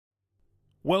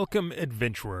Welcome,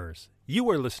 adventurers. You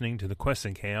are listening to the Quests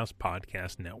and Chaos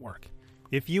Podcast Network.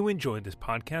 If you enjoyed this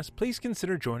podcast, please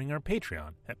consider joining our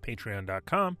Patreon at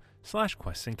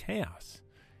patreon.com/questsandchaos.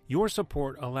 Your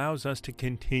support allows us to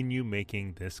continue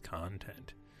making this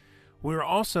content. We're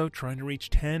also trying to reach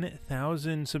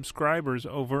 10,000 subscribers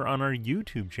over on our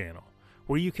YouTube channel,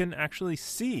 where you can actually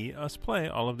see us play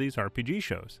all of these RPG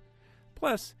shows.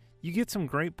 Plus, you get some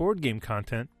great board game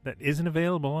content that isn't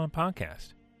available on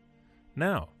podcast.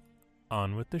 Now,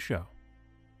 on with the show.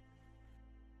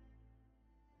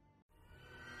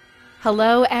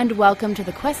 Hello and welcome to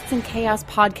the Quests and Chaos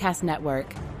Podcast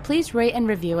Network. Please rate and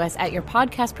review us at your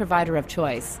podcast provider of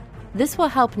choice. This will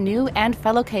help new and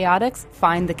fellow chaotics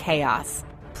find the chaos.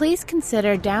 Please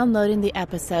consider downloading the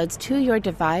episodes to your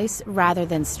device rather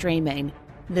than streaming.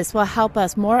 This will help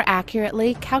us more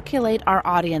accurately calculate our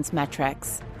audience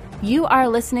metrics. You are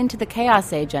listening to the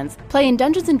Chaos Agents, playing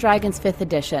Dungeons & Dragons 5th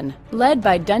Edition, led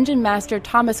by Dungeon Master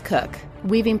Thomas Cook,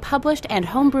 weaving published and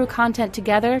homebrew content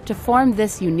together to form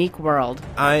this unique world.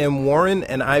 I am Warren,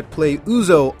 and I play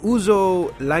Uzo.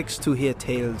 Uzo likes to hear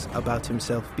tales about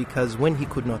himself because when he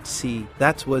could not see,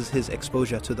 that was his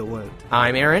exposure to the world.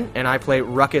 I'm Aaron, and I play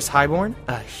Ruckus Highborn,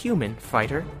 a human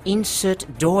fighter. Insert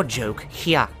door joke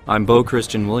here. I'm Bo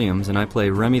Christian Williams, and I play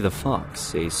Remy the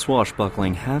Fox, a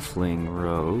swashbuckling halfling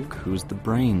rogue who's the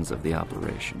brains of the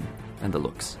operation, and the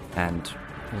looks, and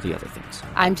all the other things.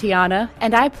 I'm Tiana,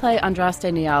 and I play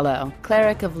Andraste Nialo,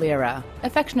 cleric of Lyra,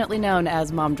 affectionately known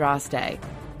as Momdraste.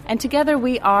 And together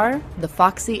we are the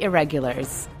Foxy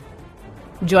Irregulars.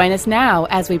 Join us now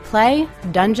as we play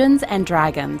Dungeons &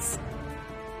 Dragons.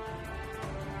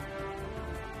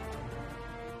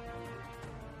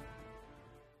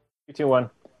 3, 2, 1.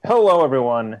 Hello,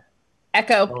 everyone.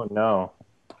 Echo. Oh, no.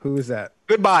 Who is that?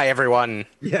 Goodbye, everyone.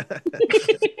 Yeah.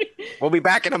 We'll be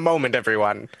back in a moment,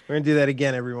 everyone. We're going to do that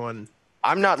again, everyone.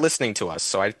 I'm not listening to us,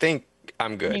 so I think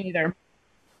I'm good. Me neither.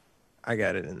 I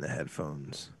got it in the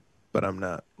headphones, but I'm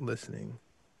not listening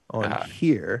on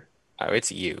here. Oh,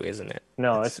 it's you, isn't it?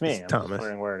 No, it's me. It's I'm Thomas. just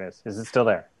wondering where it is. Is it still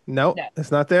there? Nope, No.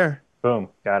 it's not there. Boom.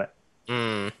 Got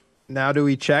it. Now do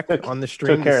we check on the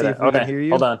stream Took to care see of if that. we can Okay. hear you?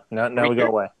 Hold on. No, we go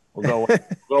away. We'll go away.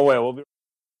 Go away. We'll be.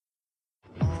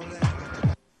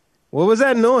 What was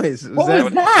that noise? What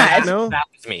was that? No? That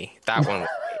was me. That one.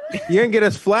 You're going to get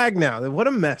us flagged now. What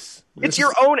a mess. It's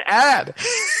your own ad.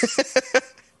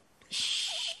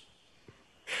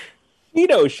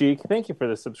 Keto Chic. Thank you for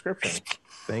the subscription.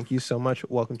 Thank you so much.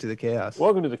 Welcome to the chaos.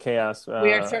 Welcome to the chaos.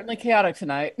 We are certainly chaotic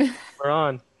tonight. We're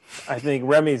on. I think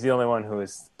Remy's the only one who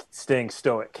is staying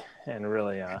stoic and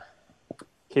really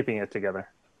keeping it together.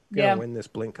 Gonna win this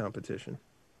Blink competition.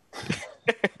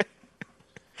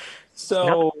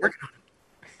 So,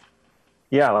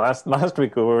 yeah, last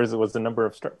week was the number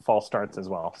of false starts as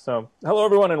well. So, hello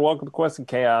everyone, and welcome to Quests and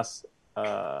Chaos. We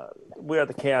are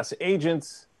the Chaos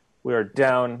Agents. We are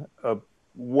down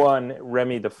one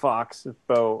Remy the Fox,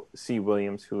 Bo C.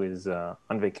 Williams, who is on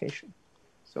vacation.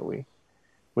 So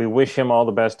we wish him all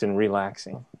the best in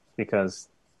relaxing because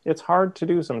it's hard to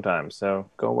do sometimes. So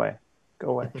go away,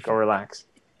 go relax.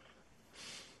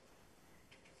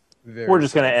 We're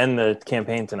just going to end the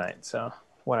campaign tonight, so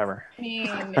whatever. I mean,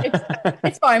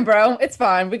 it's fine, bro. It's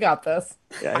fine. We got this.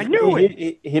 Yeah, I knew it.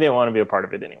 He didn't want to be a part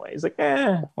of it anyway. He's like,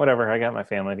 whatever. I got my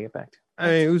family to get back to. I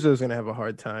mean, Uzo's going to have a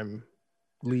hard time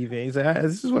leaving. He's like,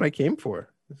 this is what I came for.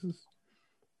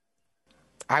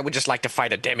 I would just like to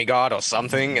fight a demigod or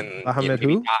something and Ahmed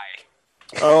maybe who?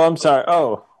 die. Oh, I'm sorry.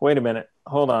 Oh, wait a minute.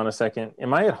 Hold on a second.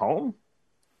 Am I at home?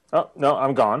 Oh, no,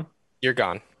 I'm gone. You're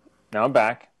gone. Now I'm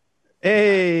back.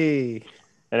 Hey.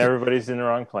 And everybody's in the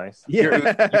wrong place.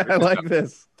 Yeah, I like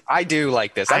this. I do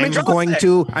like this. I'm going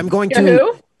to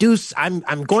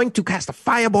cast a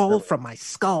fireball from my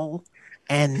skull,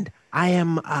 and I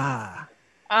am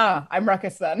I'm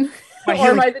Ruckus then. Right, Or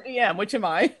am I the DM? Which am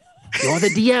I? you're the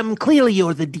DM. Clearly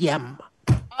you're the DM.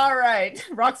 All right.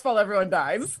 Rocks fall, everyone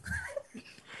dies.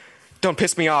 Don't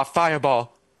piss me off,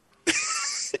 fireball.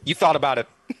 You thought about it.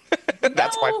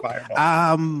 That's my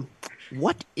fireball.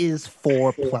 What is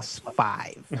 4 plus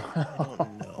 5? Oh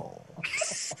no.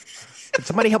 Can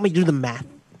somebody help me do the math?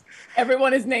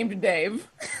 Everyone is named Dave.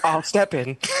 I'll step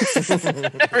in.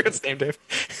 Everyone's named Dave.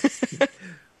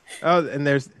 Oh, and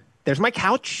there's my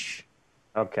couch.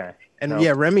 Okay. And No.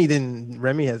 yeah,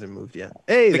 Remy hasn't moved yet.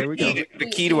 Hey, there we go. The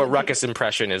key to a Ruckus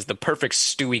impression is the perfect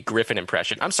Stewie Griffin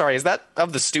impression. I'm sorry, is that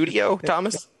of the studio,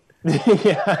 Thomas?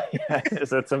 yeah.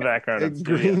 Is that some background? A on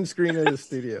studio? green screen of the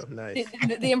studio. Nice.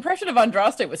 The impression of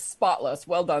Andraste was spotless.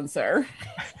 Well done, sir.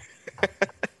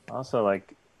 Also,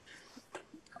 like,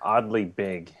 oddly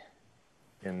big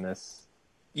in this.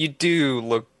 You do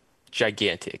look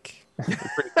gigantic.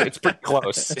 It's pretty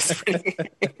close.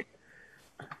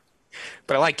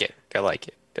 But I like it.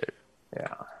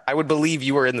 Yeah. I would believe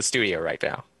you were in the studio right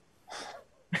now.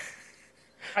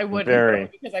 I wouldn't Very.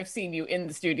 because I've seen you in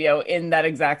the studio in that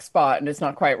exact spot, and it's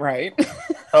not quite right.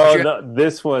 Oh, no,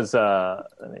 this was.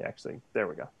 Let me actually. There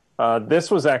we go.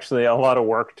 This was actually a lot of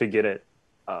work to get it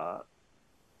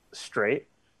straight.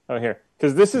 Oh, here,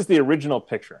 because this is the original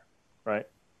picture, right?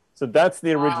 So that's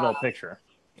the original picture.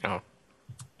 Oh.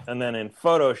 And then in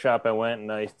Photoshop, I went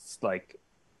and I like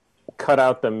cut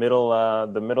out the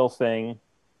middle thing.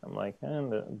 I'm like,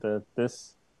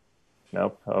 this.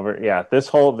 Nope. Over. Yeah. This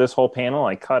whole panel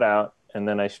I cut out and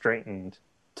then I straightened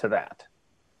to that.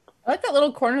 I like that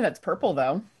little corner that's purple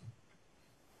though.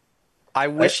 I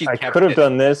wish I could have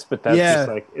done this, but that's Yeah. just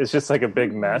like it's just like a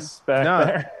big mess back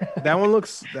there. That one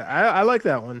looks. I like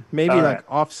that one. Maybe All like right.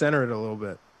 off center it a little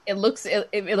bit. It looks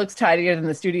tidier than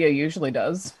the studio usually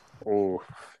does. Ooh,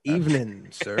 Evening,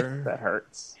 sir. that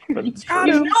hurts. But it's You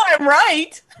true. know I'm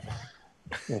right.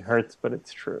 It hurts, but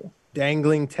it's true.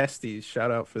 Dangling testes.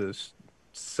 Shout out for this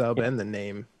sub and the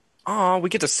name. Oh, we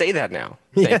get to say that now.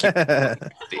 Thank you.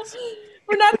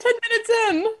 We're not 10 minutes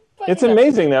in. But, It's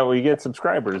amazing that we get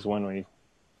subscribers when we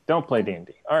don't play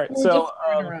D&D. All right, we're so just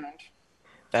throwing around.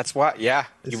 That's why. Yeah,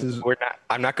 we're not.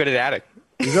 I'm not good at adding.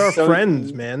 These are So-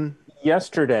 friends, man.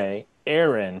 yesterday,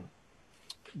 Aaron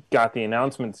got the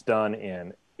announcements done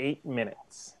in 8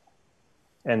 minutes,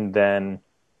 and then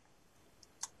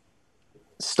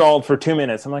stalled for 2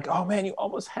 minutes. I'm like, oh man, you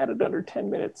almost had it under 10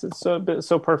 minutes. It's so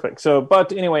perfect. So,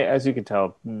 but anyway, as you can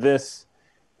tell, this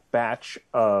batch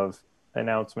of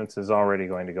announcements is already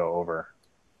going to go over.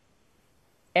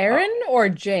 Aaron or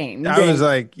James? I was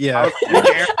like, yeah.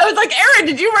 I was like, Aaron,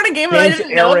 did you run a game and I James,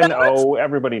 didn't know Aaron, that?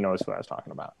 everybody knows who I was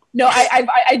talking about. No,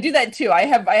 I do that too. I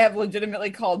have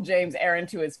legitimately called James Aaron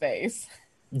to his face.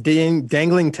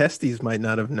 Dangling testes might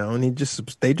not have known.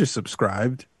 They just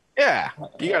subscribed. Yeah,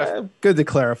 you gotta. Good to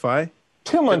clarify.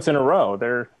 2 months in a row.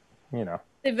 They're,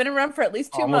 They've been around for at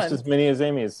least 2 almost months. as many as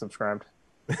Amy has subscribed.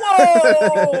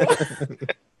 Whoa!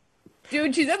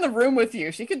 Dude, she's in the room with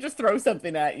you. She could just throw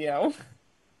something at you.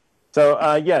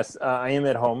 So, yes, I am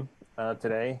at home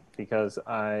today because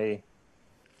I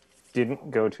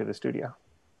didn't go to the studio.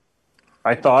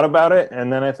 I thought about it,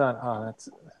 and then I thought,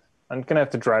 I'm going to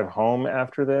have to drive home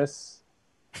after this.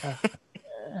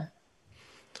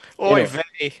 Oy Anyway.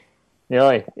 vey.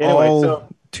 Anyway, All so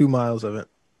 2 miles of it.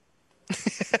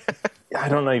 I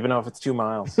don't even know if it's 2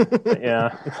 miles. But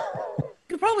yeah. You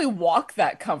could probably walk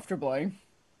that comfortably.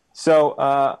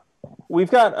 So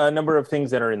we've got a number of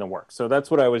things that are in the works. So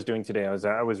that's what I was doing today.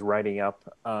 I was writing up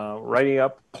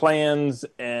plans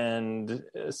and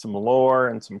some lore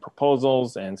and some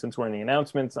proposals. And since we're in the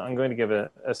announcements, I'm going to give a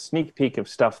sneak peek of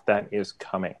stuff that is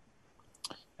coming.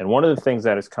 And one of the things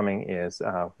that is coming is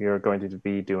we are going to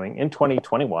be doing in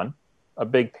 2021 a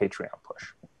big Patreon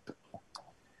push.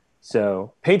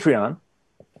 So Patreon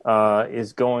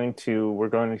we're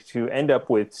going to end up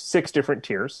with 6 different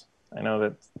tiers. I know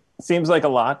that seems like a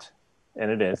lot,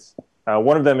 and it is.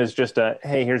 One of them is just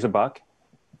hey, here's $1.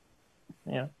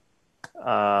 Yeah.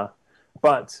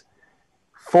 But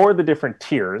for the different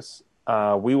tiers,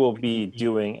 we will be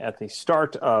doing at the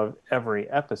start of every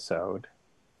episode,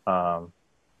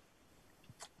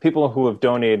 people who have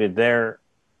donated their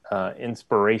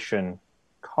inspiration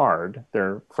card,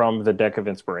 they're from the Deck of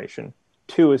Inspiration,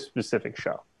 to a specific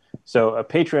show. So a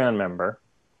Patreon member,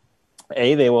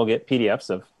 they will get PDFs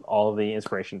of all of the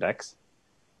inspiration decks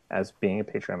as being a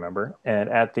Patreon member. And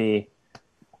at the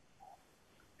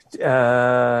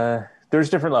there's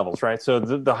different levels, right? So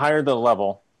the higher the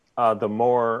level, the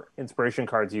more inspiration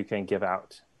cards you can give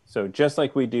out. So just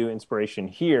like we do inspiration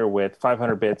here with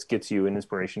 500 bits gets you an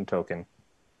inspiration token.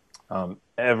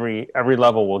 Every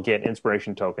level will get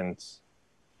inspiration tokens,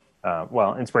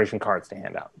 inspiration cards to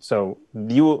hand out. So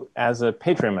you, as a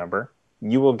Patreon member,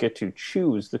 you will get to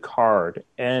choose the card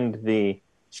and the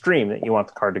stream that you want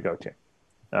the card to go to.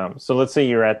 So let's say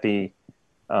you're at the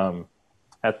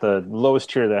lowest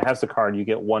tier that has the card, you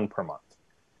get 1 per month.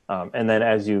 And then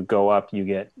as you go up, you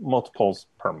get multiples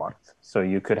per month. So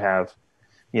you could have,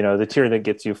 the tier that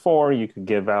gets you 4, you could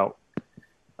give out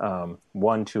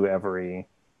 1 to every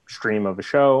stream of a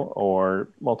show or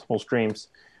multiple streams.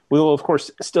 We will, of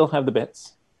course, still have the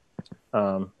bits,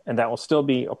 and that will still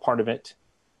be a part of it.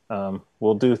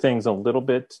 We'll do things a little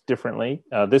bit differently.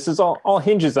 This is all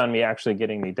hinges on me actually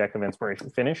getting the Deck of Inspiration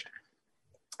finished.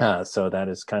 So that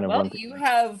is kind of one thing. You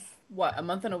have, a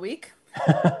month and a week?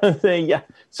 Yeah.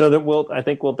 So that I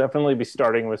think we'll definitely be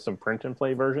starting with some print and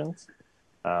play versions.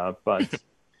 But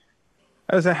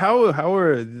I was like, how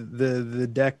are the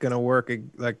deck gonna work?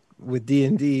 Like with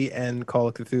D&D and Call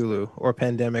of Cthulhu or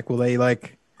Pandemic? Will they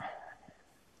like?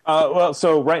 Well,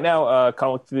 so right now,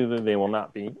 Call of Cthulhu, they will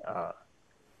not be.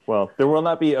 Well, there will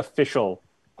not be official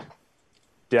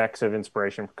decks of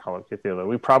inspiration for Call of Cthulhu.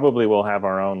 We probably will have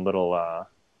our own little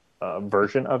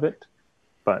version of it,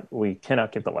 but we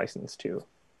cannot get the license to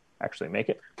actually make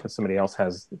it because somebody else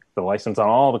has the license on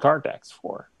all the card decks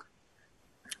for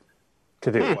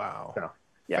Cthulhu. Wow. So,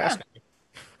 yeah.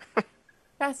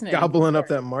 Fascinating. Gobbling up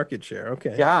that market share.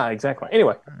 Okay. Yeah, exactly.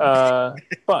 Anyway,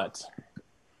 but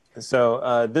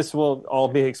so this will all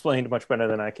be explained much better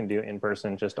than I can do in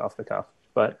person, just off the cuff.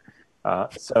 But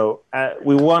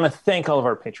we want to thank all of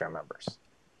our Patreon members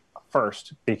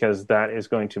first, because that is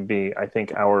going to be, I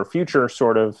think, our future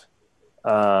sort of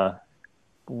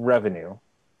revenue,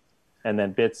 and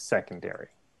then bits secondary.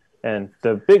 And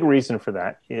the big reason for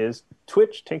that is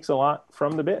Twitch takes a lot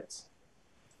from the bits.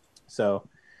 So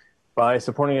by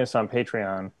supporting us on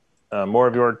Patreon, more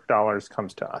of your dollars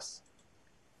comes to us.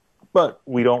 But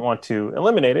we don't want to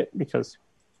eliminate it because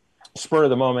spur of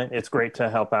the moment, it's great to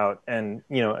help out. And,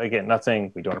 again, not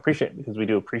saying we don't appreciate it, because we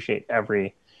do appreciate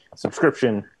every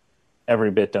subscription, every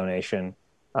bit donation,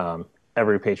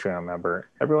 every Patreon member,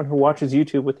 everyone who watches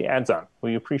YouTube with the ads on.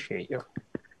 We appreciate you.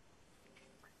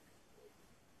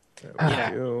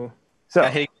 Yeah. So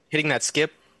hitting that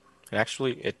skip,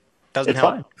 it doesn't it's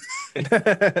help. Fine.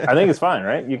 I think it's fine,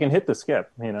 right? You can hit the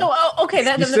skip.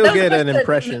 Okay. You still get an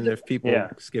impression if people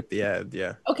skip the ad.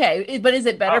 Yeah. Okay, but is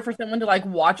it better for someone to like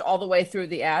watch all the way through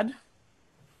the ad?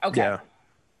 Okay. Yeah.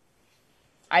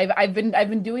 I've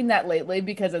been doing that lately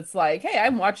because it's like, hey,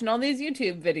 I'm watching all these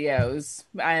YouTube videos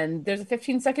and there's a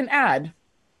 15-second ad.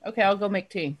 Okay, I'll go make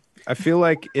tea. I feel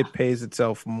like it pays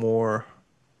itself more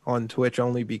on Twitch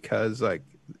only because like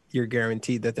you're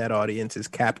guaranteed that audience is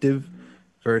captive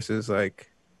versus like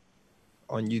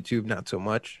on YouTube not so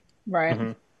much. Right.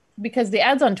 Mm-hmm. Because the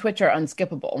ads on Twitch are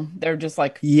unskippable. They're just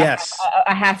like a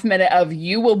half minute of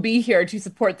you will be here to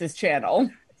support this channel.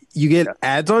 You get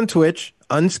ads on Twitch,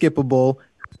 unskippable,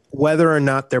 whether or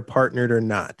not they're partnered or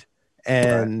not.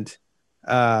 And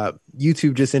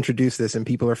YouTube just introduced this and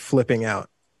people are flipping out.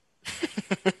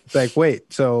 It's like,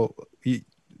 wait, so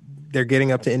they're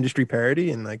getting up to industry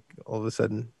parity and like all of a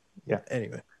sudden,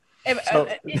 anyway.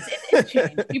 It's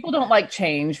change. People don't like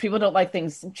change. People don't like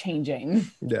things changing.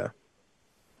 Yeah.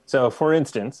 So, for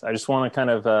instance, I just want to kind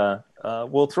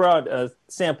of we'll throw out a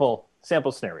sample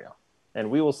scenario, and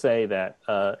we will say that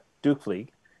Duke Fleeg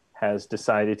has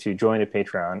decided to join a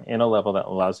Patreon in a level that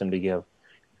allows him to give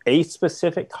a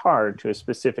specific card to a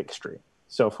specific stream.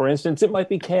 So, for instance, it might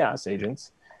be Chaos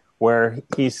Agents, where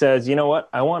he says, "You know what?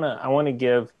 I want to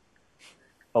give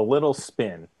a little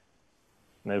spin,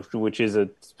 which is a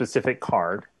specific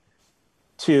card,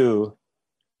 to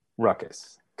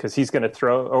Ruckus." Because he's going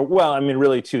to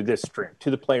really to this stream,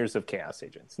 to the players of Chaos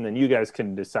Agents. And then you guys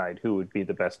can decide who would be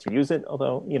the best to use it.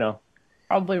 Although,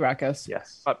 probably Ruckus.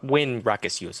 Yes. When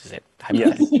Ruckus uses it.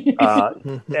 Yes.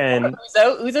 And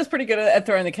Uzo's pretty good at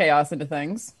throwing the chaos into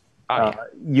things.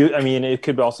 It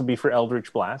could also be for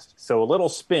Eldritch Blast. So a little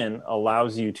spin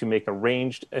allows you to make a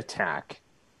ranged attack.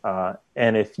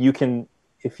 And if you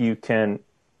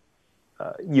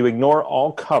ignore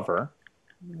all cover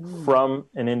from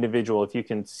an individual, if you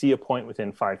can see a point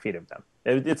within 5 feet of them.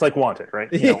 It's like Wanted,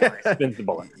 right? Where he spins the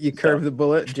bullet. You curve the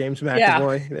bullet, James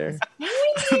McAvoy there.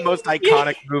 Most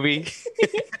iconic movie.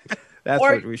 That's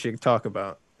what we should talk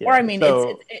about. Or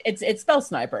it's Spell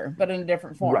Sniper, but in a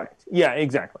different form. Right. Yeah,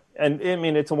 exactly. And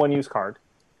it's a one-use card.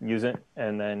 Use it,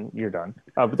 and then you're done.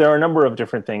 But there are a number of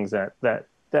different things that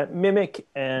mimic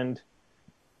and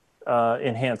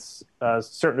enhance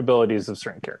certain abilities of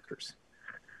certain characters.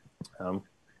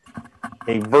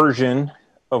 A version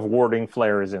of Warding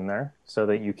Flare is in there so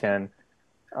that you can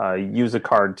use a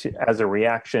card as a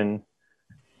reaction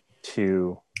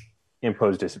to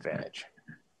impose disadvantage.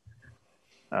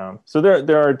 So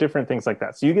there are different things like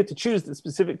that. So you get to choose the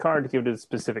specific card to give to the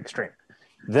specific stream.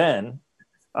 Then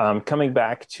coming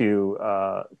back to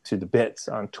the bits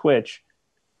on Twitch,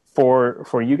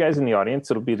 for you guys in the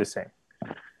audience, it'll be the same.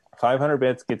 500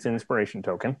 bits gets an inspiration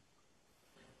token.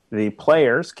 The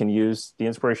players can use the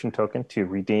inspiration token to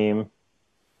redeem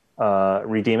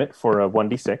it for a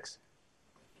 1d6,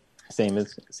 same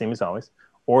as always,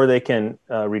 or they can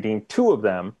redeem 2 of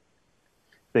them.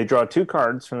 They draw 2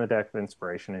 cards from the deck of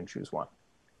inspiration and choose 1.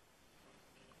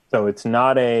 So it's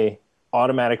not a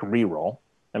automatic reroll.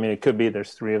 I mean, it could be.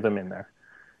 There's 3 of them in there,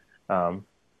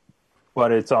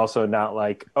 but it's also not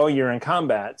like, oh, you're in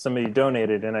combat, somebody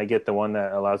donated, and I get the one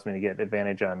that allows me to get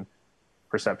advantage on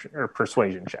perception or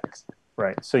persuasion checks,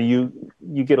 right? So you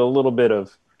get a little bit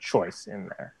of choice in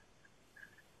there.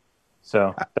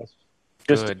 So that's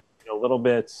just Good. a little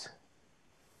bit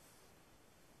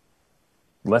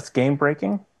less game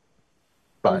breaking.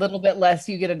 A little bit less,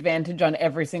 you get advantage on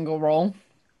every single roll.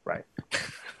 Right.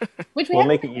 Which we We'll haven't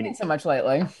make been it doing unique. so much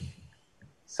lately.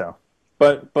 So,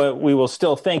 but we will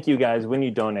still thank you guys when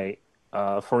you donate.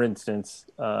 For instance,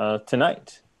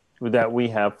 tonight, that we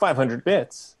have 500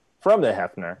 bits from the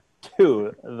Hefner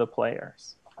to the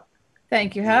players.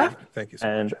 Thank you, Hef. Thank you so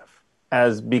And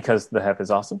much, because the Hef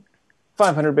is awesome,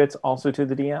 500 bits also to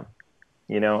the DM.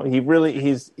 You know,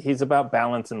 he's about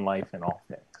balance in life in all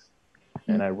things.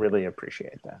 And I really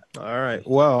appreciate that. All right.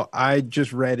 Well, I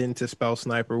just read into Spell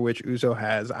Sniper, which Uzo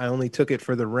has. I only took it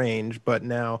for the range, but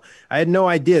now I had no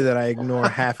idea that I ignore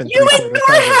half and You three-quarter ignore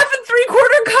cover. half and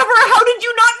three-quarter cover. How did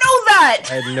you not know that?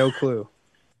 I had no clue.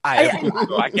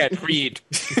 I can't read.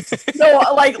 No,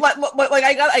 like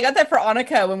I got that for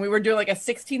Annika when we were doing like a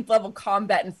 16th level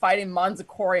combat and fighting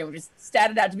Manzakori, and we just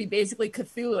statted out to be basically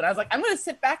Cthulhu. And I was like, I'm going to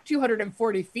sit back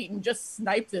 240 feet and just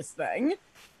snipe this thing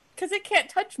because it can't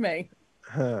touch me.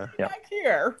 Huh. Yeah. Back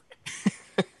here.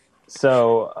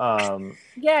 So,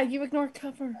 Yeah, you ignore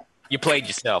cover. You played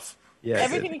yourself. Yeah.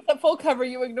 Everything except full cover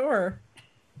you ignore.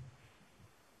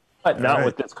 but not right.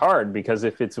 with this card, because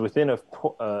if it's within if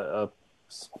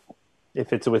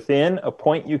it's within a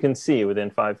point you can see within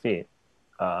 5 feet,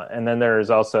 and then there is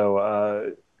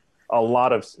also a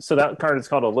lot of. So that card is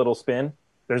called a little spin.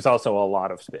 There's also a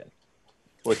lot of spin,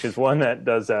 which is one that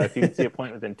does if you can see a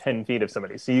point within 10 feet of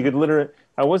somebody. So you could literally.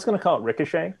 I was going to call it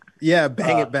ricochet. Yeah,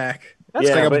 bang it back. That's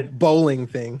yeah, like a but- bowling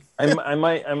thing. I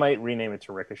might rename it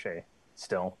to ricochet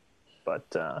still, but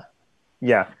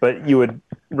yeah, but you would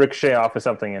ricochet off of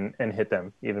something and hit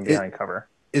them even behind cover.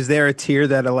 Is there a tier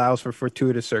that allows for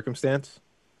fortuitous circumstance?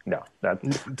 No, that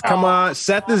Come on,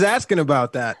 Seth is asking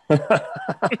about that.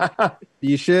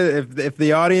 You should, if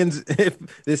the audience, if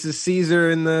this is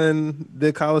Caesar in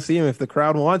the Coliseum, if the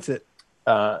crowd wants it.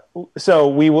 So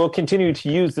we will continue to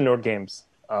use the Nord Games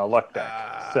luck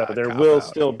deck. So there will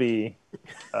still be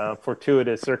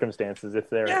fortuitous circumstances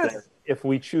if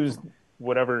we choose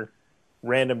whatever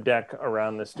random deck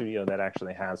around the studio that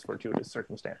actually has fortuitous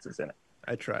circumstances in it.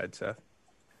 I tried, Seth.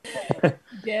 He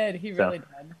did. He really did.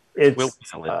 It's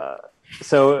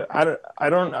so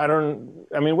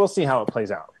I mean, we'll see how it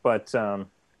plays out, but I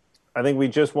think we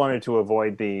just wanted to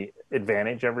avoid the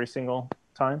advantage every single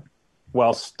time,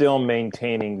 while still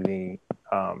maintaining the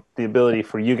ability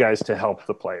for you guys to help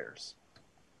the players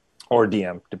or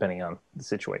DM, depending on the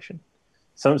situation.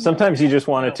 Sometimes you just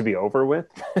want it to be over with,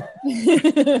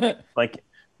 like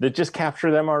just capture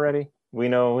them already. We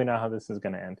know how this is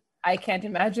going to end. I can't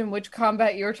imagine which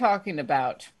combat you're talking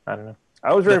about. I don't know.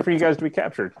 I was ready for you guys to be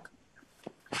captured.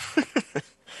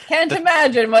 Can't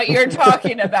imagine what you're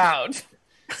talking about.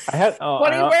 I had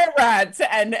 20 were-rats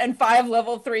and 5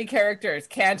 level 3 characters.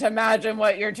 Can't imagine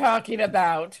what you're talking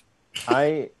about.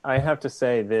 I have to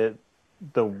say that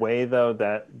the way though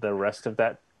that the rest of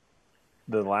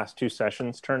the last 2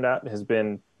 sessions turned out has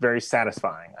been very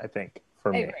satisfying, I think,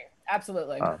 for me. I agree.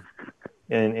 Absolutely.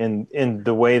 In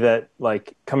the way that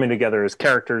like coming together as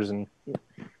characters and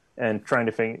trying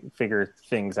to figure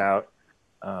things out,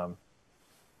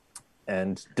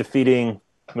 and defeating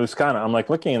Muscana. I'm like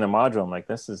looking in the module. I'm like,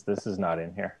 this is not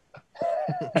in here.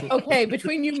 Okay,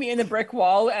 between you, me, and the brick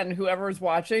wall, and whoever's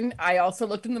watching, I also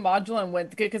looked in the module and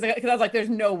went because I was like, there's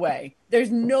no way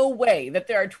that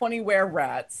there are 20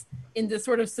 were-rats in this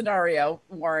sort of scenario.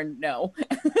 Warren, no.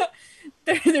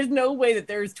 There's no way that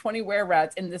there's 20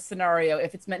 were-rats in this scenario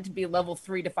if it's meant to be level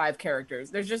 3 to 5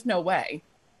 characters. There's just no way.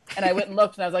 And I went and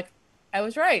looked, and I was like, I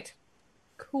was right.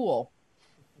 Cool.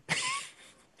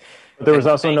 There was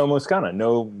also no Muscana,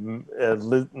 no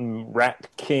rat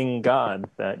king god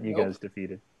that you guys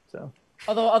defeated. So,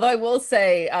 although I will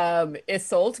say,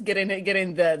 Isolt getting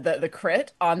the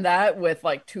crit on that with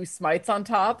like 2 smites on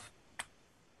top.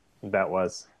 that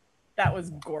was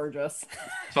gorgeous.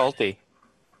 Salty.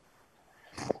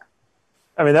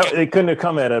 I mean, it couldn't have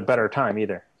come at a better time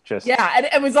either. Just Yeah, and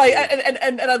it was like,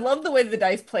 and I love the way the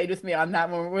dice played with me on that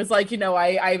one. It was like,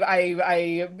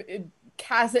 I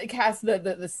cast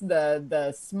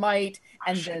the smite,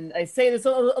 and then I say this a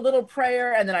little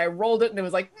prayer, and then I rolled it, and it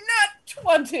was like nat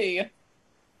 20.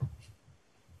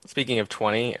 Speaking of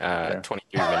 20,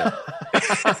 23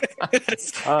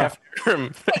 minutes.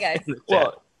 Okay.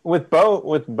 Well, with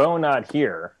Bo not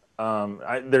here,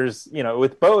 there's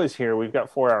with Bo is here, we've got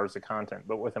 4 hours of content,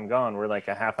 but with him gone, we're like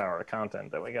a half hour of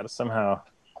content that we got to somehow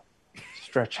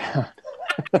stretch out.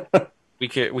 we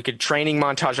could training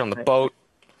montage on the boat.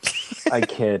 I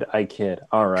kid.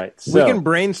 All right, so We can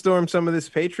brainstorm some of this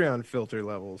Patreon filter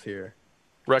levels here.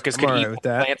 Ruckus I'm all could right eat with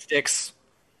that. plant sticks.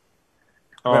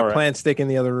 I got plant stick in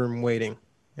the other room waiting.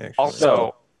 Actually.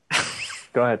 Also,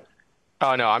 go ahead.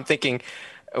 Oh no, I'm thinking.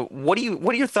 What are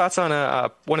your thoughts on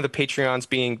one of the Patreons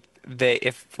being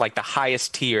if like the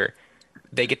highest tier,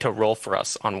 they get to roll for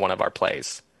us on one of our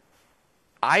plays?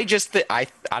 I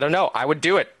don't know. I would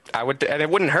do it. I would, and it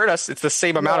wouldn't hurt us. It's the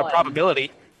same amount of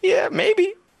probability. Yeah,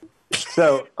 maybe.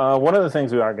 So one of the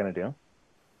things we are going to do,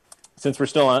 since we're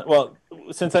still on,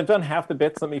 since I've done half the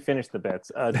bits, let me finish the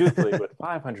bits. Duke League with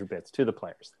 500 bits to the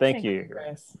players. Thank you,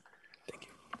 Chris. Thank you.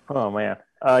 Oh man,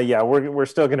 yeah, we're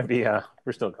still going to be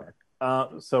we're still going.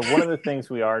 So one of the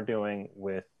things we are doing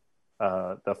with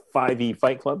the 5e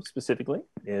Fight Club specifically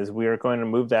is we are going to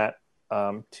move that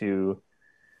to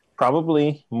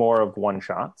probably more of one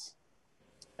shots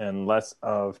and less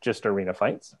of just arena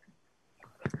fights,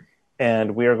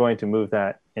 and we are going to move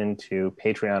that into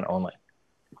Patreon only.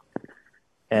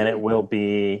 And it will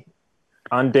be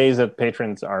on days that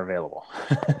patrons are available.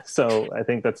 So I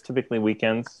think that's typically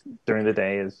weekends during the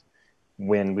day is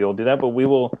when we will do that, but we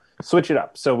will switch it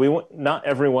up. So not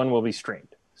everyone will be streamed.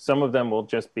 Some of them will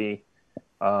just be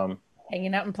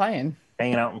hanging out and playing.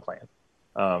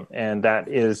 And that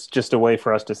is just a way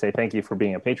for us to say thank you for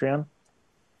being a Patreon,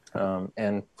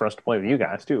 and for us to play with you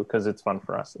guys too, because it's fun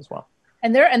for us as well.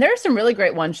 And there are some really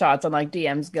great one shots on like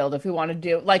DM's Guild if we want to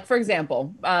do, like, for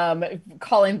example,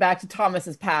 calling back to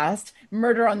Thomas's past,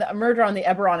 Murder on the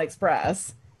Eberron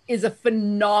Express is a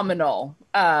phenomenal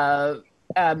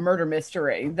murder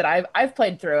mystery that I've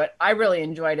played through it. I really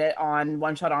enjoyed it on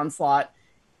One Shot Onslaught,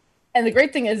 and the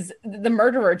great thing is the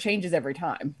murderer changes every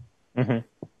time. Mm-hmm.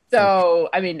 So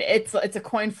I mean, it's a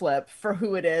coin flip for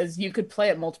who it is. You could play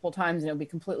it multiple times and it'll be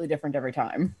completely different every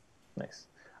time. Nice.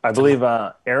 I believe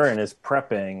Aaron is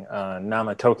prepping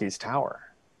Namatoki's tower.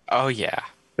 Oh, yeah.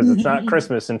 Because it's not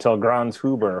Christmas until Grans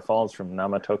Huber falls from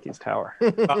Namatoki's tower.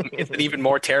 It's an even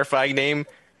more terrifying name,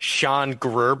 Sean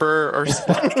Gerber or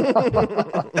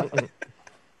something.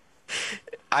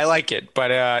 I like it,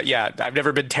 but yeah, I've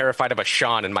never been terrified of a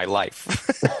Sean in my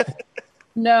life.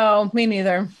 No, me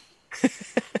neither.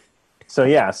 So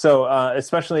yeah,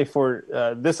 especially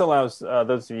for this allows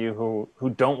those of you who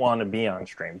don't want to be on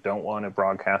stream, don't want to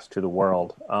broadcast to the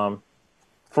world,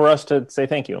 for us to say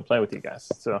thank you and play with you guys.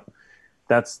 So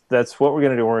that's what we're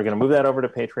going to do. We're going to move that over to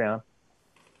Patreon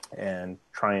and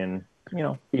try and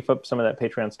beef up some of that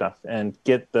Patreon stuff and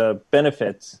get the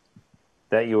benefits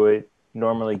that you would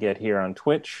normally get here on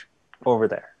Twitch over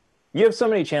there. You have so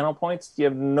many channel points, you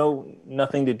have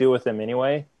nothing to do with them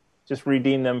anyway. Just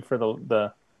redeem them for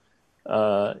the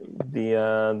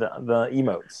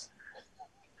emotes.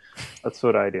 That's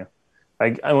what I do. I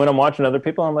when I'm watching other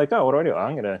people, I'm like, oh, what do?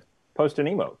 I'm gonna post an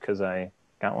emote because I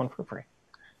got one for free.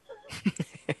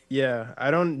 Yeah,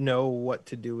 I don't know what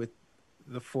to do with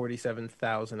the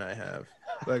 47,000 I have.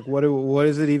 Like, what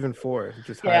is it even for?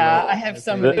 Just yeah, I have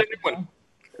so many.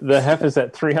 The Hef is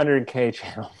at 300k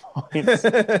channel points.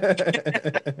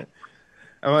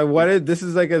 I'm like, this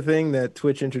is like a thing that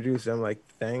Twitch introduced. I'm like,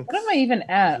 thanks. What am I even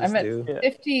at? I'm at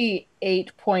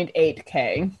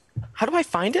 58.8k. How do I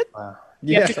find it?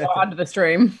 You have to go onto the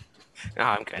stream. Oh,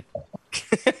 I'm good.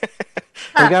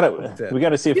 we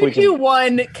gotta see if we can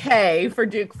 221k for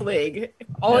Duke League.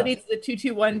 All it needs is a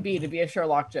 221b to be a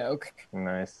Sherlock joke.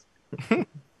 Nice.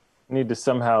 Need to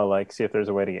somehow see if there's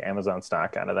a way to get Amazon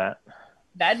stock out of that.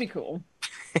 That'd be cool.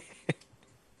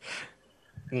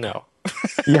 No.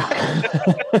 Yeah.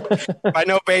 I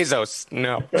know Bezos.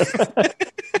 No.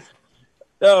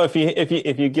 No, if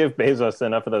you give Bezos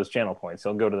enough of those channel points,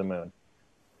 he'll go to the moon.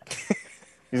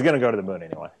 He's gonna go to the moon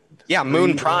anyway. Yeah,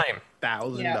 Moon Prime.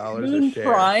 $1,000 Moon a share.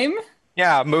 Prime?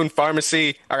 Yeah, Moon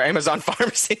Pharmacy or Amazon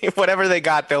Pharmacy, whatever they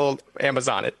got, they'll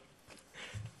Amazon it.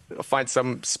 They'll find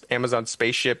some Amazon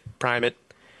spaceship, prime it.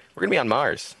 We're gonna be on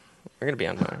Mars. We're gonna be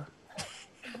on Mars.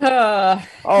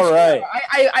 All right.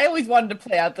 I always wanted to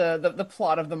play out the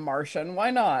plot of The Martian.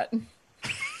 Why not?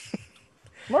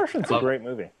 Martian's a great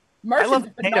movie. Martian's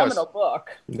a phenomenal book.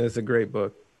 That's a great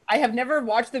book. I have never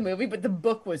watched the movie, but the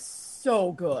book was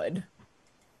so good.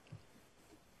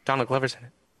 Donald Glover's in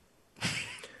it.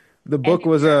 The book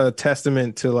was a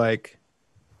testament to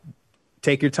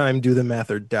take your time, do the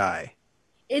math, or die.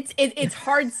 It's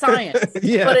hard science,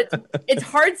 yeah. But it's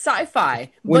hard sci-fi.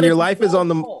 When your life is on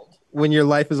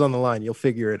the line, you'll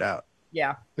figure it out.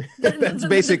 Yeah, that's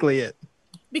basically it.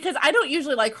 Because I don't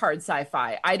usually like hard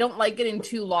sci-fi. I don't like getting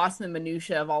too lost in the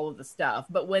minutia of all of the stuff.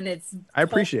 But when I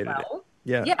appreciated it.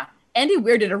 Yeah. Andy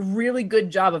Weir did a really good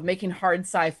job of making hard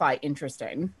sci-fi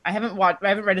interesting. I haven't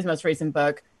read his most recent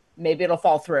book. Maybe it'll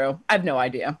fall through. I have no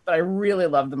idea, but I really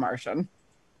love The Martian.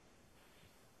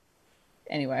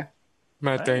 Anyway,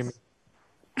 Matt Damon.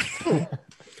 Can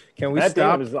we Matt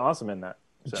stop? Damon is awesome in that.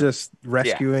 So. Just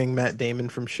rescuing Matt Damon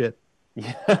from shit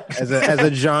Yeah. as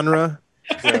a genre.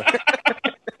 Yeah.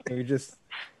 You just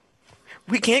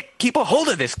We can't keep a hold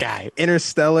of this guy.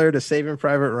 Interstellar to Saving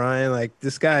Private Ryan. Like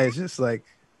this guy is just like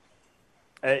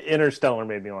Interstellar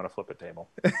made me want to flip a table.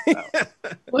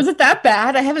 Was it that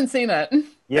bad? I haven't seen it.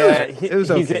 Yeah, it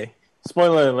was okay.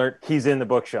 Spoiler alert: he's in the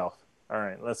bookshelf. All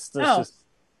right, let's just.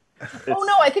 Oh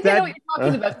no, I think I know what you're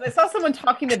talking about. 'Cause I saw someone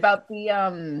talking about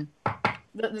the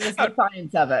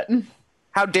science of it.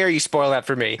 How dare you spoil that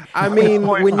for me? I mean,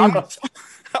 when you I'm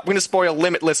going to spoil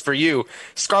Limitless for you.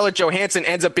 Scarlett Johansson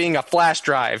ends up being a flash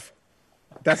drive.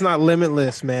 that's not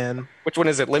Limitless, man. Which one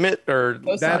is it? Limit or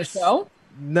Ghost on a That's show.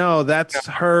 no, that's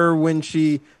her when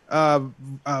she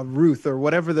Ruth or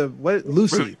whatever Lucy.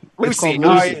 Lucy. It's called Oh,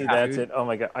 Lucy. yeah. That's it. Oh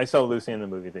my god, I saw Lucy in the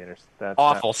movie theaters. That's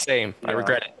awful? Same. I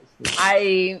regret it.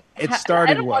 I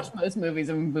started don't well. watch most movies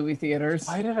in movie theaters.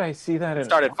 Why did I see that?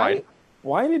 Started fine.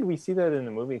 Why did we see that in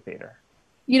the movie theater?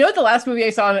 You know what the last movie I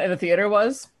saw in a theater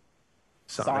was?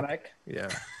 Sonic. Yeah.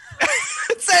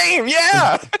 Same.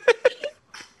 Yeah.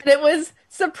 And it was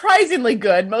surprisingly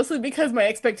good, mostly because my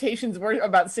expectations were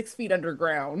about 6 feet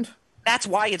underground. That's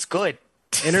why it's good.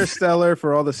 Interstellar,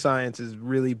 for all the science, is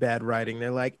really bad writing.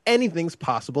 They're like, anything's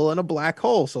possible in a black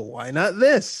hole, so why not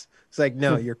this? It's like,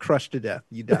 no, you're crushed to death.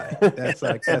 You die. That's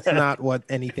not what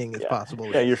anything is possible.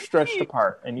 Yeah, you're stretched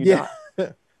apart and you die.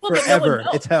 Well, but Forever.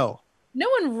 It's hell. No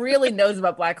one really knows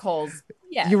about black holes.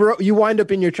 Yeah. You wind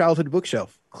up in your childhood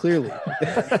bookshelf. Clearly.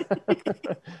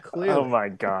 Oh my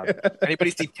god.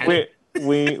 Anybody see Tenet?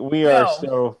 We are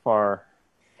so far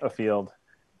afield.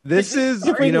 This is,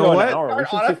 If we you can know go what? an hour, we should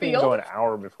see if we can go an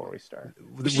hour before we start.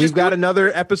 We've got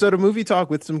another episode of Movie Talk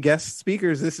with some guest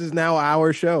speakers. This is now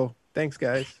our show. Thanks,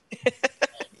 guys.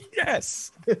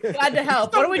 Yes. Glad to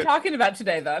help. What are we talking about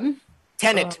today, then?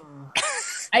 Tenet.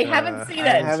 I haven't seen it.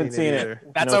 I I haven't seen it. either.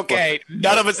 That's No okay.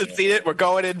 None of us have seen it. We're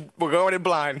going in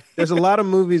blind. There's a lot of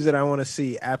movies that I want to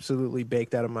see absolutely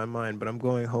baked out of my mind, but I'm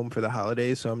going home for the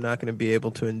holidays, so I'm not going to be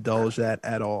able to indulge that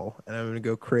at all, and I'm going to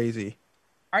go crazy.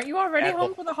 Aren't you already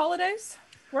home for the holidays?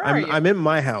 Where are you? I'm in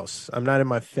my house. I'm not in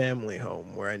my family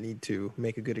home where I need to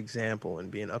make a good example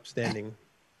and be an upstanding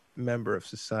member of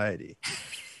society.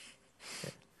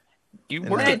 You And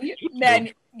work that-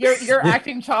 at your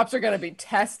acting chops are going to be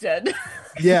tested.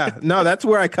 Yeah, no, that's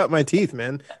where I cut my teeth,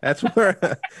 man. That's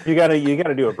where You gotta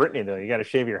do a Britney though. You gotta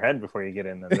shave your head before you get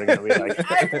in. Then they're gonna be like,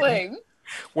 Exactly.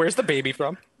 Where's the baby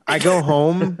from? I go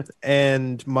home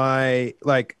and my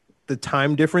the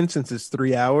time difference, since it's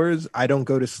 3 hours, I don't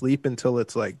go to sleep until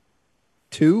it's like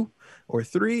 2 or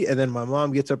 3, and then my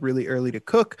mom gets up really early to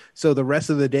cook, so the rest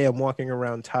of the day I'm walking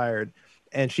around tired,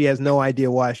 and she has no idea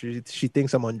why. She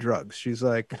thinks I'm on drugs. She's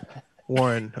like,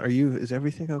 Warren, is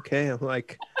everything okay? I'm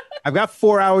like, I've got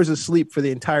 4 hours of sleep for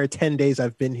the entire 10 days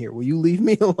I've been here. Will you leave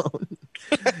me alone?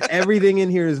 Everything in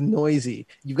here is noisy.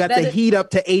 You've got the heat up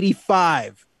to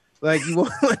 85. Like, you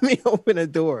won't let me open a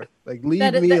door. Like,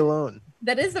 leave me alone.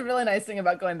 That is the really nice thing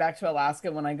about going back to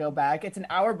Alaska. When I go back, it's an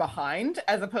hour behind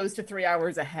as opposed to 3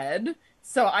 hours ahead.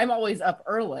 So I'm always up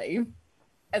early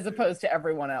as opposed to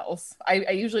everyone else. I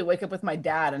usually wake up with my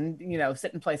dad and,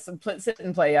 sit and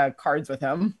play cards with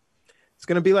him. It's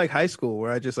going to be like high school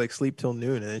where I just sleep till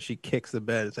noon and then she kicks the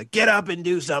bed. It's like, get up and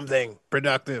do something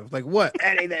productive. Like, what?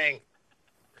 Anything.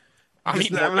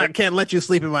 I can't let you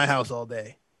sleep in my house all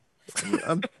day.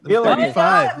 I'm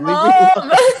 35. Leave me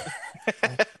alone.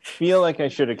 feel like I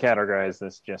should have categorized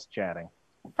this just chatting.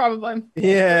 Probably.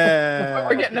 Yeah.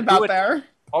 We're getting about there.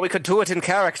 Or we could do it in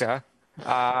character.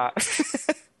 I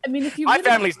mean, if you My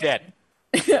family's dead.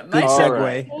 my segue.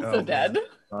 family's also dead.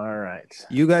 All right.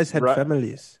 You guys had Right.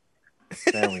 families.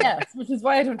 There we go. Yes, which is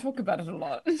why I don't talk about it a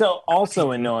lot. So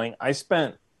also annoying, I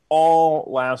spent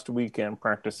all last weekend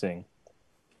practicing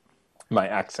my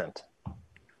accent.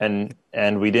 And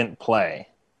we didn't play.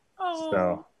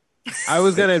 So I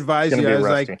was going to advise gonna you. be I was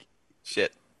rusty. like,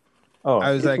 Shit. Oh,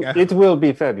 I was like, it will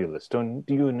be fabulous. Do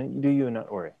you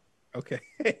not worry. okay.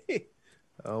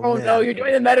 Oh man. no, you're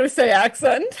doing the Medusay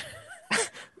accent.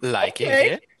 Like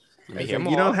Okay. it. Let me hear You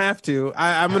more. don't have to.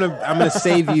 I'm gonna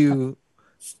save you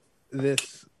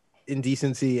this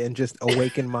indecency and just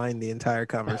awaken mine the entire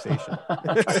conversation.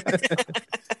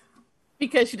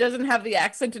 Because she doesn't have the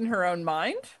accent in her own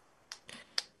mind.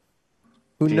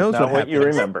 Who She's knows not what what happened? you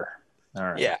remember. All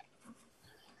right. Yeah.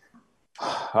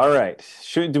 All right.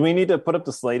 Do we need to put up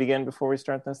the slate again before we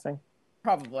start this thing?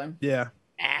 Probably. Yeah.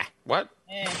 What?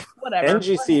 Whatever.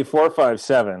 NGC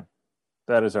 457.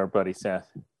 That is our buddy Seth.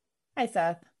 Hi,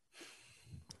 Seth.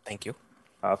 Thank you.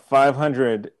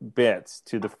 500 bits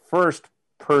to the first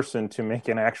person to make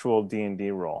an actual D&D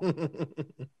roll.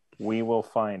 We will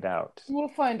find out. We'll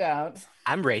find out.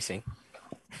 I'm racing.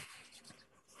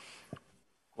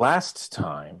 Last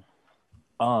time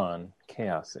on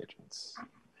Chaos Agents,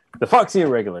 the Foxy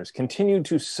Irregulars continued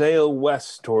to sail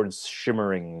west towards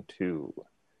Shimmering 2,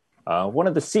 one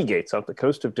of the sea gates off the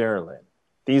coast of Darylin.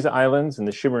 These islands and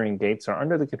the Shimmering Gates are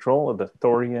under the control of the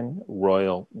Thorian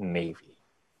Royal Navy.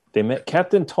 They met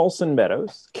Captain Tolson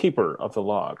Meadows, keeper of the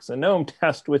logs, a gnome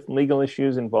tasked with legal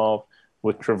issues involved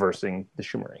with traversing the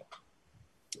Shimmering.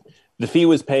 The fee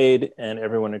was paid, and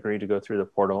everyone agreed to go through the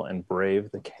portal and brave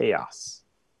the chaos,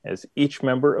 as each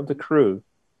member of the crew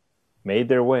made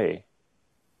their way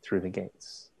through the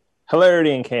gates.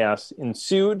 Hilarity and chaos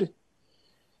ensued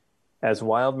as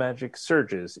wild magic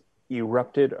surges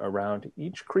erupted around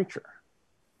each creature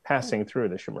passing through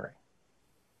the Shimmering.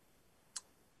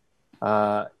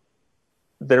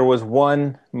 There was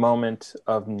one moment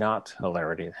of not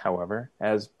hilarity, however,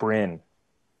 as Bryn,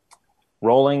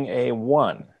 rolling a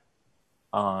 1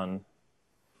 on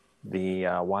the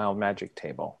wild magic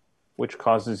table, which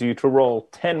causes you to roll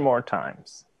 10 more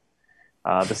times.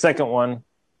 The second one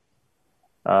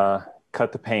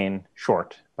cut the pain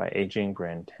short by aging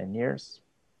Bryn 10 years.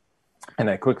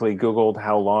 And I quickly Googled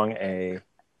how long a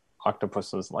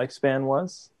octopus's lifespan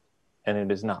was, and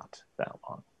it is not that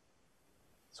long.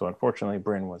 So unfortunately,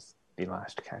 Bryn was the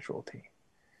last casualty.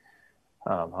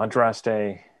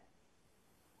 Andraste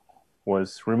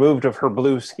was removed of her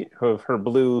blue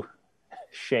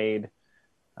shade.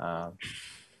 The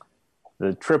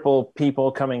triple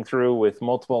people coming through with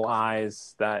multiple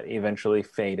eyes that eventually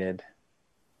faded,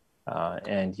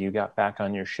 and you got back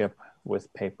on your ship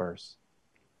with papers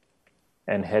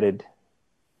and headed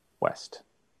west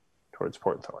towards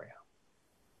Port Thoria.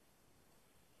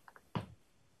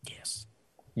 Yes.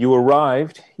 You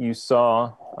arrived. You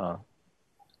saw.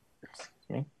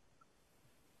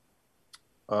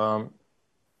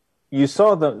 You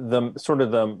saw the sort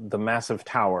of the massive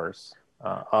towers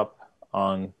up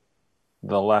on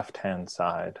the left-hand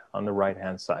side, on the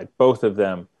right-hand side. Both of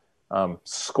them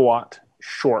squat,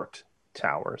 short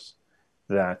towers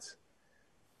that,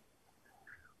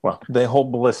 well, they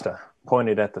hold ballista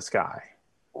pointed at the sky,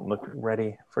 look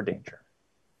ready for danger.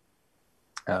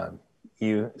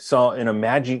 You saw an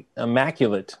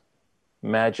immaculate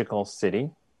magical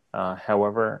city,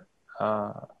 however,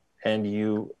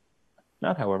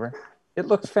 it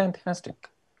looks fantastic.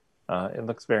 It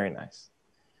looks very nice.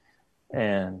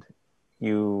 And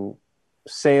you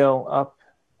sail up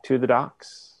to the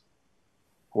docks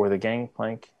where the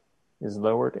gangplank is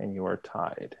lowered and you are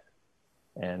tied.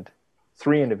 And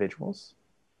 3 individuals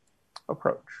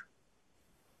approach.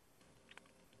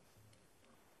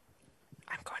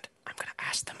 I'm going to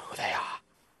ask them who they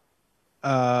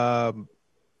are.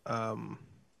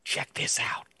 Check this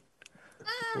out.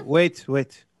 Wait.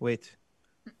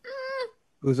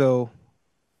 Uzo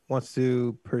wants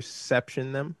to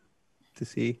perception them to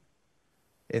see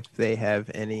if they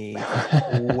have any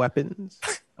weapons.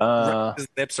 His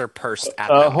lips are pursed at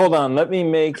them. Hold on. Let me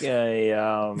make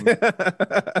an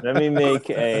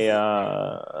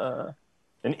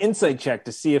insight check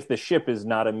to see if the ship is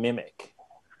not a mimic.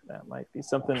 That might be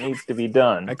something that needs to be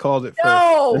done. I called it first.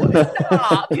 No,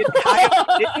 stop.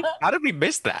 How did we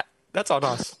miss that? That's on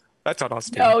us. That's on us,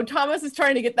 too. No, Thomas is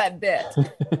trying to get that bit.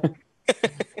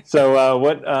 So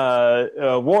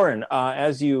Warren,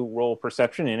 as you roll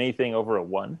perception, anything over a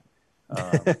 1,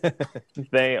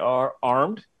 they are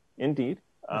armed, indeed.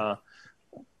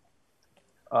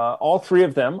 All 3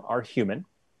 of them are human.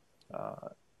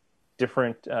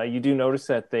 Different. You do notice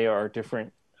that they are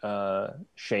different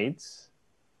shades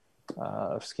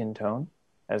of skin tone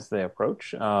as they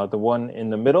approach. The one in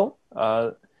the middle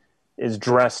is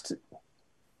dressed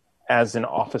as an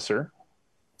officer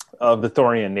of the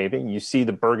Thorian Navy. You see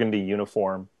the burgundy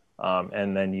uniform,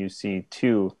 and then you see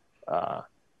 2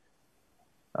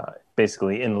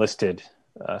 basically enlisted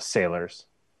sailors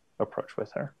approach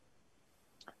with her.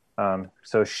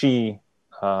 So she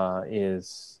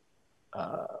is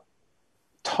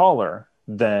taller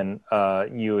than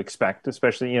you expect,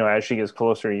 especially, as she gets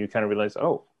closer, you kind of realize,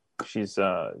 oh, she's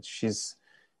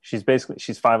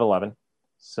 5'11",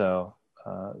 so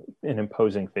an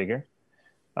imposing figure.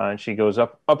 And she goes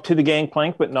up to the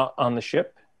gangplank, but not on the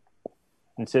ship,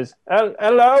 and says,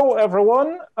 "Hello,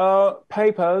 everyone.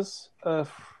 Papers.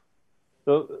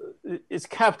 It's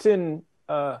Captain."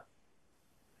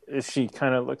 She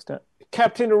kind of looks down.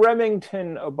 Captain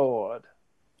Remington aboard.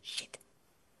 Shit.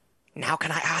 Now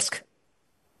can I ask?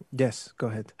 Yes, go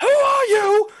ahead. Who are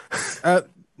you?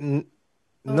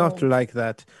 Not like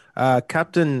that.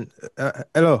 Captain,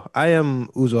 hello, I am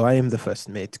Uzo. I am the first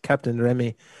mate. Captain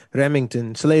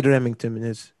Remington, Slade Remington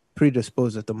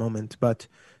predisposed at the moment, but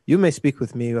you may speak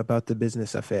with me about the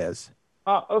business affairs.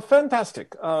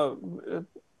 Fantastic.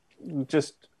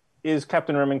 Just is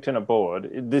Captain Remington aboard?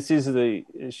 This is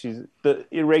she's the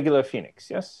irregular Phoenix,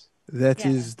 yes? That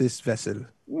is this vessel.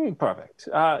 Perfect.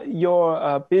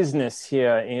 Your business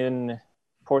here in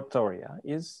Port Thoria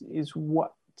is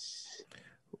what?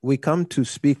 We come to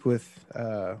speak with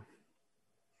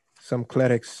some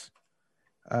clerics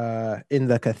in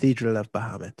the Cathedral of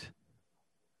Bahamut,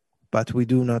 but we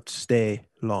do not stay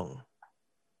long.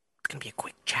 It's going to be a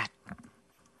quick chat.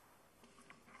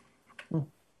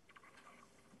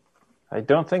 I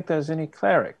don't think there's any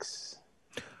clerics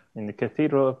in the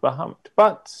Cathedral of Bahamut,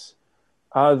 but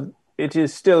it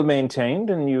is still maintained,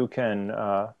 and you can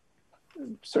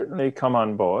certainly come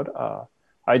on board.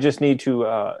 I just need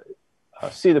to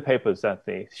see the papers that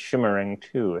the Shimmering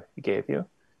Two gave you.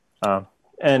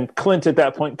 And Clint at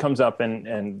that point comes up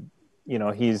and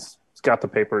he's got the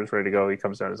papers ready to go. He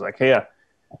comes out and is like, hey,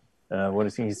 what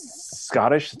is he? He's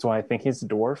Scottish. That's why I think he's a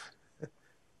dwarf.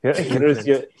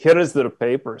 Here is the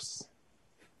papers.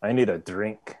 I need a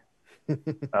drink.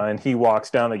 And he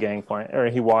walks down the gangplank, or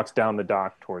he walks down the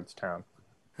dock towards town.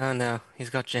 Oh no,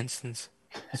 he's got Jensen's.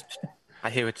 I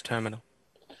hear it's terminal.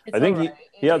 It's I think all right.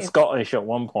 he had Scottish at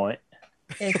one point.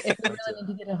 If we really need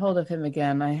to get a hold of him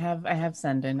again, I have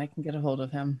sending. I can get a hold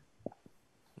of him.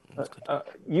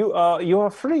 You are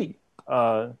free.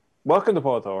 Welcome to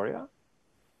Port Thoria.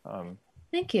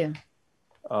 Thank you.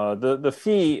 The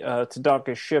fee to dock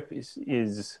a ship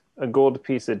is a gold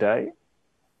piece a day.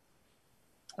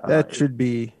 That should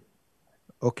be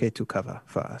okay to cover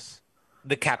for us.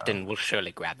 The captain will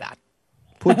surely grab that.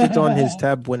 Put it on his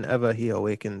tab whenever he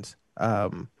awakens.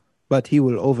 But he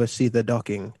will oversee the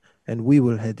docking, and we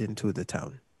will head into the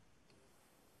town.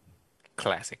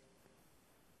 Classic.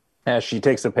 As she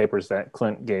takes the papers that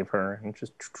Clint gave her and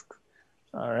just...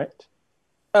 All right.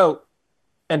 Oh,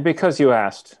 and because you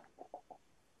asked,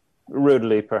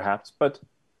 rudely perhaps, but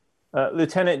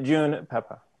Lieutenant June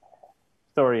Pepper,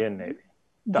 Thorian Navy.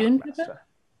 June Dockmaster. Pepper?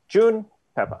 June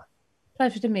Pepper.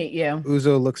 Pleasure to meet you.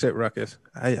 Uzo looks at Ruckus.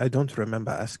 I don't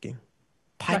remember asking.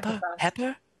 Piper?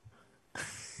 Pepper?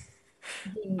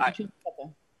 June Pepper.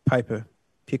 Piper.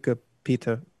 Pika.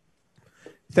 Peter.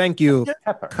 Thank you,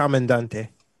 Pepper. Commandante.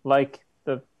 Like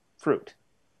the fruit.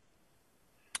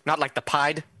 Not like the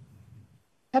pied?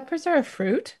 Peppers are a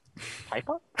fruit?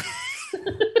 Piper?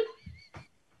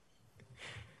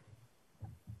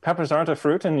 Peppers aren't a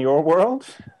fruit in your world?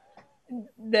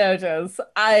 No, it is.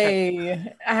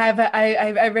 I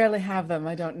rarely have them.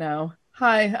 I don't know.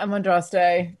 Hi, I'm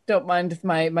Andraste. Don't mind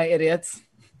my idiots.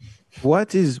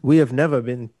 We have never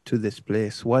been to this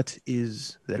place. What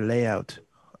is the layout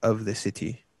of the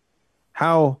city?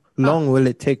 How long will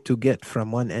it take to get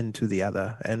from one end to the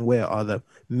other? And where are the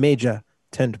major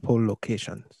tentpole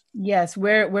locations? Yes,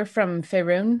 we're from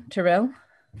Faerun, Tyrell.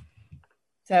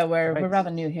 So we're Right.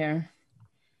 rather new here.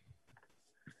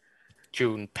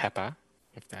 June Pepper,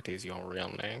 if that is your real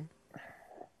name.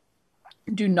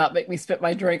 Do not make me spit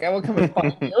my drink. I will come and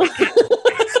find you.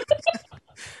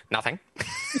 Nothing.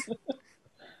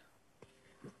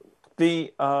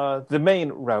 The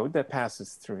main road that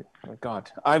passes through. Oh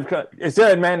God, Is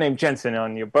there a man named Jensen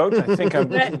on your boat? I think I'm.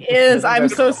 That is. I'm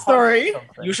so sorry.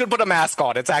 You should put a mask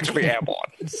on. It's actually airborne.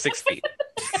 6 feet.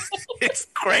 It's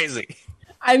crazy.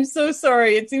 I'm so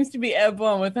sorry. It seems to be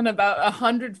airborne within about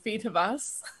 100 feet of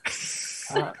us.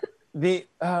 The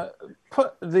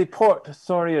Port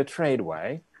Thoria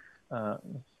Tradeway.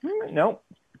 No,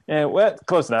 well,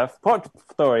 close enough. Port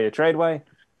Thoria Tradeway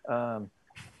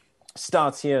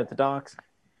starts here at the docks,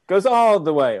 goes all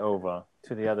the way over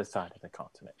to the other side of the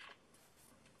continent.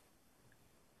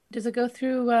 Does it go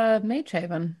through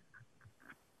Magehaven?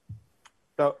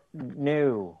 Oh,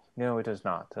 no, it does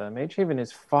not. Magehaven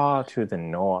is far to the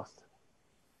north.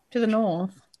 To the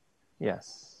north?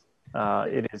 Yes,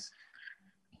 it is.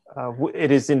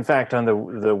 It is, in fact, on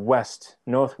the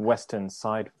northwestern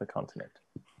side of the continent.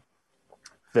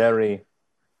 Very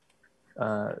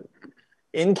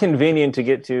inconvenient to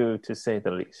get to say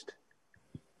the least.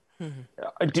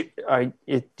 Do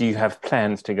you have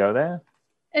plans to go there?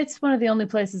 It's one of the only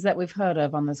places that we've heard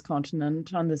of on this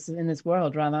continent, in this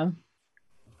world, rather.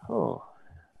 Oh,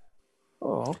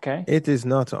 okay. It is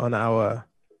not on our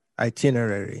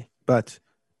itinerary, but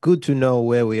good to know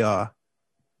where we are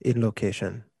in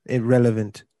location,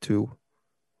 irrelevant to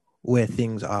where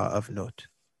things are of note.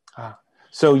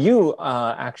 So you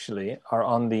actually are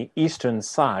on the eastern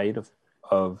side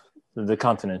of the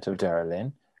continent of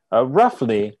Darylin,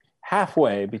 roughly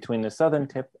halfway between the southern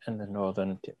tip and the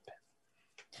northern tip.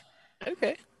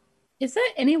 Okay. Is there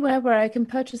anywhere where I can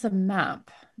purchase a map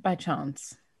by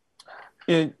chance?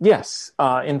 Yes.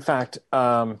 In fact,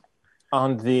 on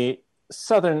the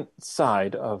southern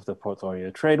side of the Port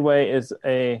Laurier Tradeway is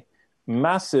a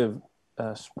massive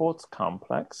sports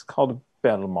complex called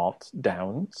Belmont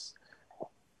Downs.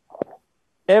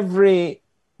 Every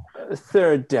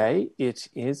third day, it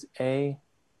is a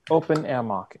open air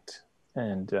market,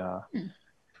 and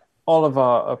all of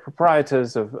our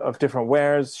proprietors of different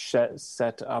wares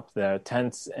set up their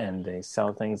tents and they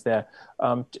sell things there.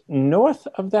 North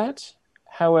of that,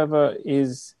 however,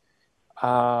 is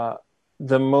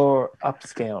the more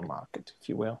upscale market, if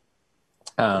you will.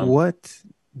 What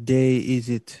day is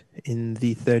it in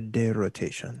the third day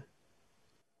rotation?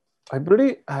 I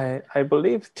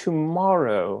believe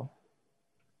tomorrow.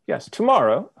 Yes,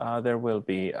 tomorrow there will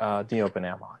be the open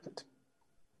air market.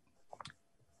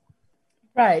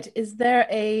 Right. Is there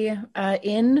a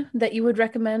inn that you would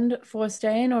recommend for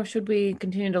staying, or should we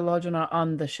continue to lodge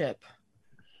on the ship?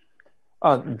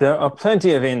 There are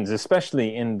plenty of inns,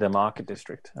 especially in the market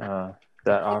district, that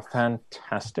are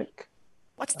fantastic.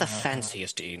 What's the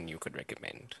fanciest inn you could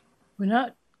recommend? We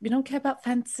don't care about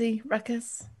fancy,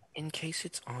 Ruckus. In case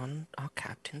it's on our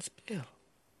captain's bill.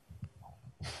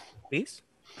 Please?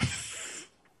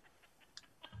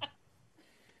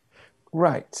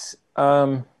 Right.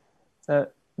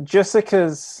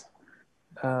 Jessica's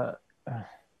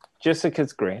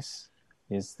Grace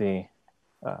is the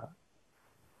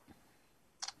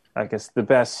I guess the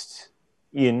best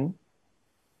inn,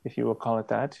 if you will call it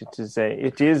that. It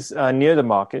is near the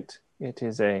market. It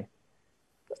is a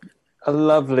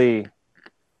lovely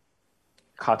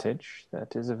cottage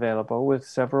that is available with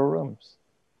several rooms.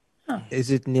 Huh.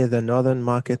 Is it near the northern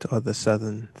market or the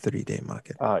southern 3-day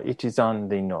market? It is on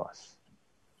the north.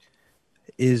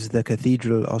 Is the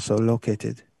cathedral also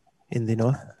located in the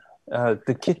north?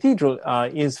 The cathedral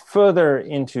is further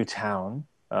into town,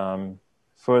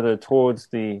 further towards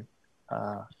the,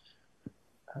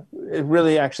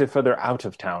 really actually further out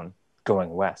of town,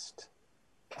 going west.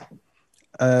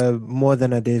 More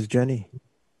than a day's journey?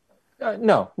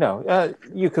 No.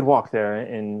 You could walk there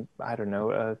in, I don't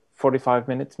know, 45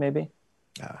 minutes maybe.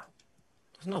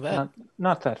 It's not bad.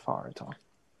 Not that far at all.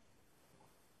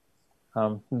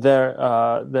 There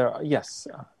are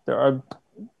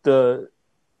the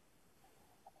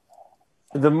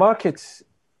market,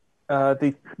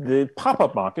 the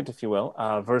pop-up market, if you will,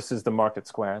 versus the market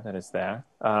square that is there.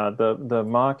 The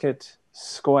market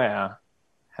square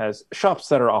has shops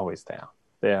that are always there.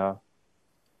 They are.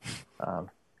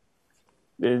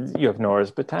 You have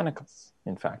Nora's Botanicals.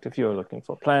 In fact, if you're looking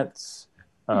for plants,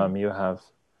 you have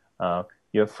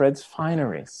Fred's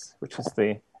Fineries, which is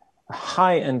the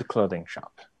high-end clothing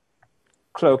shop,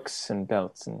 cloaks and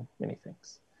belts and many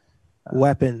things.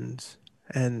 Weapons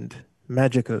and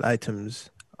magical items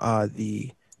are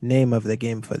the name of the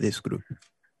game for this group.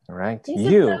 Right.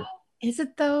 Is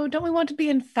it though? Don't we want to be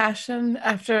in fashion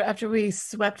after we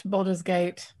swept Baldur's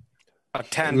Gate? A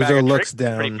tan bag of looks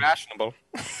tricks, pretty down. fashionable.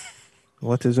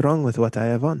 What is wrong with what I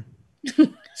have on?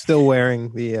 Still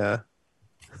wearing the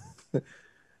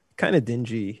kind of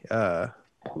dingy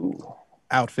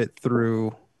outfit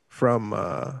from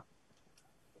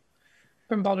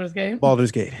Baldur's Gate.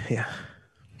 Baldur's Gate, yeah.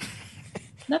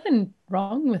 Nothing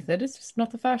wrong with it. It's just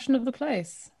not the fashion of the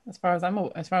place, as far as I'm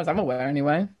aware,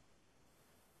 anyway.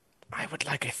 I would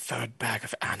like a third bag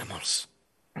of animals.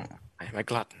 I am a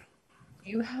glutton.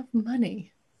 You have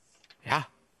money. Yeah.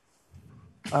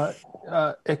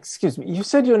 Excuse me. You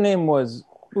said your name was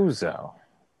Uzo.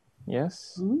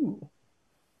 Yes? Ooh.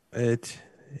 It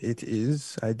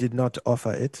is. I did not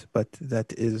offer it, but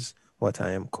that is what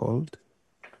I am called.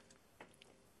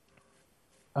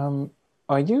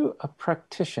 Are you a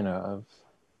practitioner of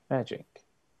magic?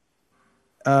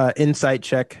 Insight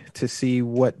check to see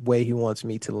what way he wants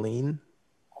me to lean.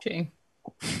 She,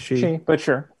 but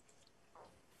sure.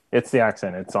 It's the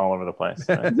accent. It's all over the place.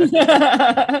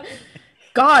 Right?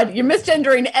 God, you're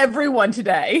misgendering everyone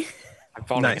today.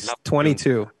 Nice.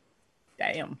 22.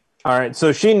 Damn. All right.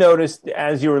 So she noticed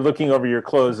as you were looking over your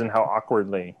clothes and how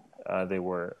awkwardly they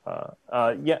were.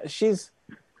 She's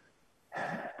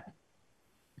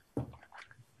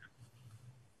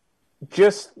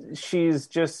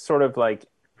just sort of like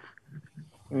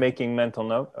making mental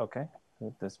note. Okay,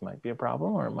 this might be a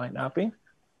problem, or it might not be.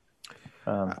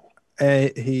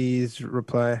 His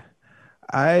reply: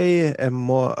 I am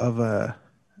more of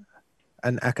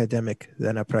an academic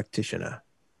than a practitioner.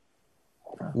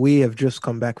 We have just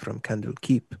come back from Candle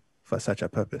Keep for such a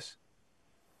purpose.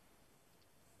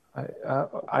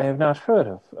 I have not heard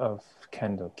of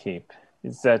Candle Keep.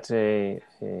 Is that a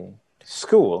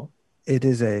school? It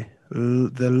is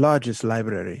the largest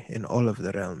library in all of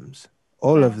the realms.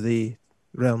 All of the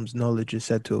realm's knowledge is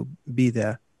said to be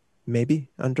there. Maybe,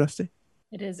 Andraste?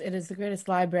 It is the greatest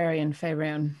library in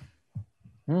Faerun.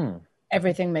 Hmm.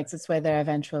 Everything makes its way there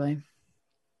eventually.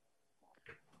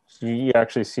 So you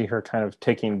actually see her kind of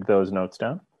taking those notes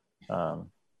down.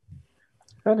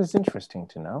 That is interesting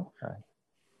to know.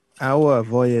 Our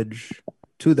voyage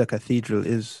to the cathedral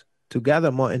is to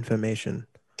gather more information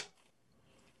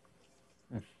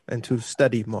and to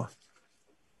study more.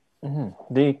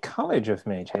 Mm-hmm. The College of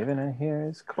Magehaven, I hear,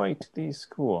 is quite the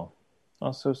school.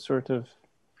 Also sort of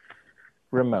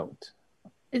remote.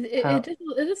 It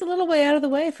is a little way out of the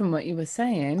way from what you were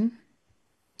saying.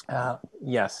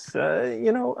 Yes.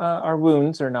 Our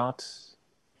wounds are not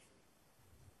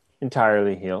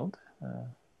entirely healed.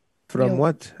 From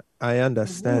what I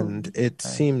understand, it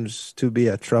seems to be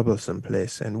a troublesome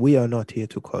place, and we are not here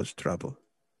to cause trouble.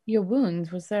 Your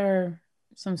wounds, was there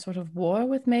some sort of war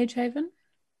with Magehaven?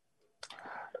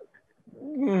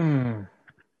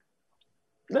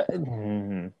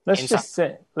 Let's just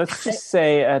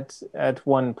say at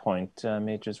one point,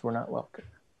 mages were not welcome.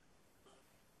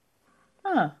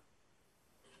 Huh.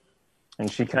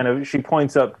 And she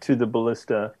points up to the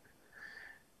ballista,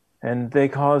 and they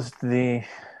caused that.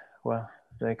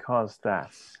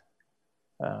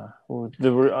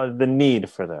 The need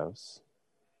for those.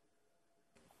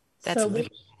 That's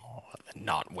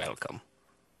not welcome.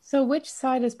 So which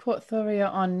side is Port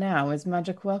Thoria on now? Is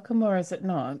magic welcome or is it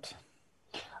not?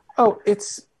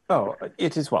 It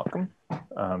is welcome.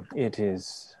 It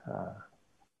is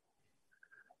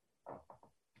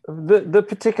the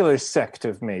particular sect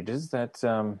of mages that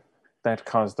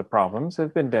caused the problems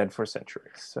have been dead for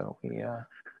centuries. So we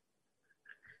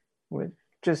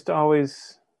just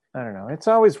always, I don't know. It's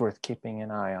always worth keeping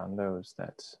an eye on those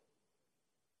that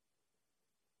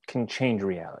can change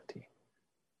reality.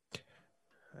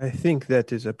 I think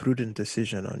that is a prudent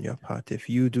decision on your part. If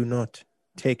you do not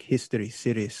take history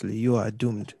seriously, you are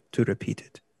doomed to repeat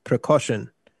it. Precaution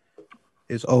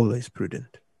is always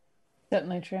prudent.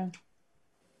 Certainly true.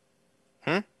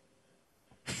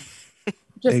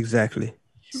 Exactly.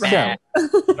 So,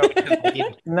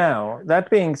 now,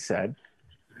 that being said,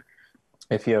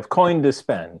 if you have coin to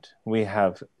spend, we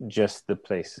have just the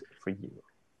place for you.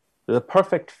 The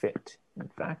Perfect Fit, in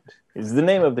fact, is the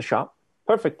name of the shop.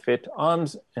 Perfect Fit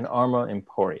Arms and Armor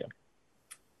Emporium.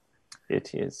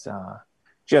 It is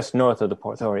just north of the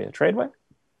Port Thoria Tradeway,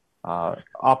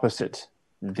 opposite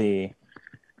the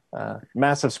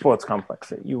massive sports complex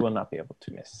that you will not be able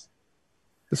to miss.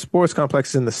 The sports complex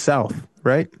is in the south,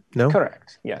 right? No?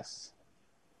 Correct, yes.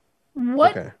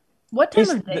 What time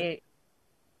of day?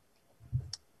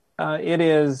 It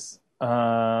is,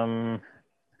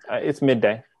 it's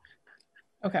midday.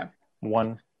 Okay.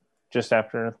 1, just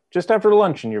after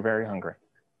lunch, and you're very hungry.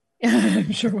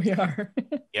 I'm sure we are.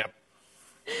 Yep.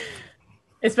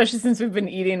 Especially since we've been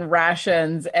eating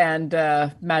rations and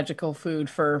magical food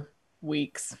for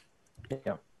weeks.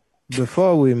 Yeah.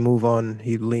 Before we move on,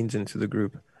 he leans into the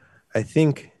group. I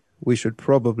think we should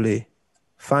probably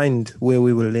find where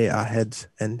we will lay our heads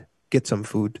and get some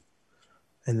food,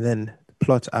 and then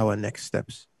plot our next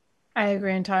steps. I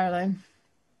agree entirely.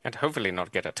 And hopefully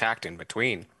not get attacked in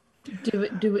between. Do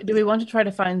we want to try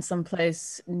to find some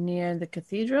place near the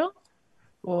cathedral,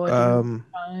 or do we want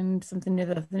to find something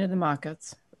near the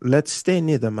markets? Let's stay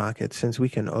near the market, since we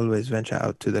can always venture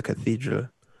out to the cathedral.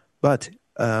 But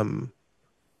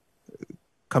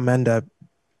Commander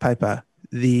Piper,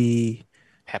 the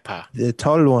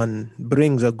tall one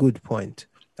brings a good point.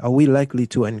 Are we likely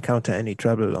to encounter any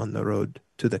trouble on the road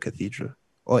to the cathedral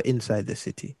or inside the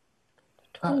city?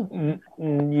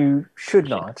 You should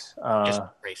not. Just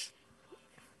race.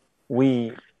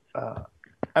 We're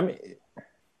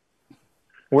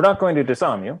not going to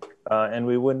disarm you, and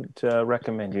we wouldn't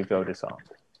recommend you go disarmed.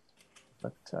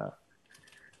 But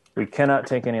we cannot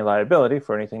take any liability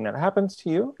for anything that happens to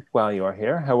you while you are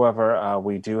here. However,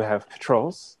 we do have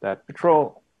patrols that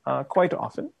patrol quite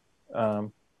often.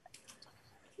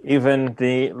 Even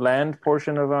the land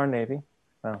portion of our Navy.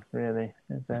 Well, really,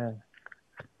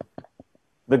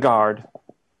 the Guard.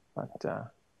 But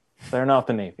they're not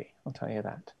the Navy, I'll tell you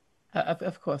that.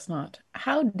 Of course not.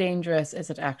 How dangerous is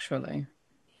it actually?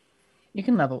 You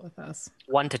can level with us.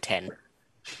 1 to 10.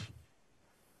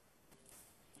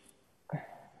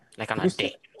 Like on a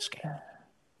danger scale.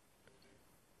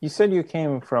 You said you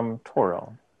came from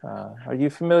Toril. Are you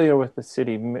familiar with the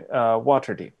city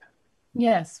Waterdeep?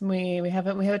 Yes, we have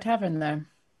a tavern there.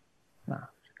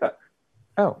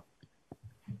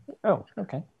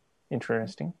 Okay,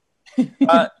 interesting.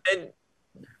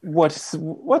 What's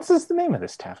the name of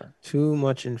this tavern? Too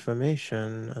much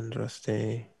information,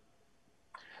 Andraste.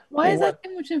 Why is that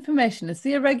too much information? It's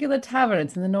the irregular tavern.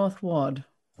 It's in the North Ward.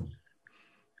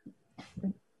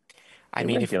 I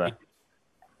mean, Irregular.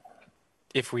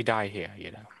 if we die here,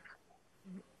 you know,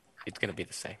 it's gonna be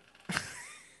the same.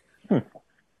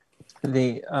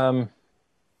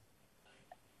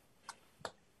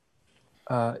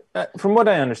 From what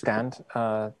I understand,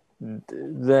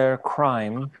 their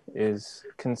crime is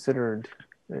considered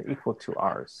equal to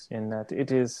ours in that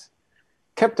it is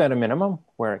kept at a minimum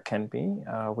where it can be.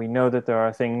 We know that there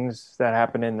are things that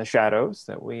happen in the shadows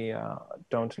that we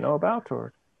don't know about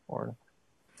or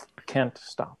can't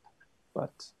stop.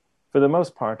 But for the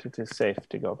most part, it is safe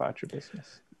to go about your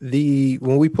business.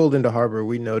 When we pulled into harbor,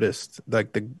 we noticed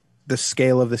like the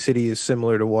scale of the city is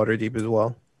similar to Waterdeep as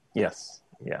well. Yes,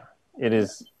 yeah, it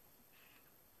is.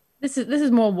 This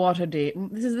is more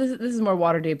Waterdeep. This is more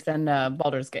Waterdeep than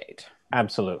Baldur's Gate.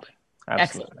 Absolutely.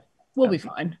 Excellent. We'll be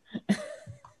fine.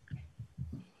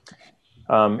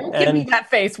 Don't give me that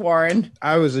face, Warren.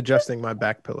 I was adjusting my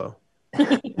back pillow.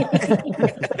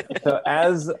 So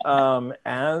as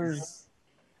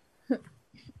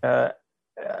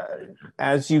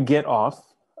you get off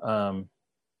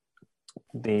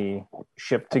the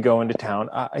ship to go into town,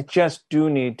 I just do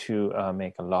need to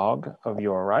make a log of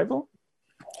your arrival.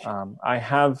 I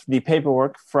have the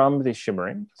paperwork from the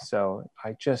Shimmering, so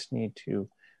I just need to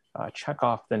check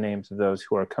off the names of those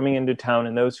who are coming into town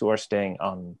and those who are staying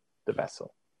on the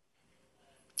vessel.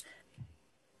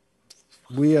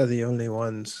 We are the only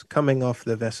ones coming off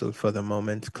the vessel for the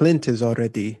moment. Clint has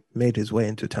already made his way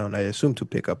into town, I assume, to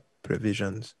pick up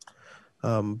provisions.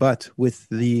 But with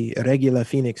the regular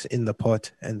Phoenix in the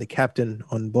port and the captain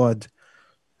on board,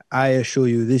 I assure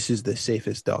you this is the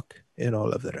safest dock in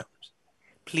all of the realms.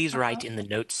 Please write in the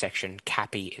notes section,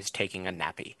 Cappy is taking a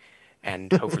nappy.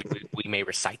 And hopefully we may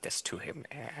recite this to him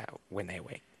when they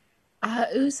wake.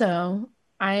 Uzo,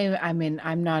 I mean,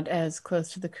 I'm not as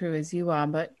close to the crew as you are,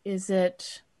 but is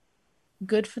it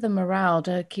good for the morale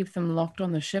to keep them locked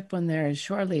on the ship when there is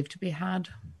shore leave to be had?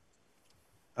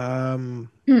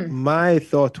 My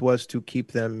thought was to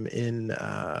keep them in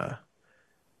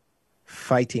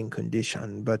fighting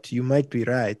condition, but you might be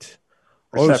right.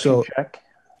 Perception Also, check,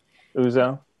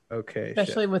 Uzo. Okay,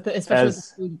 Especially with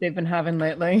the food they've been having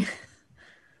lately.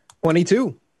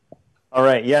 22. All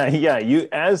right, yeah. You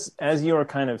as you are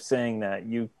kind of saying that,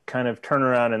 you kind of turn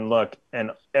around and look, and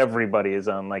everybody is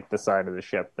on like the side of the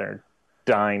ship. They're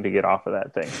dying to get off of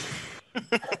that thing.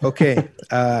 Okay,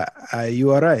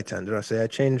 you are right, Andrase. I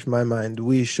changed my mind.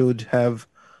 We should have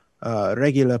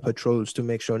regular patrols to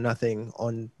make sure nothing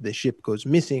on the ship goes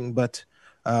missing. But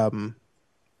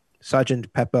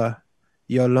Sergeant Pepper,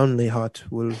 your lonely heart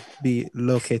will be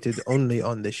located only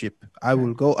on the ship. I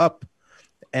will go up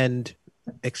and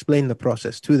explain the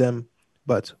process to them,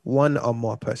 but one or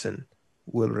more person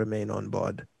will remain on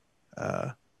board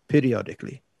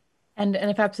periodically. And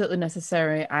if absolutely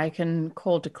necessary, I can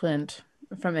call to Clint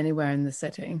from anywhere in the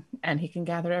city, and he can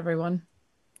gather everyone.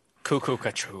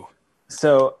 Cuckoo-ca-choo.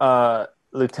 So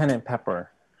Lieutenant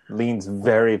Pepper leans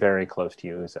very, very close to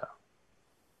you, Uzo,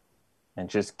 and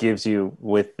just gives you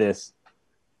with this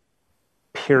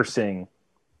piercing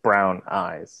brown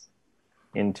eyes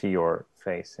into your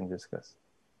face and just goes,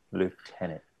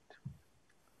 Lieutenant.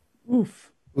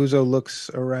 Oof. Uzo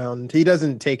looks around. He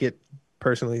doesn't take it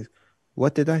personally.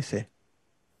 What did I say?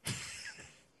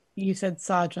 You said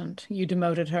sergeant. You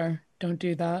demoted her. Don't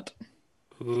do that.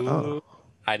 Ooh, Oh.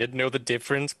 I didn't know the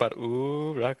difference, but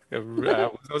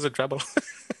Uzo's in trouble.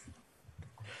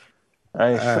 I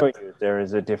assure you there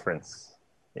is a difference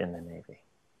in the Navy.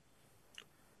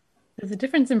 There's a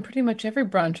difference in pretty much every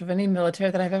branch of any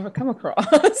military that I've ever come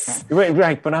across.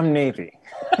 Right, but I'm Navy.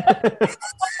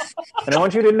 And I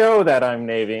want you to know that I'm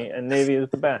Navy, and Navy is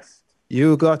the best.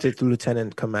 You got it,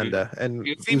 Lieutenant Commander. And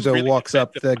You seem Uzo really walks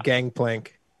up the defensive.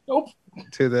 gangplank Nope.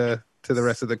 to the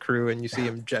rest of the crew, and you see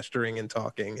him gesturing and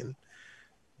talking and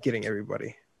getting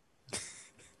everybody.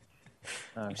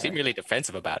 You seem really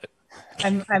defensive about it.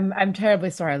 I'm terribly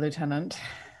sorry, Lieutenant.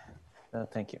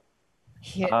 Thank you.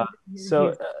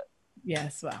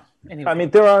 Yes, well, anyway. I mean,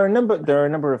 there are a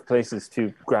number of places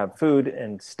to grab food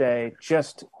and stay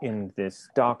just in this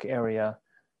dock area.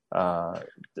 They're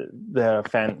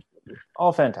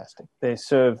all fantastic. They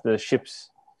serve the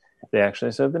ships. They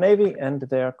actually serve the Navy, and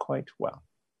they are quite well.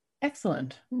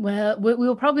 Excellent. Well, we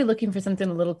will probably be looking for something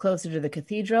a little closer to the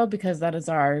cathedral because that is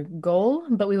our goal,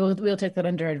 but we'll take that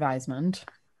under advisement.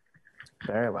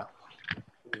 Very well.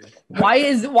 Why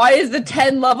is the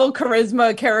 10 level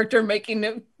charisma character making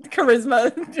a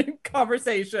charisma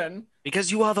conversation?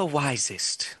 Because you are the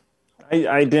wisest.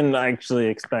 I didn't actually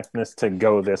expect this to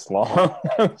go this long.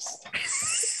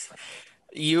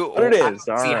 You. But it is,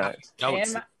 I all see right. how you don't I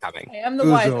see am- it coming. I am the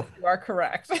Uzo. wisest. You are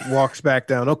correct. Walks back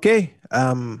down. Okay.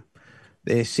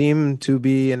 They seem to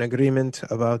be in agreement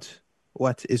about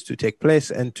what is to take place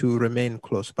and to remain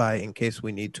close by in case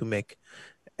we need to make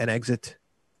an exit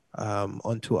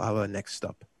onto our next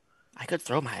stop. I could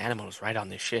throw my animals right on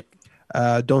this ship.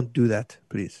 Don't do that,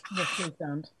 please. Yes, please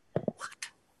don't.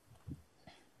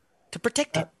 To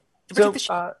protect it. To So, protect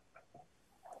the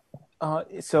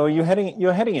ship. so you're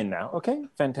heading in now. Okay,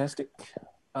 fantastic.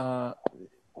 Uzo,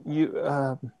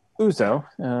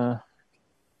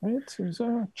 right?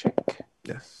 Uzo, check.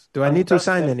 Yes. Do I need to That's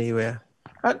sign it. anywhere?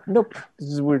 Nope.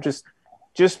 We're just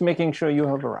making sure you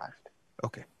have arrived.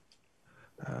 Okay.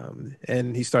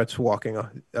 And he starts walking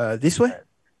this way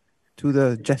to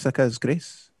the Jessica's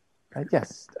Grace.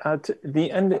 Yes. To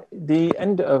the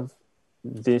end of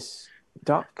this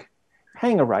dock,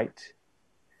 hang a right.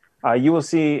 You will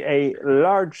see a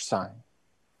large sign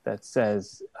that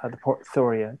says the Port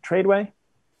Thoria Tradeway.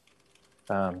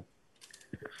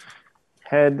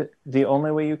 Head the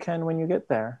only way you can when you get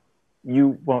there.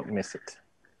 You won't miss it.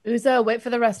 Uzo, wait for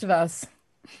the rest of us.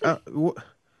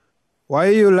 Why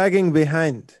are you lagging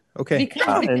behind? Okay.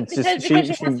 Because she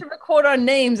has to record our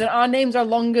names, and our names are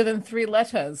longer than 3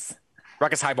 letters.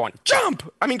 Ruckus Highborn,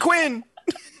 jump! I mean, Quinn!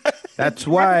 That's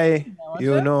why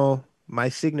you know my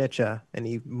signature. And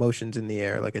he motions in the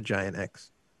air like a giant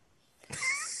X.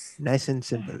 Nice and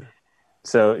simple.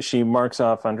 So she marks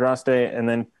off Andraste, and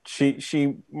then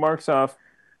she marks off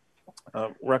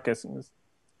Ruckus. And says,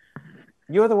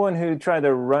 "You're the one who tried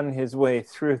to run his way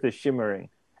through the shimmering."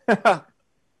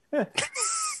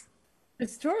 The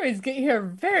stories get here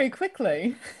very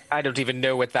quickly. I don't even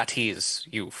know what that is,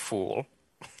 you fool.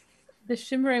 The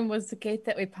shimmering was the gate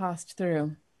that we passed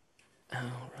through. Oh,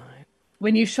 right.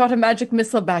 When you shot a magic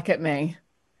missile back at me.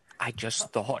 I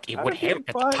just thought it would help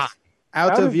at the time.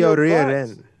 Out of your rear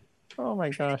end. Oh my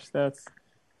gosh,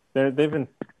 they've been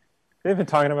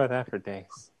talking about that for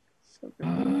days. So good.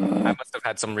 I must have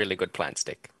had some really good plant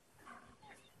stick.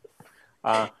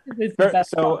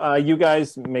 So you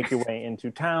guys make your way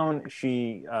into town.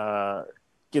 She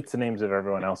gets the names of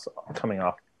everyone else coming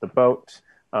off the boat.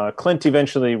 Clint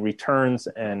eventually returns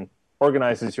and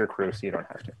organizes your crew so you don't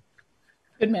have to.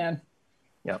 Good man.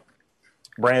 Yeah.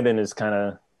 Brandon is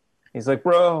he's like,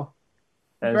 bro.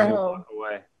 As Bro. you walk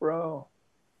away. Bro.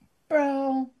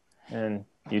 And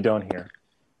you don't hear.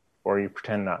 Or you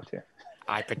pretend not to.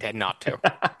 I pretend not to.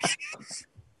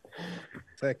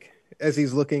 It's like, as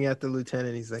he's looking at the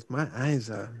lieutenant, he's like, my eyes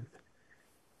are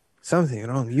something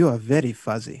wrong. You are very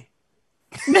fuzzy.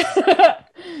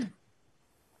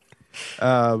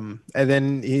 And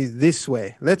then he's this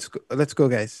way. Let's go,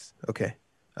 guys. Okay.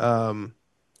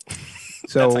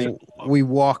 So we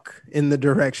walk in the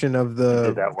direction of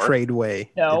the tradeway.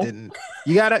 No.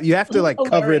 You have to like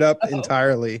cover it up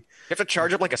entirely. You have to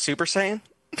charge up like a Super Saiyan,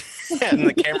 and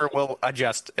the camera will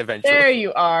adjust eventually. There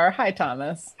you are. Hi,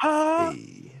 Thomas.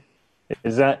 Hey.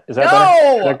 Is that No!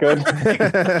 better? Is that good?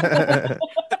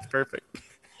 That's perfect.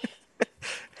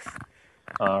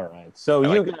 All right. So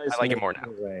I you like- guys I like it make more now.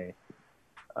 your way.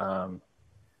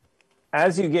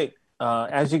 As you get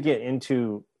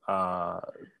into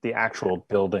the actual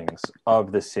buildings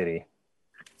of the city.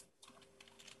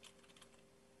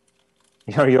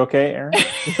 Are you okay, Aaron? Aaron,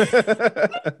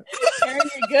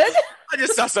 you good? I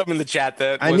just saw something in the chat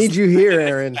that I was- need you here,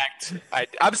 Aaron.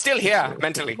 I'm still here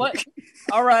mentally. What?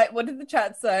 All right. What did the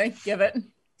chat say? Give it.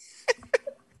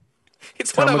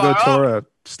 It's one of our own. Tamagotora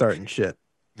starting shit.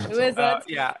 Who is it?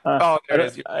 Yeah. I There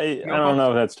it is. don't know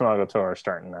if that's Tamago Tora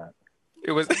starting that.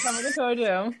 It was. Something to told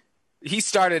you. He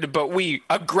started, but we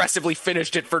aggressively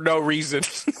finished it for no reason.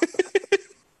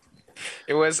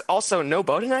 It was also no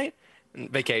bow tonight,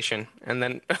 vacation, and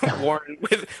then Warren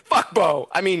with fuck bow.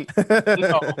 I mean,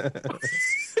 no.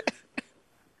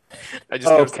 I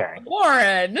just Okay.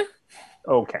 Warren.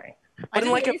 Okay. I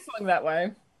didn't like like it swung that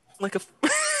way. like a.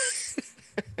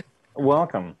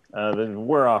 Welcome.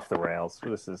 We're off the rails.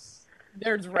 This is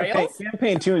There's rails.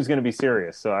 campaign 2 is going to be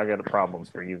serious, so I got problems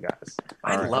for you guys.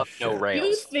 I All right. love no You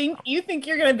rails. think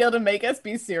you're gonna be able to make us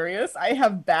be serious? I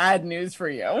have bad news for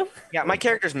you. Yeah, my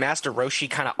character's Master Roshi,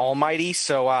 kind of almighty,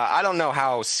 so I don't know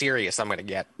how serious I'm gonna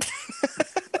get.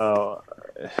 Oh.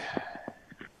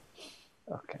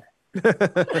 Okay.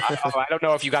 I don't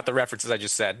know if you got the references I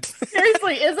just said.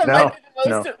 Seriously, Izza No, might be the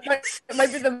no.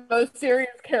 might be the most serious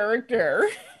character.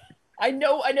 I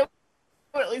know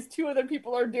what at least 2 other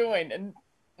people are doing, and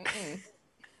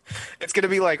It's gonna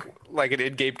be like an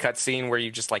in-game cutscene where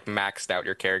you just like maxed out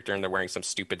your character and they're wearing some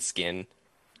stupid skin,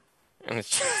 and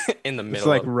it's in the middle. It's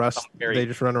like of Rust. a very- They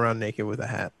just run around naked with a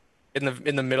hat. in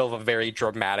the middle of a very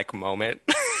dramatic moment.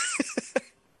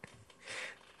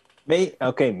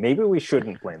 Maybe we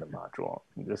shouldn't blame the module.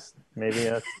 Just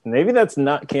maybe that's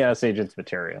not Chaos Agents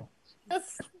material.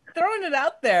 Just throwing it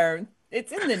out there.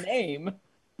 It's in the name.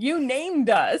 You named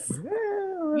us.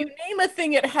 You name a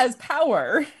thing, it has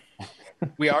power.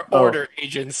 We are order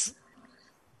agents.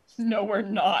 No, we're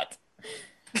not.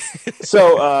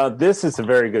 So this is a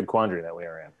very good quandary that we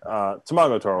are in.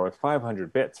 Tamago Toro with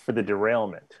 500 bits for the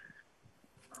derailment.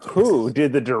 Who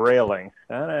did the derailing?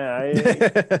 I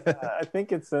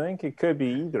think it could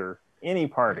be any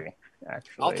party.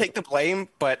 Actually, I'll take the blame,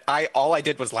 but all I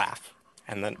did was laugh,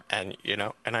 and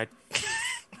I.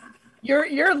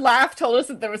 Your laugh told us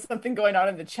that there was something going on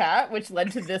in the chat, which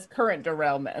led to this current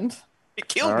derailment. It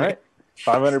killed All me. right,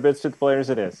 500 bits to the players.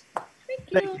 It is.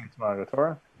 Thank you. Tamago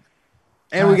Toro.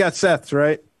 And we got Seth's,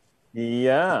 right?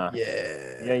 Yeah.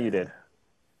 Yeah. Yeah, you did.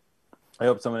 I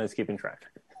hope someone is keeping track.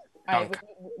 All right,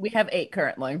 we have 8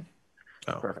 currently.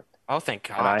 Oh, Perfect. Oh, thank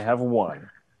God. And I have 1.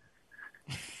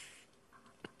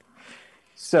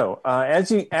 So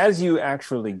as you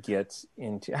actually get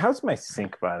into, how's my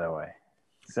sync, by the way?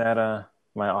 Is that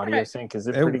my audio sync? Is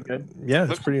it pretty good? Yeah,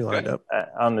 it's pretty lined up.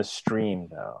 On the stream,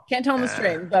 though. Can't tell on the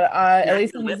stream, but at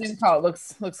least on the Zoom call, it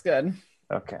looks good.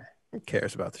 Okay. Who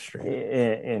cares about the stream?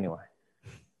 Anyway.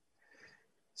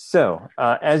 So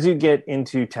as you get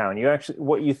into town,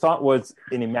 what you thought was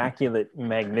an immaculate,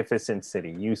 magnificent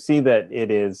city, you see that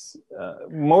it is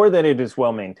more that it is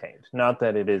well maintained, not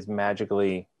that it is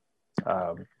magically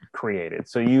created.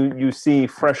 So you see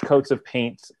fresh coats of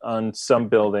paint on some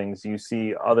buildings. You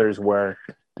see others where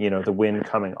the wind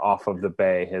coming off of the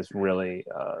bay has really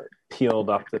peeled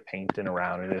up the paint and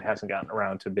around it. It hasn't gotten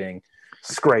around to being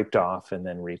scraped off and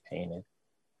then repainted.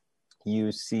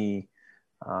 You see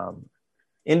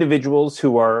individuals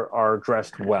who are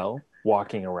dressed well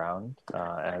walking around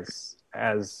as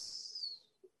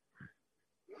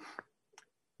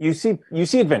you see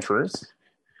adventurers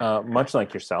much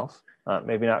like yourself,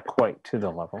 maybe not quite to the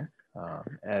level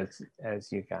as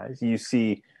you guys. You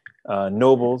see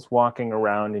nobles walking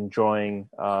around enjoying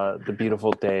the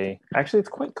beautiful day. Actually, it's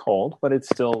quite cold, but it's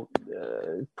still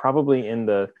probably in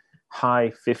the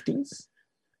high 50s.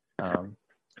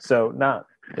 So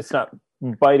it's not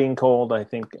biting cold, I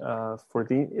think,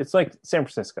 it's like San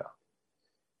Francisco.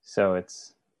 So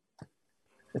it's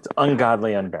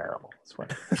ungodly unbearable. It's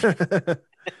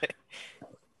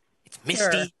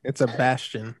misty. Sure. It's a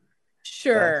bastion.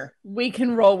 Sure, we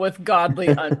can roll with godly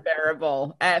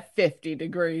unbearable at 50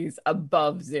 degrees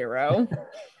above zero.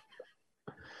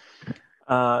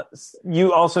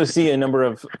 You also see a number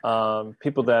of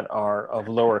people that are of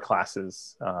lower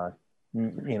classes,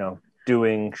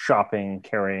 doing shopping,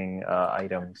 carrying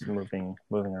items, moving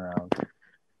around,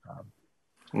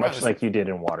 much like you did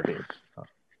in Waterdeep.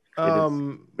 It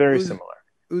is very similar.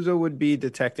 Uzo would be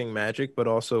detecting magic, but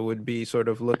also would be sort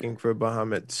of looking for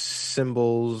Bahamut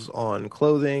symbols on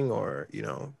clothing or,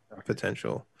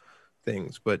 potential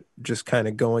things, but just kind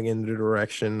of going in the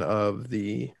direction of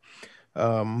the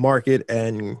market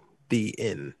and the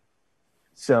inn.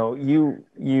 So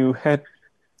you head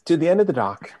to the end of the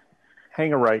dock,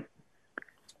 hang a right,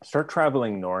 start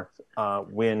traveling north.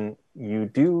 When you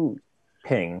do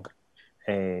ping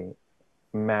a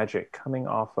magic coming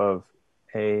off of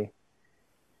a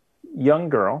young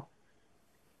girl,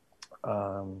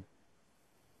 kind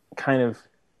of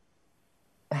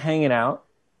hanging out,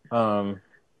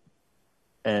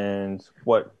 and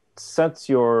what sets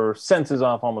your senses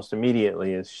off almost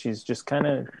immediately is she's just kind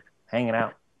of hanging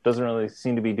out. Doesn't really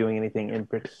seem to be doing anything in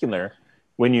particular.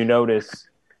 When you notice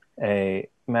a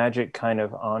magic kind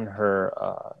of on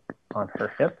her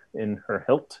hip, in her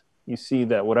hilt, you see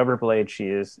that whatever blade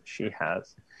she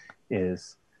has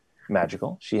is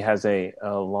magical. She has a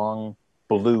long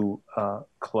blue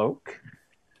cloak,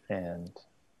 and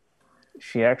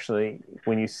she actually,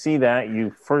 when you see that, you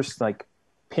first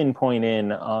pinpoint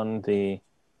in on the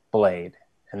blade,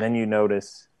 and then you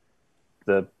notice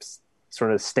the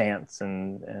sort of stance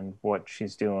and what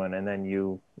she's doing, and then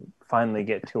you finally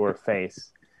get to her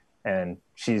face, and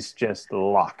she's just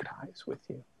locked eyes with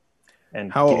you.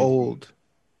 And how old?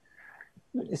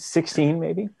 16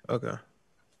 maybe. Okay.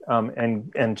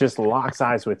 And just locks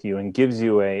eyes with you and gives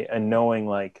you a knowing,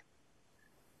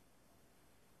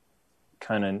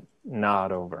 kind of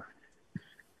nod over.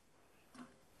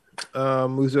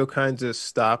 Uzo kind of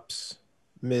stops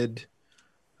mid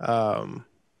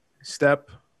step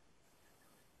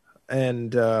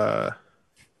and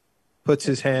puts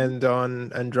his hand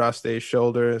on Andraste's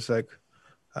shoulder. It's like,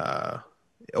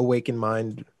 awaken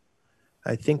mind.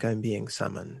 I think I'm being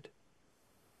summoned.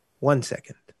 1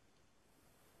 second.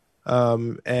 I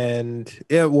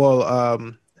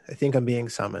think I'm being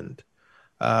summoned.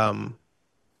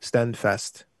 stand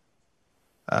fast.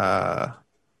 I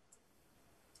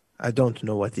don't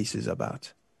know what this is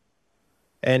about.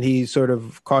 And he sort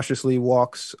of cautiously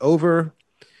walks over,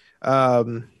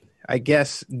 I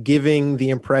guess giving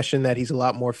the impression that he's a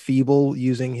lot more feeble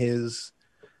using his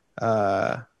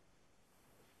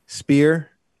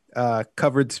spear,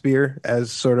 covered spear,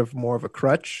 as sort of more of a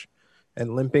crutch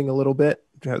and limping a little bit,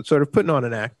 sort of putting on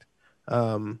an act.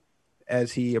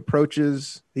 As he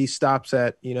approaches, he stops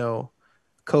at,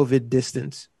 COVID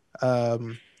distance.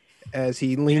 As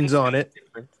he leans on it.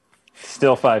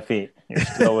 Still 5 feet. You're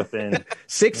still within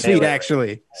 6 feet,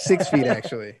 actually. 6 feet,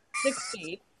 actually. 6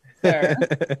 feet. Sure.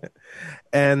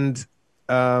 And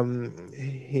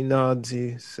he nods.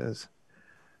 He says,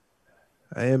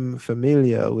 I am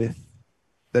familiar with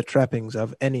the trappings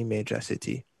of any major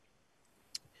city.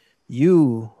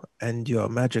 You and your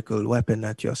magical weapon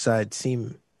at your side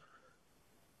seem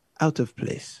out of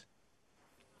place.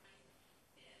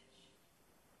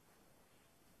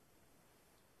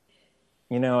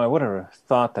 I would have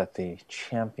thought that the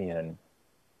champion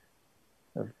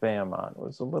of Behemoth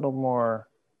was a little more,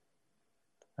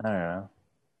 I don't know,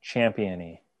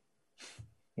 champion-y.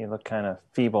 You look kind of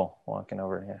feeble walking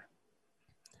over here.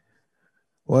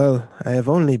 Well, I have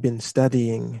only been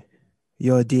studying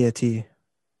your deity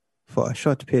for a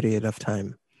short period of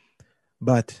time,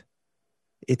 but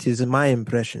it is my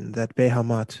impression that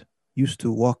Behemoth used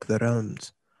to walk the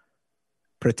realms,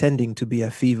 pretending to be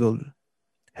a feeble,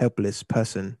 helpless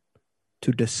person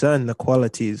to discern the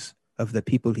qualities of the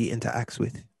people he interacts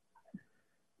with.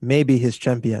 Maybe his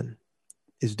champion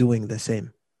is doing the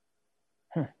same.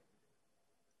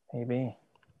 Maybe.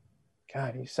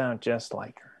 God, you sound just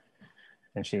like her.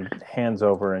 And she hands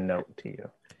over a note to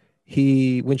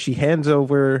you. When she hands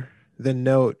over the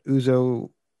note, Uzo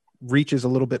reaches a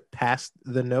little bit past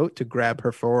the note to grab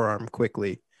her forearm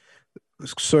quickly,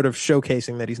 sort of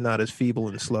showcasing that he's not as feeble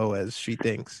and slow as she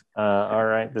thinks. All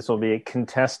right. This will be a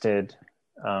contested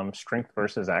strength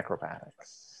versus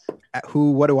acrobatics.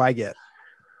 What do I get?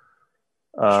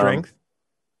 Strength?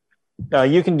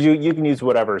 You can use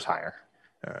whatever's higher.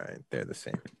 All right. They're the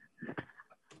same.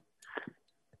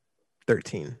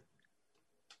 13.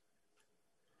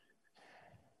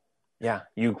 Yeah,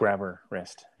 you grab her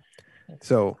wrist.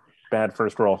 So bad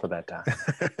first roll for that time.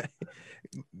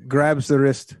 Grabs the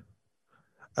wrist.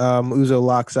 Uzo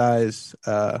locks eyes.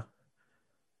 Who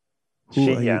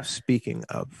are you speaking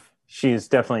of? She's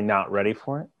definitely not ready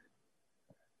for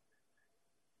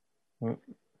it.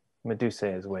 Medusa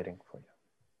is waiting for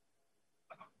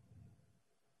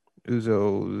you.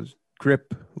 Uzo's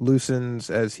grip loosens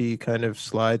as he kind of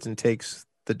slides and takes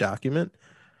the document.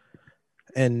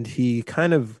 And he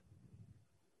kind of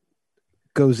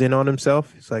goes in on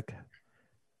himself. He's like,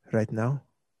 right now?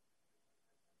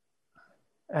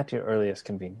 At your earliest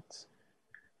convenience.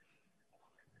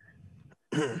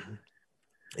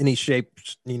 And he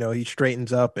shapes, he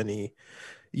straightens up and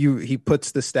he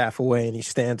puts the staff away and he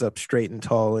stands up straight and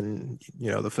tall and,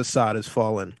 the facade is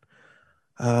fallen.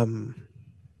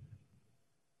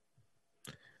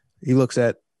 He looks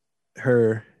at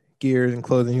her gear and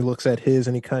clothing. He looks at his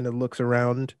and he kind of looks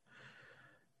around.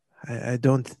 I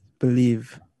don't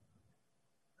believe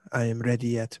I am ready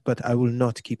yet, but I will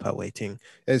not keep her waiting,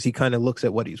 as he kind of looks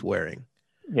at what he's wearing.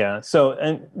 Yeah. So,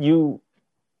 and you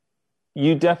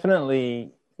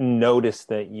definitely notice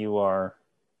that you are,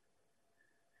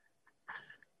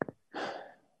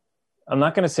 I'm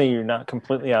not going to say you're not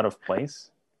completely out of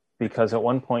place, because at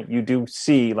one point you do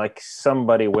see like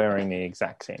somebody wearing the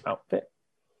exact same outfit.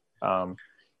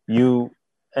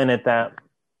 And at that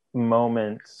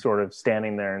moment, sort of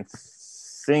standing there and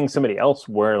seeing somebody else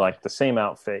wear like the same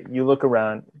outfit, you look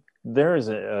around, there is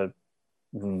a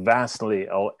vastly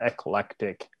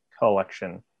eclectic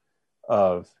collection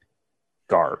of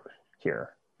garb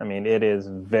here. I mean, it is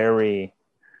very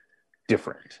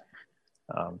different,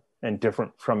 and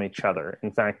different from each other.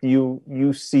 In fact,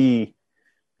 you see,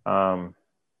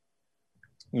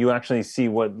 you actually see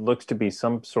what looks to be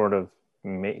some sort of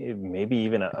maybe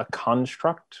even a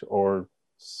construct or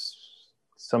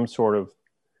some sort of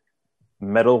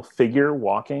metal figure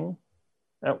walking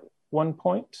at one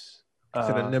point. Is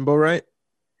it a nimble, right?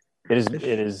 It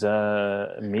is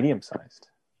medium sized.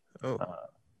 Oh.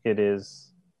 It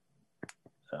is,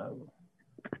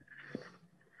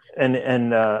 and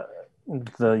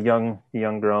the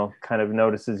young girl kind of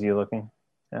notices you looking.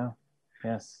 Yeah,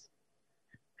 yes.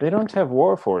 They don't have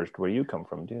Warforged where you come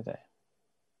from, do they?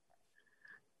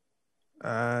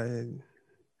 I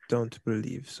don't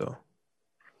believe so.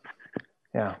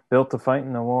 Yeah, built to fight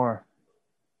in the war.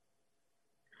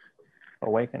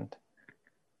 Awakened.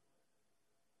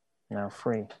 Now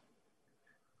free.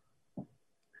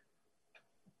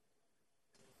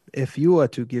 if you were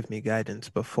to give me guidance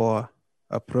before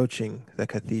approaching the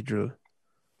cathedral,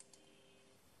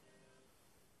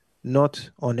 not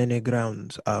on any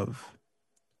grounds of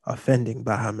offending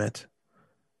Bahamut,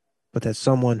 but as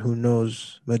someone who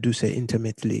knows Medusa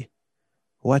intimately,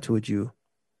 what would you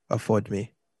afford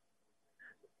me?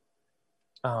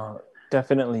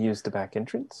 Definitely use the back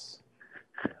entrance.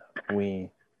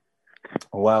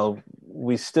 While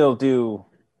we still do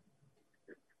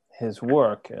his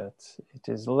work, it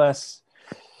is less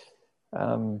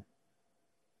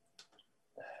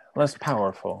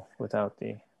powerful without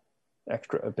the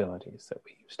extra abilities that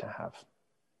we used to have.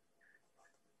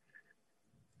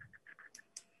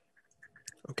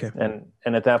 Okay.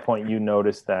 And at that point, you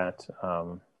notice that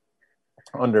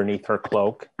underneath her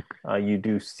cloak, you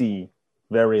do see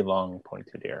very long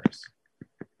pointed ears.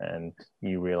 And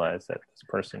you realize that this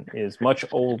person is much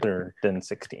older than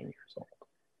 16 years old.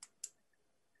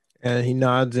 And he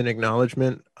nods in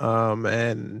acknowledgement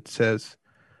and says,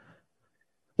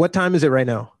 what time is it right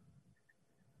now?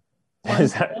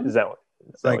 Is that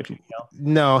what you yell?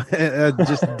 No,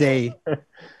 just day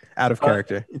out of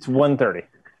character. It's 1:30.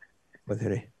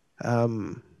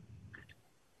 1:30.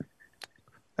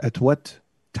 At what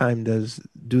time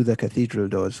do the cathedral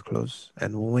doors close,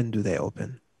 and when do they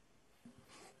open?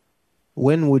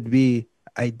 When would be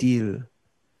ideal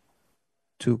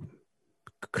to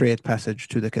create passage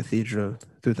to the cathedral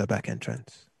through the back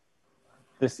entrance?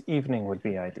 This evening would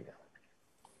be ideal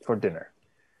for dinner.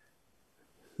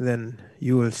 Then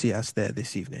you will see us there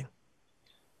this evening.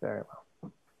 Very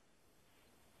well.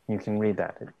 You can read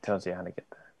that. It tells you how to get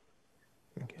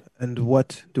there. Okay. And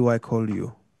what do I call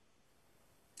you?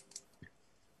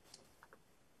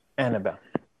 Annabelle.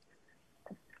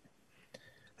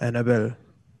 Annabelle,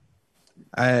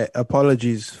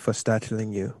 apologies for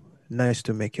startling you. Nice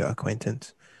to make your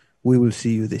acquaintance. We will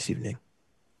see you this evening.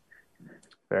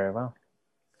 Very well.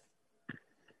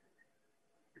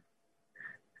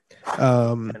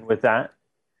 And with that,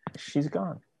 she's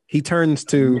gone. He turns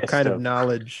to kind of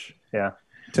knowledge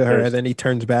to her, and then he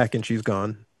turns back and she's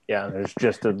gone. Yeah, there's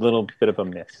just a little bit of a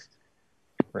mist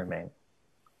remaining.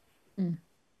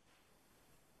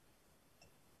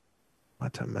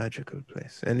 What a magical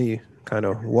place. And he kind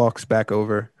of walks back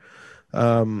over.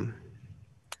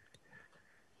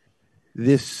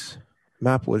 This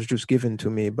map was just given to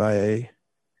me by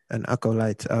an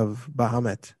acolyte of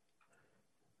Bahamut.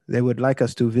 They would like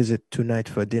us to visit tonight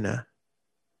for dinner.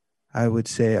 I would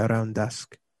say around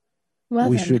dusk. Well,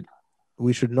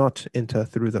 we should not enter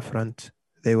through the front.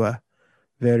 They were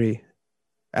very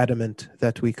adamant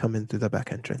that we come in through the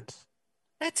back entrance.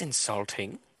 That's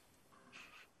insulting.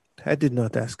 I did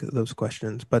not ask those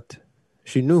questions, but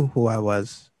she knew who I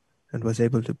was and was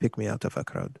able to pick me out of a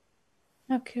crowd.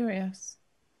 How curious.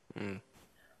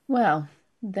 Well,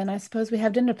 then I suppose we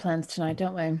have dinner plans tonight,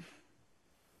 don't we?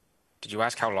 Did you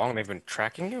ask how long they've been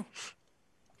tracking you?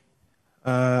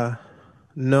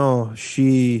 No,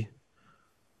 she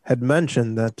had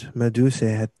mentioned that Medusa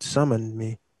had summoned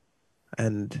me,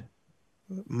 and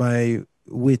my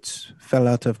wits fell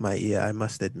out of my ear, I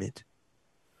must admit.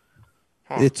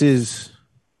 It is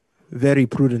very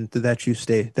prudent that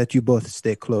you both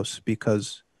stay close,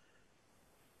 because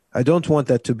I don't want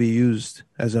that to be used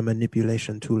as a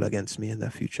manipulation tool against me in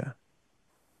the future.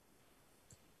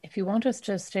 If you want us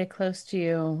to stay close to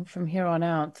you from here on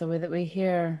out, the way that we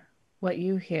hear what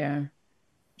you hear,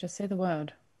 just say the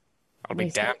word. I'll be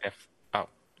damned if... Oh,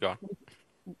 go on.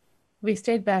 We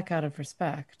stayed back out of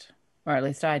respect, or at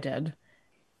least I did,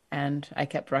 and I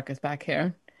kept Ruckus back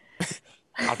here.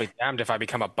 I'll be damned if I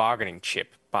become a bargaining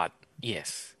chip, but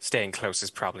yes, staying close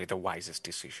is probably the wisest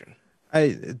decision.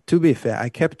 To be fair, I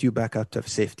kept you back out of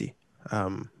safety,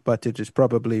 but it is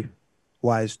probably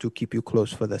wise to keep you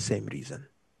close for the same reason.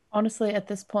 Honestly, at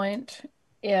this point,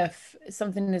 if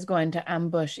something is going to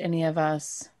ambush any of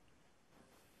us,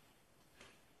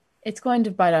 it's going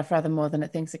to bite off rather more than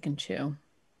it thinks it can chew.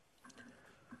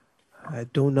 I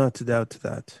do not doubt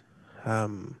that.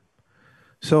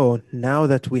 So now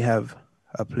that we have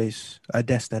a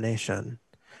destination,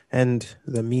 and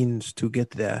the means to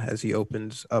get there, as he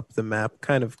opens up the map,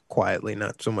 kind of quietly,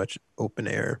 not so much open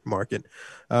air market,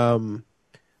 do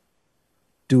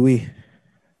we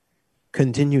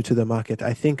continue to the market?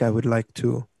 I think I would like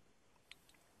to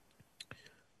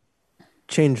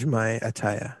change my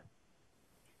attire.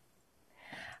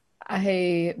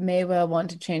 I may well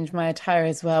want to change my attire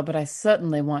as well, but I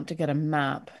certainly want to get a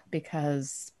map,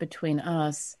 because between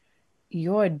us,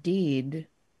 your deed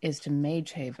is to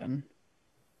Mage Haven.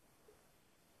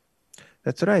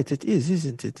 That's right, it is,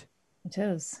 isn't it? It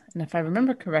is. And if I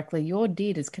remember correctly, your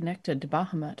deed is connected to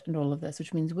Bahamut and all of this,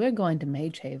 which means we're going to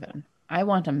Mage Haven. I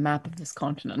want a map of this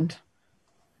continent.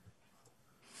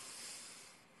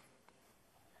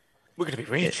 We're gonna be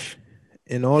rich.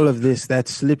 In all of this, that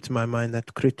slipped my mind.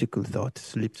 That critical thought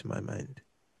slipped my mind.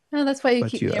 No, that's why you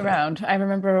But keep you me are- around. I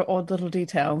remember all the little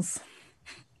details.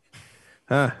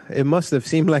 It must have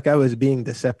seemed like I was being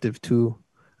deceptive to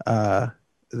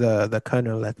the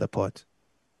colonel at the port.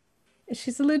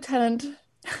 She's a lieutenant.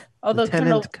 Although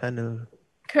Colonel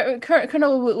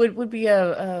Colonel, would be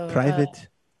a private.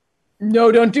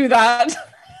 No, don't do that.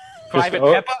 Private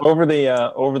Just Peppa?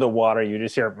 over the water, you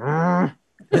just hear.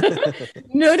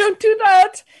 No, don't do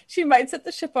that. She might set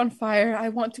the ship on fire. I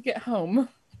want to get home.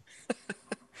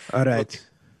 All right,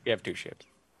 We have 2 ships.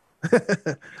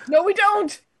 No, we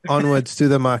don't. onwards to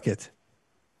the market.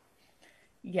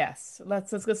 Yes,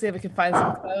 let's go see if we can find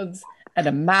some clothes and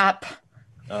a map.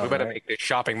 We better make this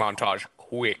shopping montage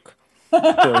quick.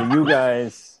 So you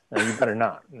guys, you better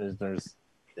not. There's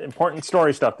important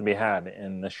story stuff to be had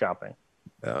in the shopping.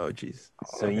 Oh, jeez.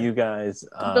 So you guys,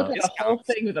 Look at the whole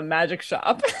thing with a magic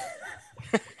shop.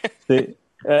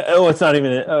 it's not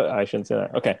even. I shouldn't say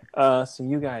that. Okay. So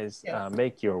you guys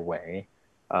make your way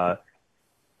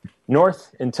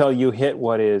north until you hit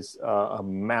what is a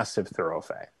massive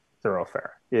thoroughfare.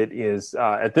 It is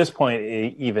at this point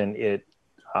it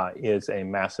is a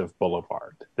massive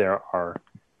boulevard. There are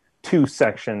 2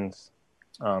 sections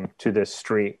to this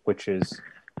street, which is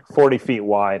 40 feet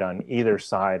wide on either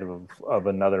side of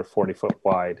another 40-foot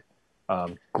wide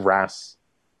grass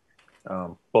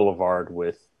boulevard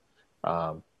with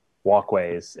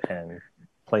walkways and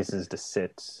places to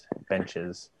sit,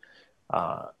 benches,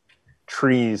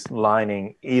 trees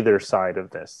lining either side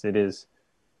of this. It is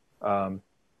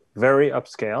very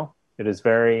upscale. It is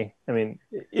very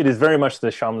much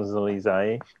the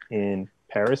Champs-Élysées in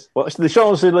Paris. Well, it's the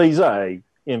Champs-Élysées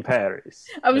in Paris.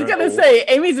 I was gonna say,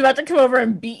 Amy's about to come over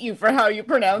and beat you for how you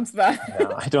pronounce that.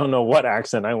 No, I don't know what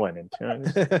accent I went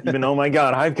into. Even, oh my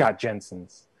God, I've got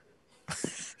Jensen's.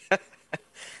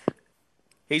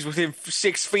 He's within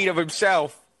 6 feet of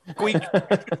himself. Quick.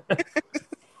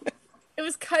 It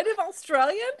was kind of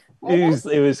Australian.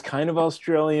 It was kind of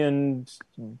Australian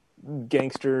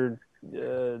gangster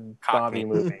Bobby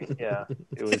movie. Yeah,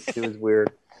 it was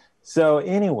weird. So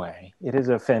anyway, it is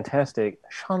a fantastic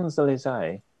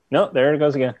Champs-Élysées. No, there it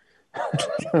goes again.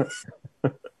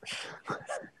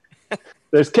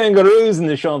 There's kangaroos in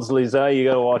the Champs-Élysées. You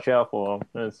got to watch out for them.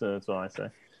 That's what I say.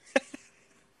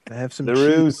 I have some The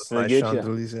cheese ruse, with my they get ya.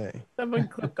 Champs-Élysées. Someone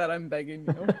clip that. I'm begging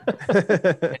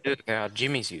you.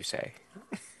 Jimmy's, you say.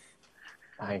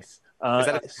 Nice. Is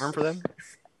that a term for them?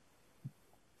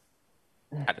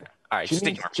 I don't know. All right, just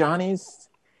ignore. Johnny's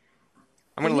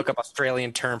I'm going to look up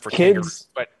Australian term for Kids? kangaroos,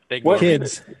 but ignore What?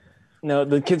 Kids. No,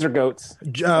 the kids are goats.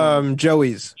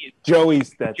 Joey's.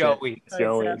 Joey's. That's Joey's. it.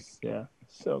 Joey's. Yeah,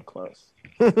 so close.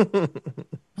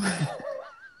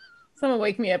 Someone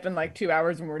wake me up in like 2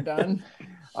 hours when we're done.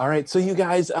 All right, so you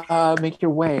guys make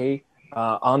your way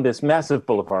on this massive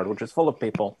boulevard, which is full of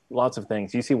people, lots of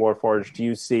things. You see Warforged.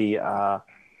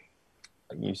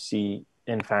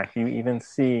 In fact, you even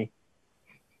see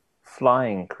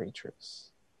flying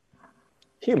creatures,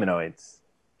 humanoids,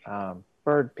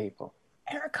 bird people.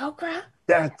 Aarakocra?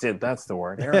 That's it. That's the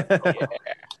word.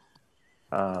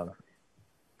 Oh.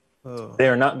 They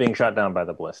are not being shot down by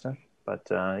the ballista, but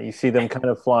you see them kind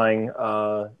of flying.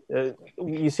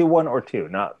 You see 1 or 2,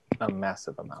 not a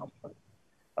massive amount, but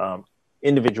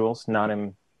individuals, not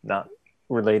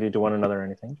related to one another or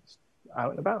anything, just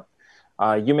out and about.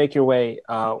 You make your way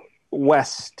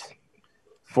west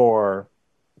for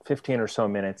 15 or so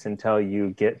minutes until you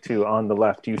get to, on the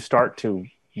left, you start to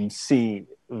see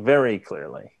very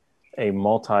clearly a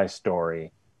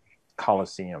multi-story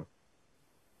Colosseum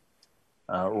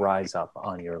rise up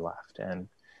on your left, and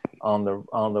on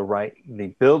the right, the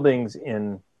buildings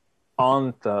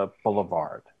on the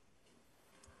boulevard,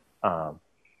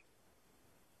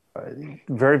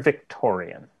 very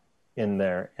Victorian in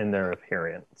their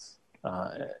appearance.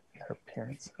 I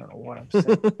don't know what I'm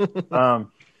saying.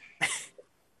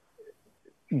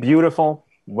 Beautiful,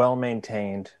 well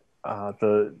maintained.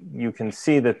 You can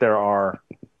see that there are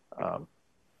they're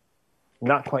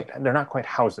not quite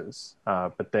houses,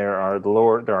 but there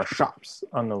are shops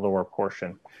on the lower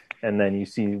portion, and then you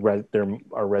see there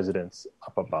are residents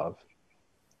up above.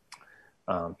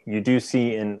 You do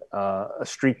see in a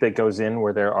street that goes in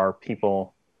where there are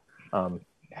people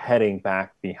heading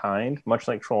back behind, much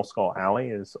like Troll Skull Alley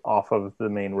is off of the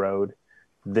main road.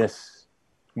 This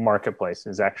marketplace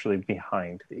is actually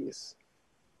behind these.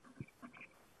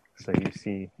 So you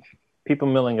see people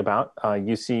milling about.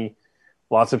 You see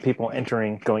lots of people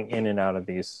going in and out of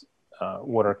these,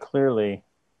 what are clearly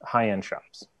high-end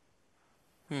shops.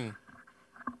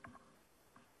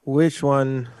 Which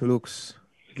one looks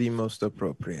the most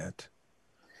appropriate?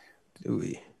 Do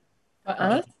we?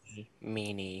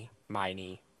 Meeny,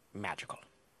 miny, magical.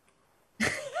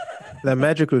 The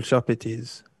magical shop it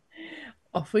is.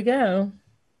 Off we go.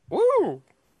 Woo!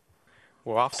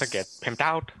 We're off to get pimped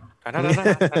out.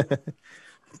 Da-da-da-da.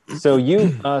 So you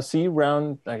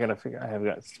round. I have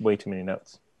got way too many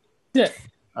notes. Yeah.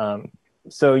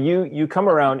 So you come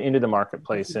around into the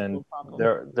marketplace, and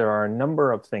there are a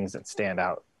number of things that stand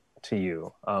out to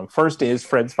you. First is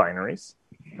Fred's Fineries,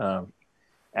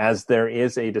 as there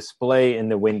is a display in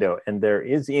the window, and there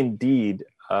is indeed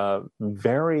a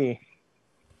very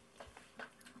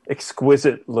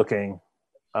exquisite looking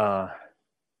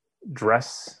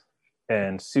dress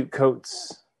and suit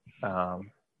coats.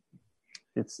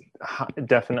 It's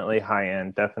definitely high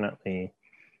end, definitely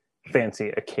fancy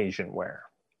occasion wear.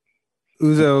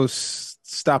 Uzo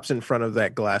stops in front of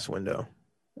that glass window.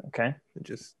 Okay.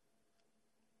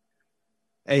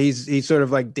 He's sort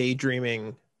of like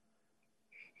daydreaming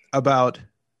about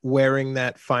wearing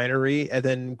that finery and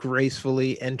then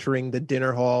gracefully entering the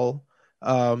dinner hall,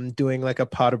 doing like a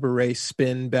pas de bourrée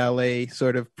spin ballet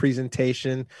sort of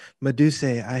presentation.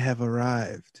 Medusa, I have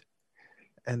arrived,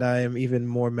 and I am even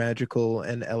more magical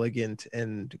and elegant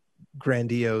and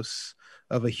grandiose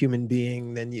of a human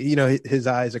being than you know. His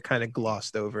eyes are kind of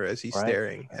glossed over as he's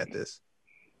staring at this.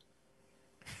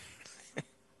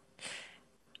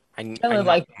 I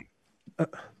like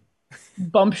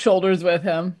bump shoulders with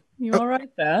him. You all right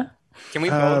there? Can we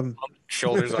both bump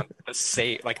shoulders on the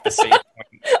same on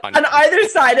either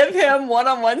side of him, one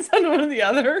on one side, one on the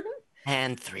other?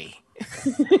 And 3.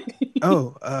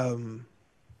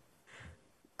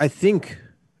 I think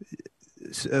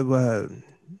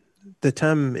the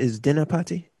term is dinner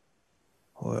party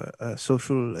or a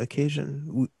social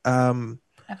occasion. A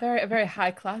very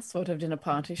high class sort of dinner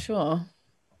party, sure.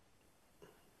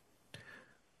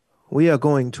 We are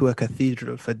going to a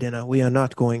cathedral for dinner. We are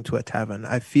not going to a tavern.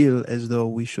 I feel as though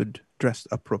we should dress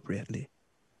appropriately.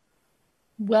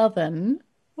 Well then,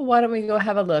 why don't we go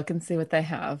have a look and see what they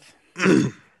have?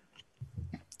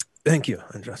 Thank you,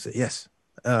 Andraste. Yes.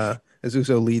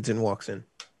 Azuso leads and walks in.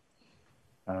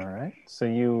 All right. So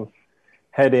you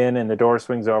head in, and the door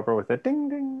swings over with a ding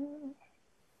ding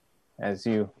as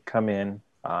you come in.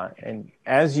 And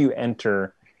as you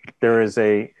enter, there is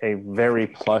a very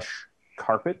plush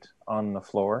carpet on the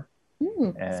floor.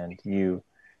 And you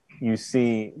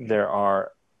see there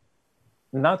are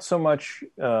not so much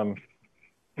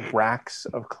racks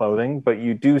of clothing, but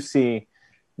you do see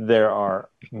there are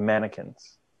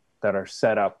mannequins that are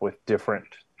set up with different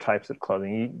types of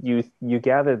clothing. You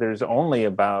gather there's only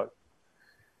about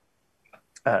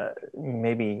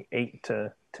maybe 8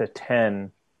 to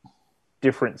 10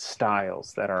 different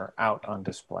styles that are out on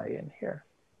display in here.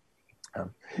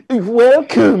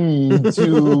 Welcome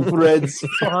to Fred's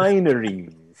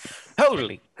Fineries.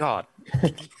 Holy God.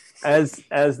 As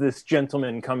this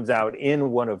gentleman comes out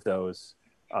in one of those,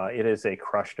 it is a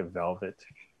crushed velvet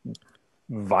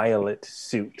violet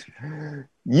suit.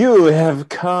 You have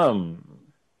come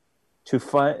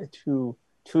to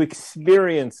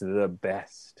experience the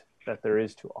best that there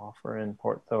is to offer in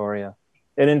Port Thoria,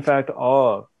 and in fact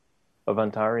all of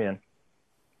Antarian.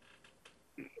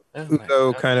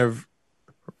 Uzo kind of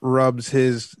rubs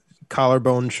his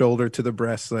collarbone shoulder to the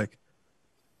breast like,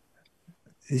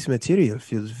 this material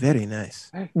feels very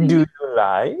nice. Do you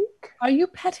like? Are you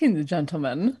petting the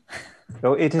gentleman?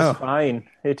 No, it is fine.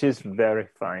 It is very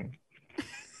fine.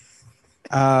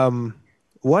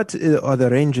 What are the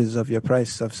ranges of your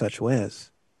price of such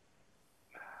wares?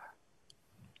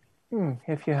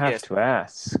 If you have to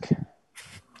ask.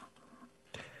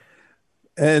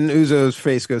 And Uzo's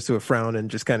face goes to a frown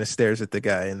and just kind of stares at the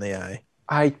guy in the eye.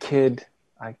 I kid.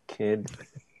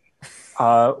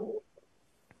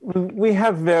 We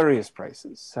have various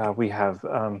prices. We have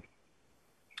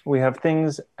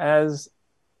things as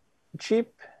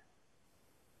cheap.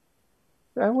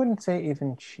 I wouldn't say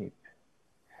even cheap.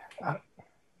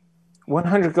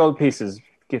 100 gold pieces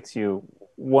gets you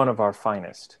one of our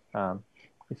finest.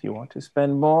 If you want to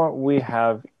spend more, we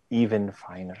have even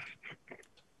finer.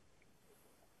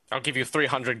 I'll give you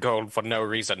 300 gold for no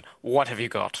reason. What have you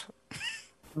got?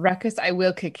 Ruckus, I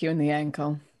will kick you in the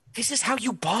ankle. This is how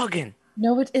you bargain.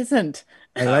 No, it isn't.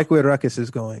 I like where Ruckus is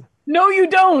going. No, you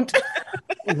don't.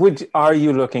 Are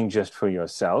you looking just for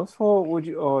yourself, or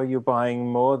are you buying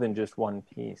more than just one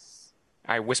piece?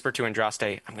 I whisper to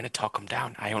Andraste, I'm going to talk him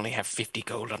down. I only have 50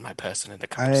 gold on my person in the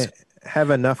cups. I have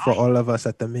enough for all of us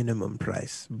at the minimum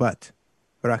price, but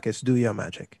Ruckus, do your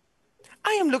magic.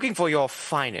 I am looking for your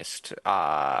finest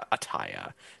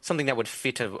attire, something that would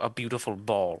fit a beautiful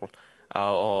ball,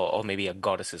 or maybe a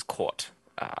goddess's court,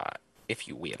 if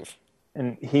you will.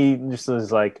 And he just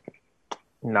is like,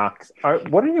 knocks.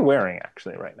 What are you wearing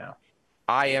actually right now?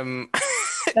 I am.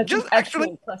 That's just an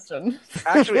excellent question.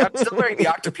 Actually, I'm still wearing the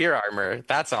Octopier armor.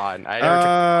 That's on.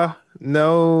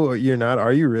 No, you're not.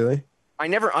 Are you really? I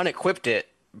never unequipped it,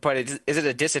 but is it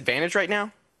a disadvantage right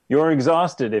now? You're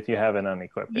exhausted if you haven't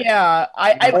unequipped it. Yeah,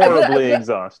 Horribly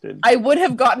exhausted. I would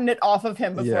have gotten it off of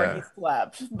him before Yeah. he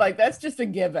slept. Like, that's just a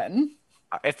given.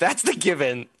 If that's the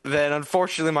given, then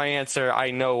unfortunately my answer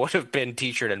I know would have been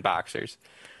t-shirt and boxers.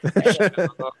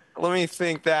 Let me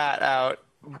think that out.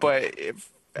 But if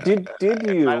Did I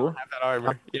you don't have that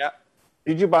armor, yeah.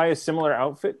 did you buy a similar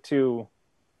outfit to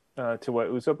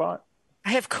what Uzo bought?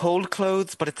 I have cold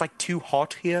clothes, but it's like too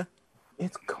hot here.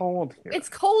 It's cold here. It's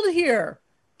cold here.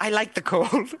 I like the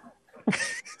cold.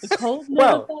 The cold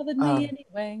Well, never bothered me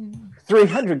anyway.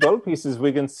 300 gold pieces.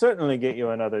 We can certainly get you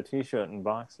another T-shirt and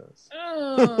boxes.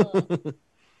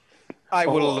 I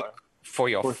will look for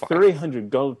your For fun.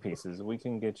 300 gold pieces, we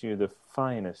can get you the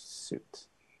finest suit.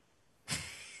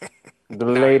 The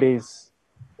ladies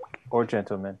or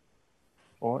gentlemen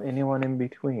or anyone in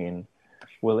between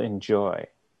will enjoy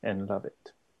and love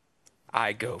it.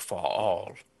 I go for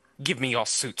all. Give me your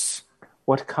suits.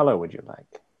 What color would you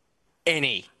like?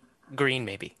 Any. Green,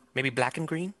 maybe. Maybe black and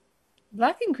green?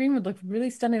 Black and green would look really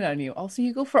stunning on you. Also,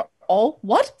 you go for all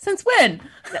what? Since when?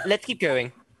 Let's keep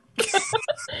going.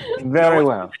 Very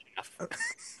well.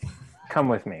 Come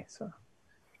with me. So.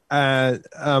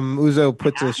 Uzo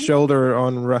puts his shoulder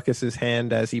on Ruckus's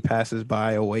hand as he passes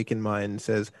by Awakened Mind and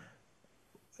says,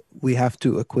 "We have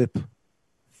to equip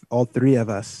all three of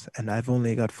us, and I've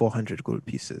only got 400 gold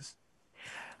pieces."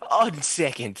 On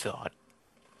second thought.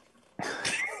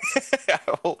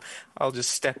 I'll just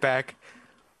step back.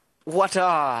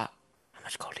 How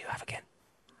much gold do you have again?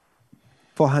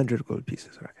 400 gold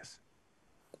pieces, Ruckus.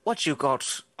 What you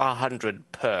got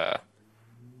 100 per?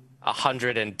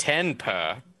 110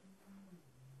 per?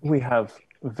 We have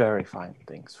very fine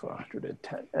things for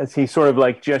 110. As he sort of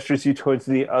like gestures you towards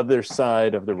the other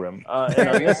side of the room. And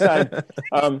on this side,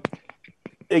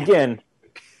 again,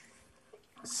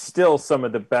 still some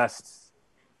of the best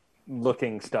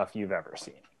looking stuff you've ever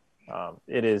seen.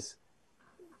 It is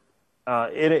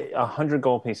 100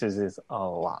 gold pieces is a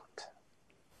lot.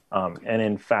 And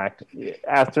in fact,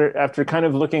 after kind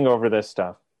of looking over this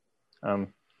stuff,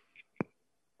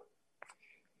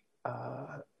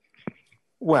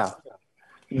 well,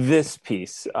 this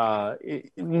piece,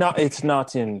 it's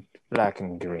not in black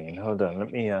and green. Hold on,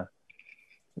 let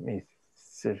me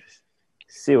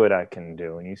see what I can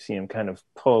do. And you see him kind of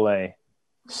pull a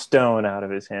stone out of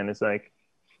his hand. It's like,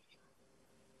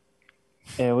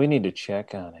 yeah, we need to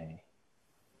check on a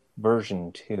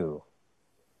version 2.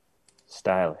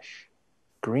 Stylish.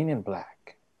 Green and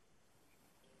black.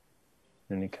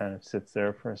 And he kind of sits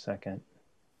there for a second.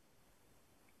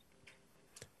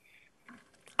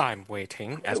 I'm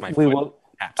waiting as my We foot will.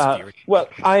 taps here. Well,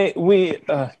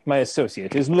 my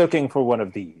associate is looking for one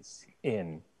of these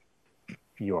in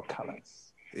your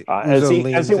colors. As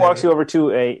he walks you over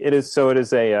to it's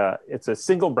a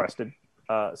single-breasted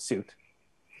suit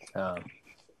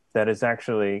that is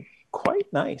actually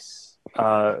quite nice.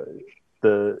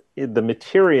 The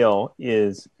material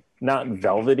is not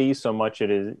velvety so much.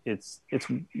 It's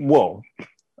wool.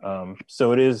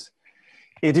 So it is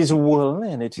wool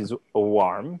and it is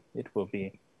warm. It will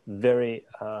be very.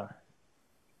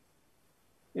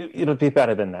 It'll be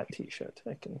better than that T-shirt,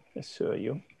 I can assure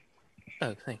you.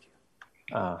 Oh, thank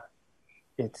you.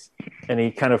 And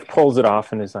he kind of pulls it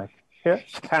off and is like, "Here,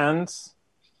 hands."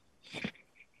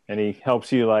 And he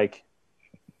helps you. Like,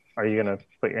 are you gonna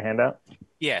put your hand out?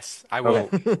 Yes, I will.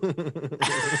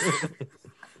 Okay.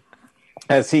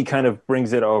 As he kind of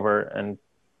brings it over and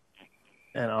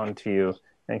onto you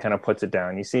and kind of puts it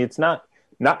down. You see, it's not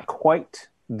quite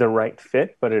the right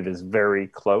fit, but it is very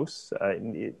close.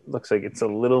 It looks like it's a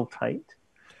little tight.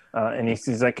 And he's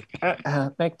like,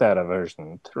 make that a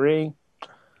version 3.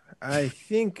 I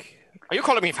think. Are you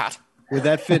calling me fat? Would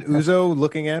that fit Uzo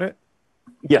looking at it?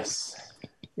 Yes.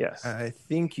 I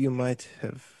think you might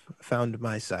have found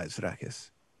my size,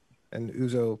 Ruckus. And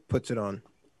Uzo puts it on.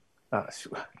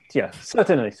 Yeah,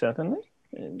 certainly.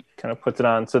 And kind of puts it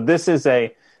on. So this is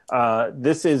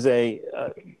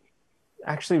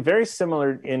actually very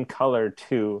similar in color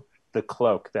to the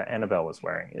cloak that Annabelle was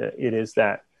wearing. It is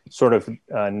that sort of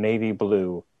navy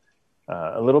blue,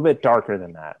 a little bit darker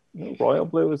than that. Royal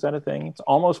blue, is that a thing? It's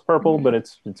almost purple, but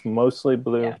it's mostly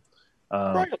blue.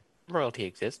 Yeah. Royalty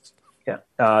exists. Yeah.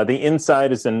 The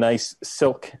inside is a nice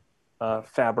silk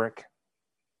fabric,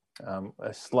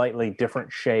 a slightly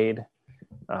different shade,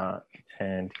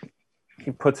 and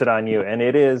he puts it on you, and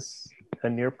it is a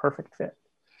near perfect fit.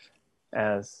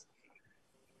 As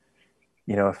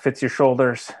you know, it fits your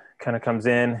shoulders, kind of comes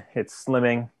in, it's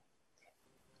slimming,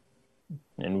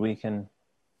 and we can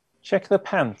check the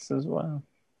pants as well.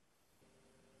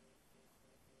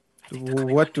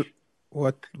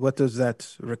 What does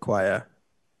that require?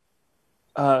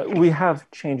 We have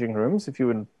changing rooms if you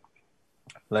would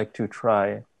like to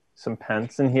try some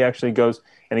pants. And he actually goes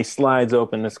and he slides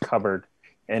open this cupboard,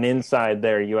 and inside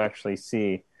there you actually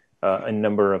see a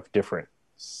number of different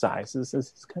sizes as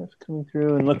he's kind of coming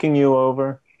through and looking you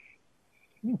over.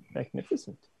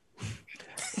 Magnificent.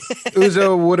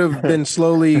 Uzo would have been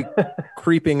slowly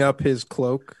creeping up his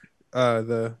cloak,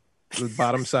 the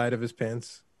bottom side of his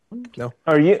pants. No.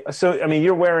 Are you? So I mean,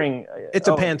 you're wearing. It's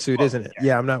a pantsuit, isn't it?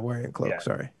 Yeah, I'm not wearing a cloak. Yeah.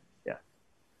 Sorry. Yeah.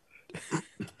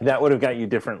 That would have got you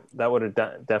different. That would have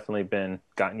definitely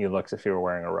gotten you looks if you were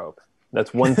wearing a robe.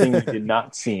 That's one thing you did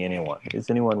not see anyone. Is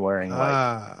anyone wearing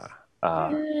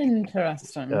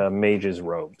interesting mage's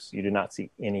robes? You did not see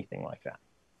anything like that.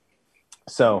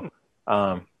 So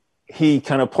he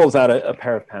kind of pulls out a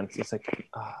pair of pants. He's like,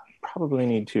 probably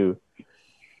need to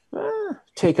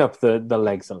take up the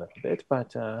legs a little bit,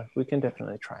 but we can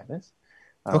definitely try this.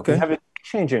 Okay. We have a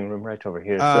changing room right over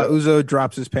here. Uzo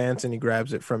drops his pants and he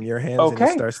grabs it from your hands and he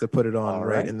starts to put it on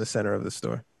right in the center of the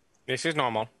store. This is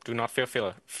normal. Do not feel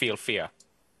fear.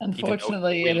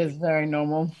 Unfortunately, it is very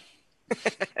normal.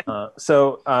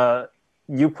 So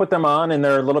you put them on, and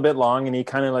they're a little bit long, and he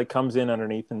kind of like comes in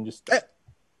underneath and just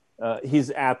he's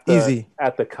at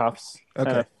the cuffs, kind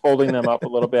of folding them up a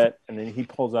little bit, and then he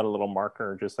pulls out a little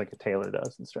marker just like a tailor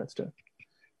does and starts to.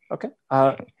 Okay,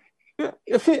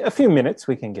 a few minutes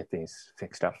we can get these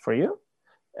fixed up for you.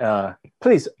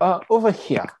 Please, over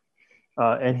here,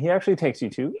 and he actually takes you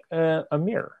to a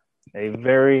mirror.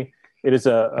 It is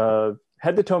a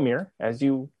head to toe mirror. As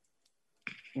you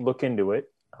look into it,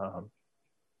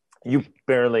 you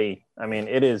barely. I mean,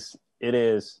 it's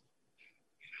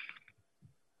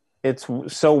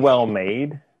so well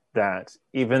made that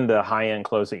even the high end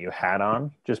clothes that you had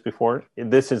on just before,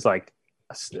 this is like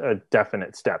a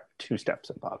definite step, 2 steps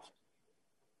above.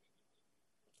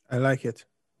 I like it.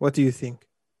 What do you think?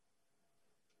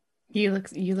 You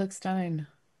look stunning.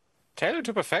 Tailored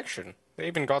to perfection. They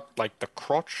even got like the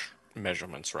crotch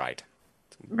measurements right.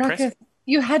 Ruckus,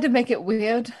 you had to make it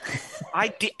weird.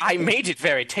 I made it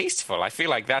very tasteful. I feel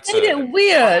like that's made it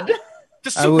weird.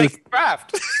 Just to make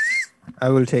craft. I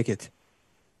will take it.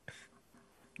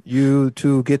 You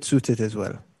two get suited as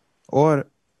well, or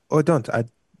don't. I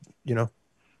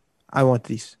want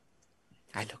these.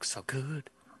 I look so good.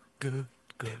 Good.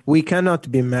 We cannot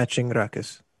be matching,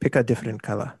 Ruckus. Pick a different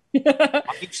color.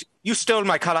 You stole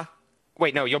my color.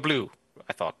 Wait, no, you're blue.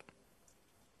 I thought.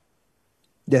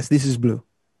 Yes, this is blue.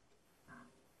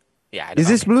 Yeah. Is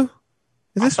this blue?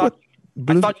 Is this what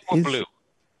blue I thought you were is? blue.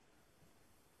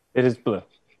 It is blue.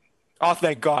 Oh,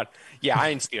 thank God. Yeah, I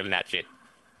ain't stealing that shit.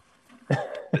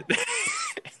 And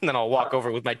then I'll walk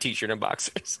over with my t-shirt and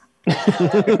boxers.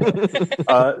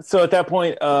 So at that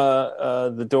point,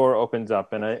 the door opens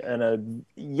up, and a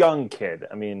young kid,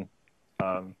 I mean,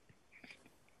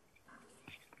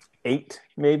 8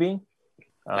 maybe,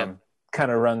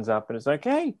 kind of runs up and is like,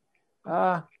 "Hey,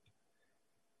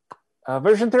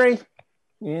 version 3,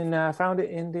 and found it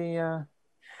in the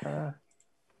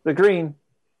green,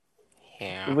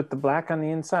 with the black on the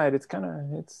inside. It's kind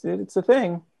of it's a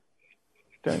thing.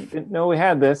 Didn't know we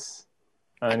had this."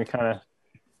 And he kind of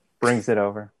brings it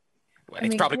over.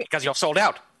 It's probably because you're sold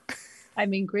out. I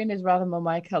mean, green is rather more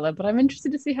my color, but I'm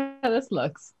interested to see how this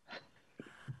looks.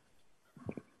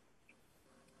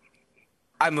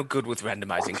 I'm good with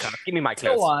randomizing color. Give me my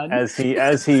clothes. Go on. As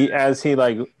he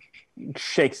like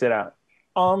shakes it out.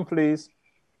 Please.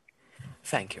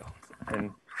 Thank you.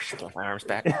 And put my arms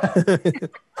back.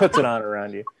 Puts it on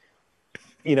around you.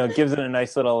 Gives it a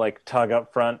nice little like tug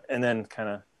up front, and then kind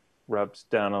of rubs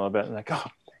down a little bit, and like, oh,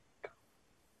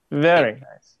 very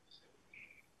nice.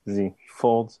 He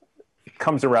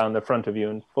comes around the front of you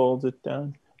and folds it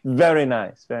down. Very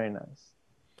nice, very nice.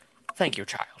 Thank you,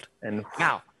 child. And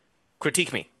now,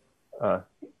 critique me. Am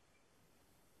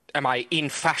I in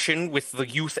fashion with the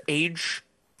youth age?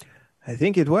 I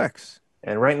think it works.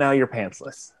 And right now you're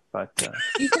pantsless, but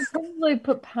you could probably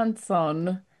put pants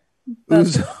on.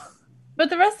 But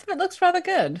the rest of it looks rather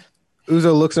good.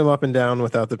 Uzo looks him up and down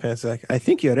without the pants. Like, I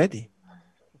think you're ready.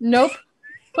 Nope.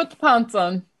 Put the pants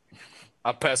on.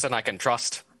 A person I can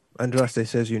trust. Andraste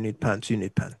says you need pants. You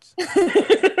need pants.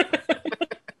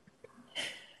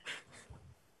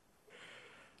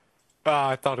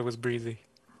 I thought it was breezy.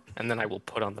 And then I will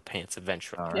put on the pants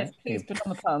eventually. All right. Yes, please put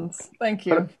on the pants. Thank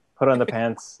you. Put on the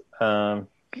pants. A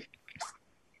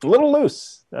little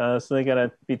loose, so they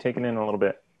gotta be taken in a little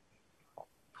bit.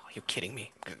 Are you kidding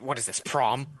me? What is this,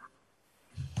 prom?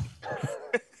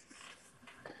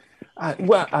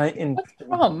 In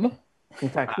Prom. In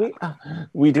fact,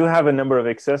 we do have a number of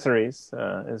accessories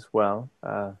as well.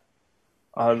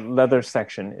 Our leather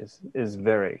section is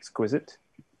very exquisite,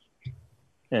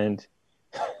 and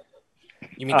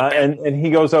You mean the belt? and he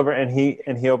goes over and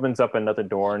he opens up another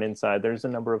door, and inside there's a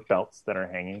number of belts that are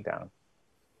hanging down.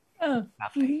 Oh.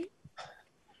 Lovely.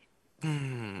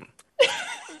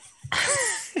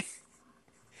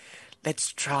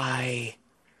 Let's try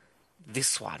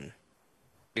this one.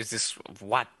 Is this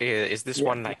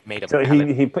one like made of So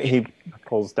mallet? he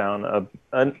pulls down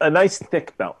a nice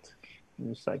thick belt,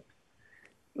 and just like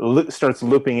starts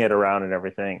looping it around and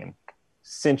everything, and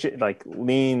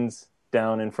leans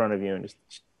down in front of you and just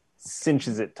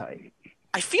cinches it tight.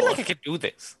 I feel like I could do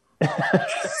this.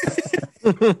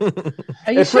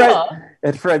 Are you sure?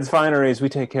 At Fred's Fineries, we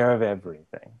take care of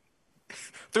everything.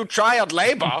 Through child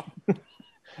labor?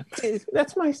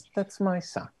 That's my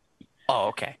son. Oh,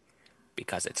 okay.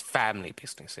 Because it's family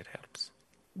business, it helps.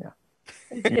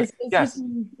 Yes.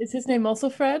 Is his name also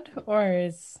Fred, or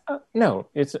is No,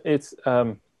 it's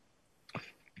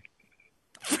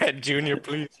Fred Jr.,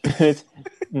 please.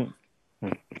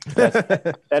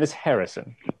 that is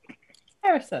Harrison.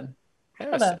 Harrison?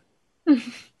 Harrison.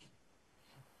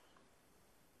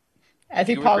 As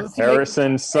he You were pauses, he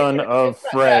Harrison, son of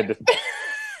Fred.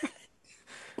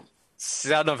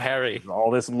 Son of Harry. All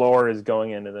this lore is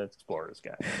going into the Explorers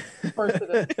guy. makes first of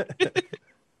it.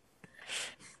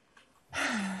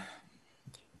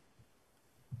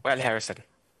 Well, Harrison,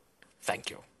 thank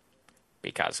you.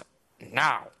 Because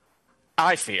now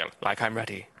I feel like I'm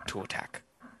ready to attack.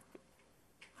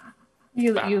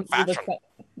 You Fashion.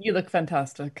 look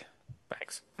fantastic.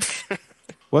 Thanks.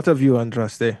 What of you,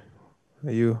 Andraste?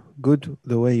 Are you good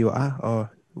the way you are,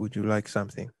 or would you like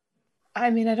something? I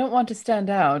mean, I don't want to stand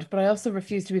out, but I also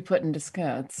refuse to be put into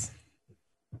skirts.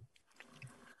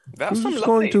 That's Who's some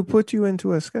going lovely. to put you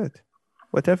into a skirt?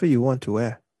 Whatever you want to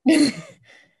wear.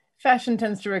 Fashion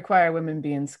tends to require women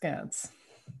be in skirts.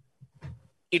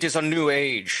 It is a new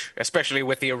age, especially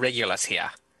with the irregulars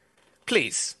here.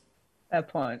 Please, That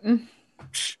point.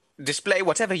 display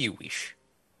whatever you wish.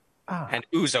 And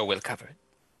Uzo will cover it.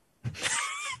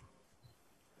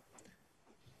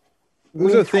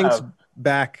 Uzo thinks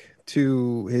back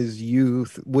to his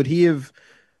youth. Would he have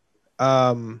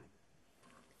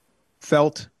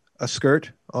felt a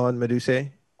skirt on Medusa?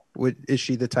 Is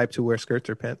she the type to wear skirts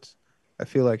or pants? I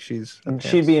feel like she'd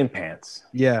be in pants.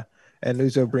 Yeah, and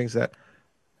Uzo brings that.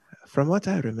 From what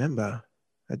I remember,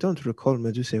 I don't recall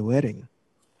Medusa wearing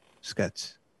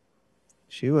skirts.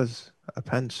 She was a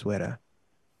pants wearer.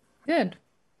 Good.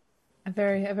 A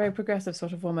very progressive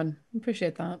sort of woman.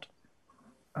 Appreciate that.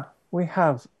 We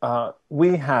have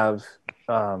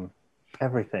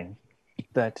everything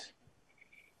that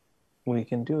we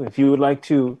can do. If you would like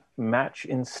to match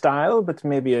in style, but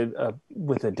maybe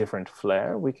with a different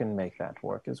flair, we can make that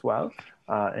work as well.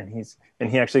 And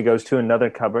he actually goes to another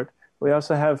cupboard. We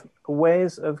also have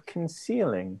ways of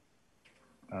concealing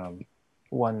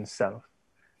oneself.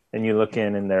 And you look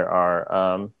in, and there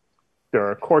are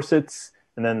corsets,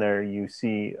 and then you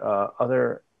see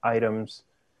other items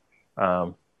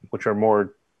which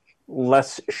are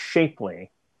less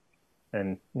shapely,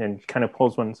 and kind of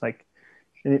pulls one. It's like,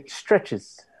 and it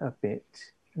stretches a bit,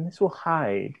 and this will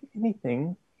hide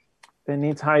anything that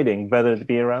needs hiding, whether it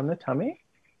be around the tummy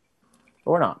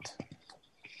or not.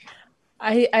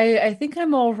 I think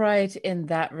I'm all right in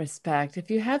that respect.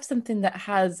 If you have something that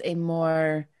has a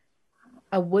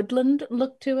woodland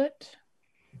look to it.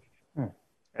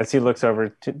 As he looks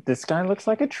over, this guy looks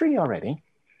like a tree already.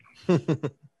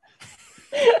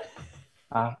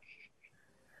 A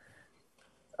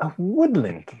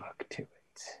woodland look to it.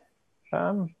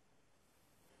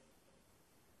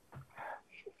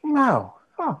 Wow.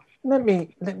 Oh, let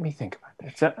me think about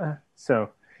that. So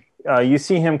you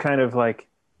see him kind of like,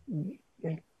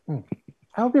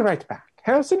 I'll be right back.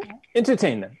 Harrison,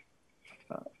 entertain them.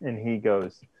 And he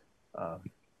goes,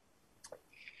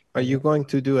 Are you going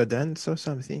to do a dance or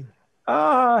something?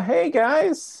 Hey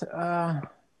guys,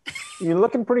 you're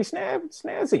looking pretty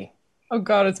snazzy. Oh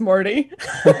God, it's Morty.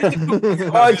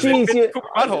 Oh geez,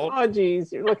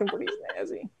 you're looking pretty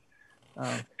snazzy.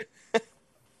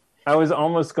 I was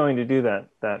almost going to do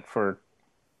that for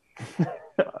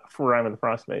Rime of the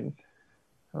Frost Maiden.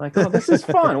 I'm like, oh, this is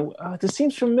fun. This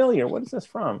seems familiar. What is this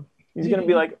from? He's gonna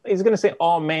be like, he's gonna say,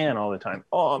 "Oh man," all the time.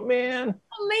 Oh man.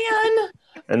 Oh man.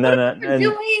 And then what are you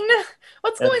doing?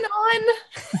 What's going on?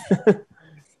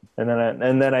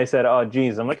 and then I said, "Oh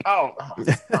geez." I'm like, "Oh."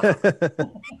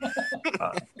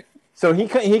 So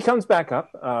he comes back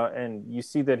up, and you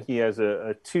see that he has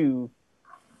a two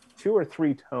or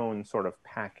three tone sort of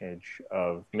package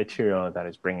of material that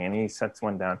he's bringing. And he sets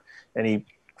one down, and he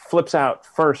flips out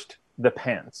first the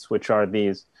pants, which are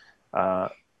these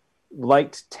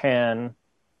light tan,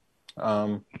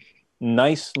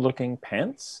 nice looking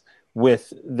pants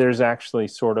with, there's actually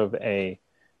sort of a,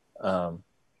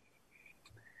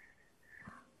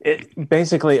 it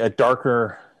basically a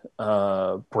darker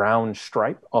brown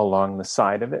stripe along the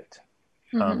side of it.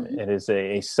 It is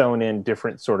a sewn in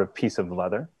different sort of piece of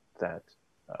leather that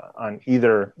on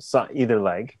either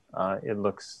leg, it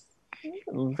looks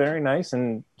very nice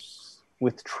and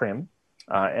with trim.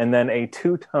 And then a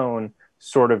two-tone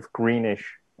sort of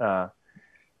greenish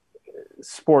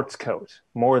sports coat,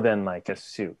 more than like a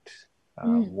suit,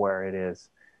 where it is.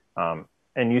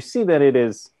 And you see that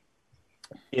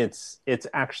it's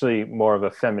actually more of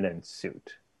a feminine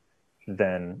suit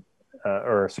than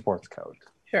or a sports coat.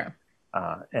 Sure.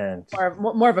 And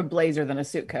more of a blazer than a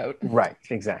suit coat. Right,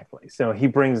 exactly. So he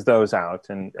brings those out,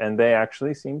 and they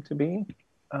actually seem to be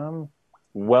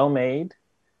well made,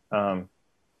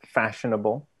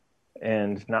 fashionable,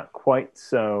 and not quite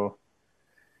so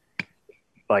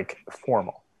like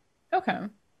formal. Okay.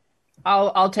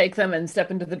 I'll take them and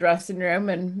step into the dressing room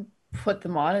and put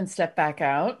them on and step back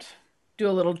out. Do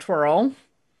a little twirl.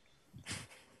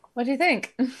 What do you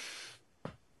think?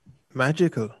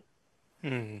 Magical.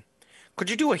 Could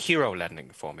you do a hero landing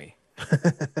for me?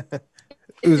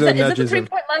 Is it the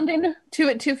 3-point landing?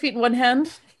 2 feet, 1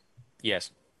 hand?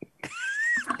 Yes.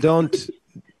 Don't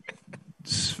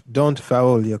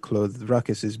foul your clothes.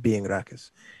 Ruckus is being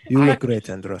Ruckus. You look great,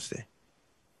 Androste.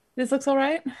 This looks all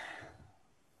right?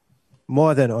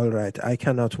 More than all right. I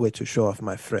cannot wait to show off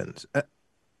my friends.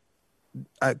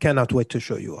 I cannot wait to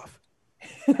show you off.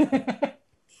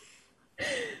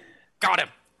 Got him.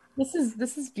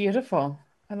 This is beautiful.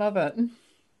 I love it.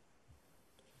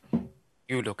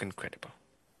 You look incredible.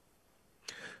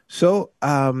 So,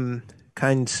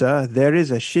 kind sir, there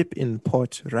is a ship in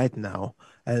port right now,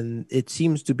 and it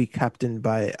seems to be captained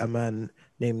by a man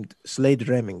named Slade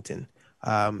Remington.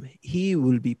 He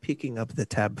will be picking up the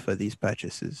tab for these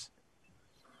purchases.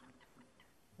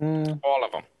 All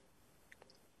of them.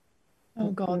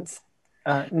 Oh, God.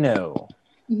 No.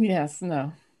 Yes,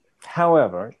 no.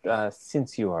 However,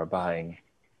 since you are buying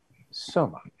so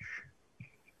much,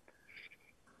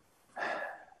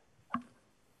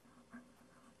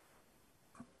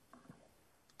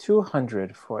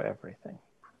 $200 for everything.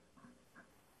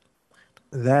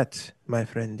 That, my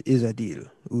friend, is a deal.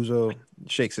 Uzo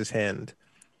shakes his hand,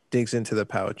 digs into the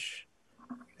pouch,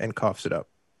 and coughs it up.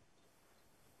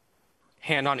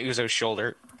 Hand on Uzo's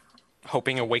shoulder,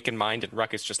 hoping awakened mind, and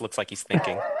Ruckus just looks like he's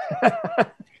thinking.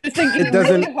 Just thinking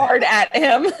really hard at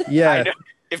him. Yeah.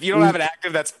 If you don't have an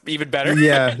active, that's even better.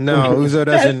 Yeah, no, Uzo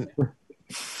doesn't.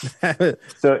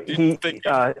 So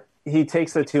he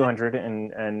takes the 200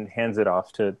 and hands it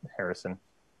off to Harrison,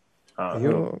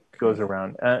 who goes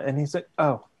around, and he's like,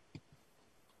 "Oh,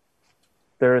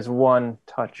 there is one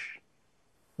touch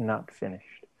not finished."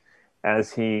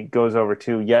 As he goes over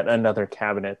to yet another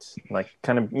cabinet, like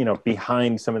kind of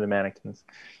behind some of the mannequins,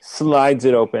 slides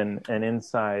it open, and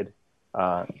inside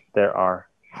there are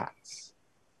hats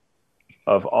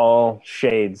of all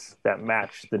shades that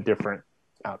match the different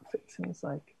outfits. And he's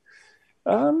like,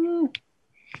 and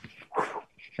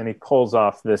he pulls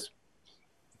off this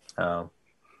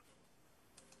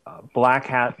black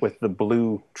hat with the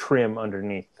blue trim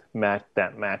underneath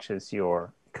that matches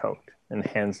your coat, and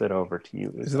hands it over to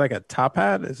you. Is it like a top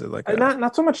hat? Is it like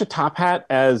not so much a top hat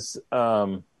as it's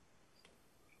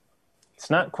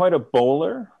not quite a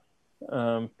bowler,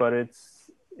 but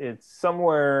it's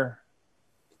somewhere.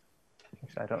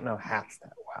 I don't know hats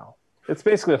that well. It's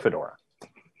basically a fedora.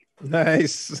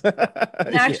 Nice.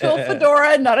 An actual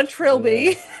fedora, not a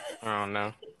trilby. Oh,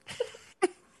 no.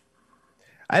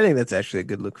 I think that's actually a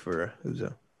good look for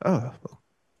Uzo. Oh,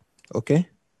 okay.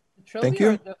 Thank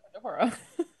you. The fedora.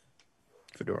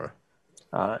 Fedora.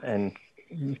 And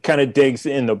kind of digs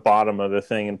in the bottom of the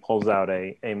thing and pulls out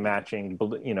a matching,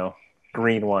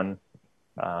 green one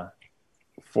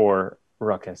for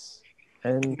Ruckus.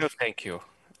 And No, thank you.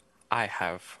 I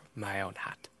have my own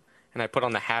hat. And I put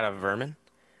on the hat of Vermin.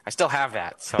 I still have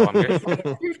that, so I'm very...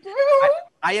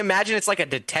 I imagine it's like a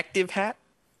detective hat,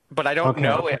 but I don't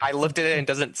know. I looked at it and it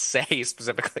doesn't say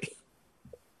specifically.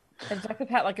 A detective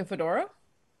hat like a fedora?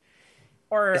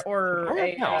 or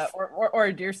elf.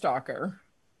 a deer stalker.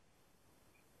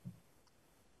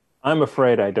 I'm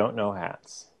afraid I don't know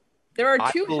hats. There are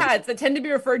I two will- hats that tend to be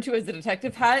referred to as the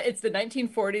detective hat. It's the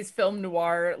 1940s film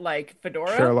noir like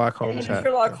fedora. Sherlock Holmes and hat.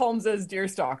 Sherlock Holmes as deer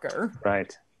stalker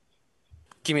Right.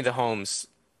 Give me the Holmes.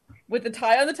 with the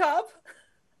tie on the top.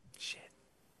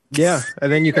 Yeah, and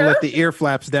then you can let the ear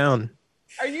flaps down.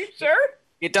 Are you sure?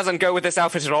 It doesn't go with this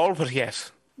outfit at all, but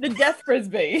yes. The death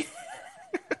frisbee.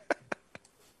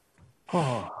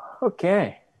 Oh,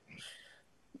 okay.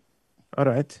 All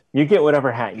right. You get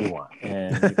whatever hat you want,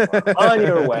 and you are on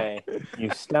your way. You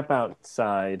step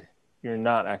outside. You're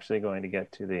not actually going to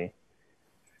get to the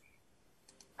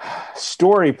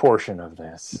story portion of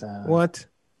this. What?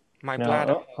 My No,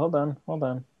 bladder. hold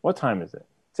on. What time is it?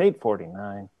 It's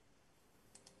 8:49.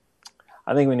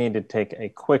 I think we need to take a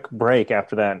quick break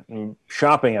after that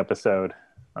shopping episode.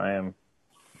 I am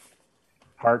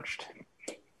parched.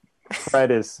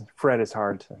 Fred is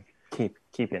hard to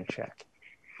keep in check.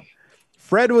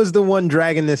 Fred was the one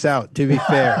dragging this out, to be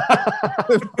fair.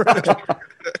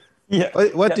 Yeah.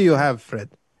 What do you have, Fred?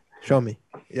 Show me.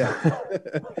 Yeah.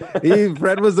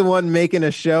 Fred was the one making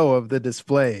a show of the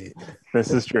display.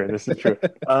 This is true.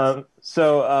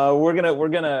 So we're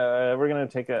gonna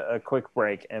take a quick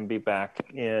break and be back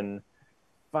in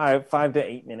 5 to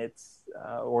 8 minutes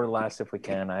or less if we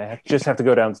can. Just have to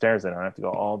go downstairs. I don't have to go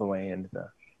all the way into the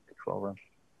control room.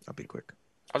 I'll be quick.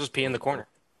 I'll just pee in the corner.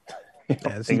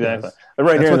 Yes, he Exactly. does. Right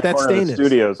That's here in what the that corner of stain the is.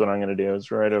 studio is what I'm going to do.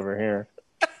 It's right over here.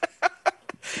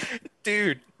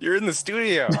 Dude, you're in the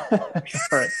studio. All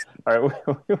right.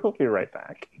 We'll be right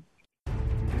back.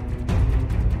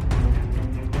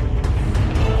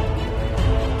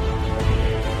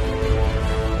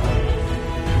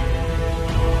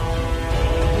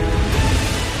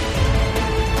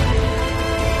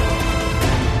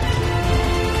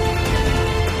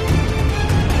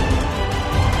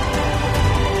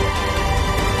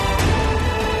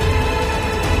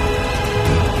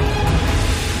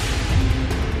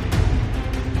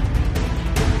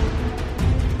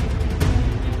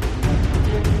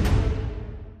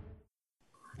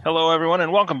 Hello, everyone,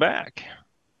 and welcome back.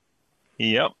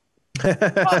 Yep.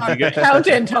 Count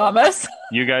in, Thomas.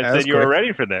 You guys That was said you were quick.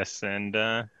 ready for this, and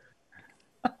I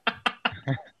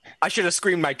should have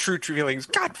screamed my true feelings.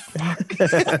 God,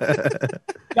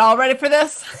 Y'all ready for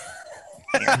this?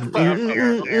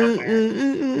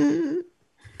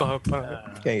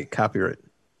 Okay, copyright.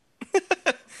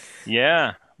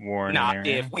 yeah, Warren. not and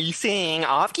Aaron. if we sing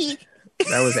off key.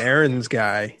 That was Aaron's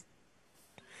guy.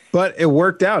 But it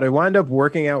worked out. It wound up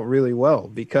working out really well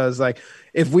because, like,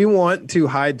 if we want to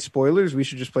hide spoilers, we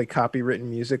should just play copywritten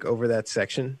music over that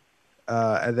section,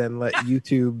 and then let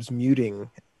YouTube's muting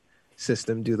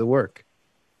system do the work.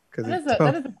 Because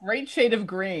That is a great shade of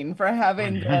green for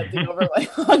having the overlay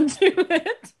onto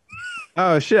it.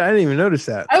 oh shit, I didn't even notice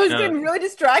that. I was No. getting really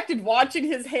distracted watching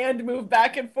his hand move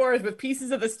back and forth with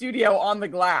pieces of the studio on the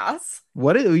glass.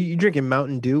 What are you drinking?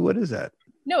 Mountain Dew? What is that?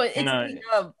 No,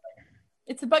 No.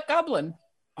 it's a butt goblin.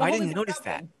 The I holy didn't butt notice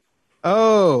that. goblin.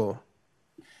 Oh,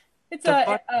 It's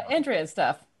The butt- Andrea's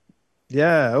stuff.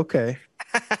 yeah. Okay.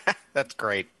 That's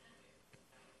great.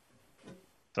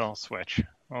 So I'll switch.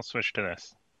 I'll switch to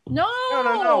this. No,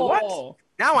 No, what?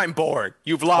 Now I'm bored.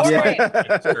 You've lost Alright.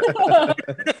 my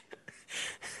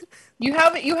You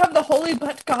have the holy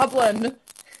butt goblin.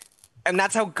 and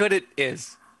that's how good it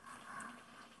is.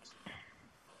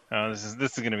 Oh, this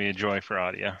is going to be a joy for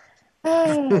audio.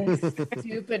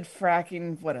 Stupid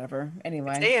fracking whatever.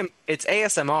 Anyway. It's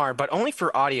ASMR, but only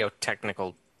for audio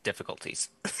technical difficulties.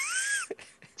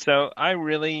 So I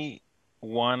really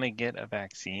want to get a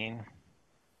vaccine,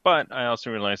 but I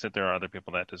also realize that there are other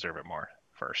people that deserve it more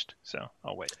first. So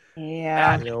I'll wait.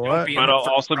 Yeah. You know Don't what? be in But the I'll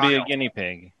first also be a trial. guinea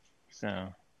pig. So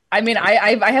I mean,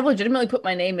 I have legitimately put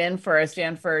my name in for a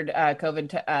Stanford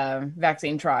COVID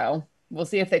vaccine trial. We'll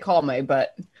see if they call me,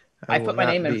 but I will put my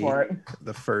not name in be for it.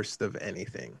 The first of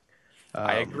anything.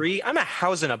 I agree. I'm a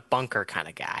house in a bunker kind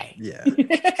of guy. Yeah.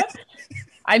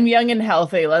 I'm young and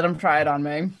healthy. Let them try it on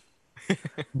me.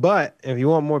 But if you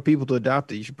want more people to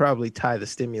adopt it, you should probably tie the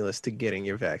stimulus to getting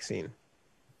your vaccine.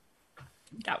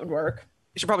 That would work.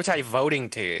 You should probably tie voting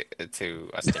to a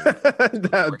stimulus.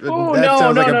 that Oh that no,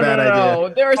 sounds no, like no, a bad no, no.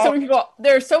 idea. There are so many people.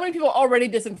 There are so many people already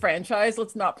disenfranchised.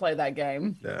 Let's not play that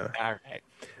game. No. All right.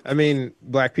 I mean,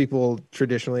 black people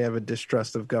traditionally have a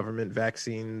distrust of government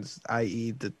vaccines,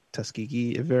 i.e., the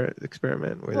Tuskegee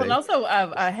experiment, where Well, and they also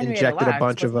Henrietta injected Lacks, a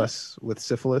bunch of wasn't it? us with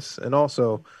syphilis, and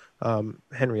also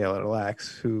Henrietta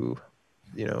Lacks, who,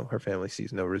 you know, her family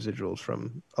sees no residuals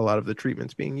from a lot of the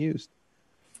treatments being used.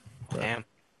 Damn.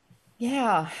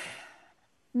 Yeah.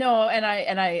 No, and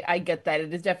I get that.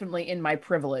 It is definitely in my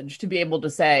privilege to be able to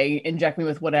say, inject me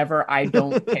with whatever, I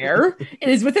don't care. It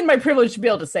is within my privilege to be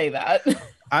able to say that.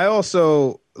 I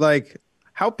also like,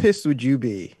 how pissed would you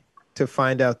be to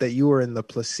find out that you were in the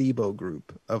placebo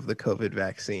group of the COVID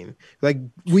vaccine? Like,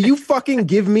 will you fucking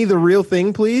give me the real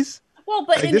thing, please? Well,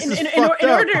 but Like, in this is fucked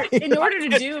order up. in order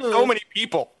to do So many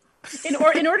people.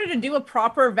 in order to do a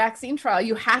proper vaccine trial,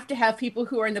 you have to have people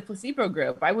who are in the placebo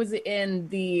group. I was in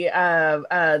the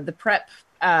PrEP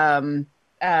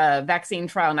vaccine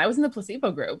trial, and I was in the placebo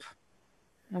group.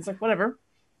 I was like, whatever.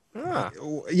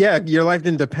 Yeah, your life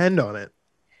didn't depend on it.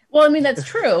 Well, I mean, that's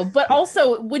true. But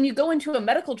also, when you go into a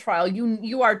medical trial,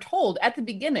 you are told at the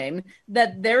beginning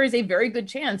that there is a very good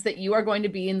chance that you are going to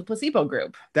be in the placebo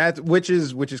group. Which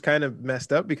is kind of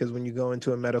messed up, because when you go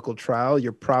into a medical trial,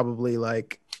 you're probably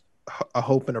like a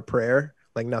hope and a prayer,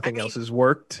 like nothing else has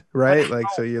worked, right? Like,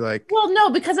 so you're like, Well, no,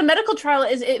 because a medical trial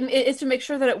is to make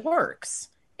sure that it works.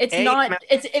 It's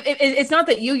not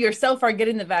that you yourself are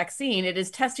getting the vaccine. It is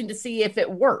testing to see if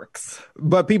it works.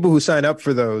 but people who sign up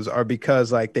for those are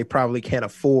because like they probably can't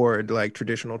afford like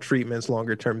traditional treatments,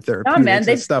 longer term therapeutics,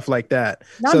 and stuff like that.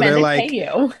 No, so man, they're they like, pay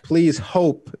you. please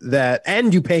hope that,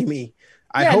 and you pay me.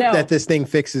 I hope that this thing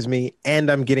fixes me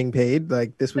and I'm getting paid.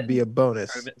 Like, this would be a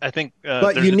bonus. I think,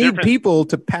 but you need people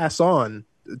to pass on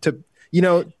to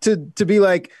be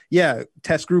like, yeah,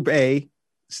 test group A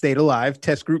stayed alive,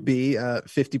 test group B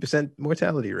 50%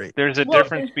 mortality rate. There's a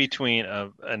difference between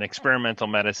an experimental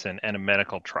medicine and a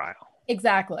medical trial.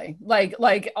 Exactly.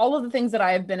 Like all of the things that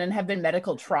I have been in have been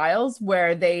medical trials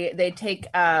where they take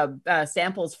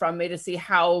samples from me to see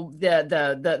how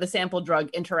the sample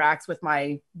drug interacts with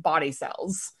my body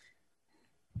cells.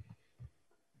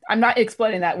 I'm not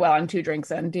explaining that well. I'm 2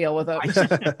 drinks in. Deal with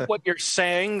it. What you're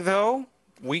saying, though,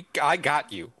 I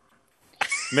got you.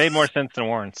 Made more sense than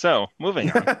Warren. So, moving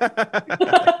on.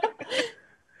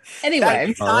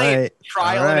 Anyway,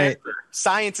 trial and error.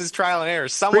 Science is trial and error.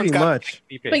 Someone's got to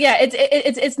be paid. But yeah,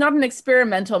 it's not an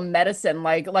experimental medicine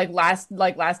like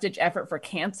last ditch effort for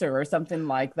cancer or something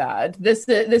like that. This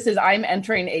is I'm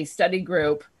entering a study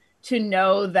group to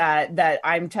know that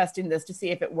I'm testing this to see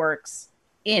if it works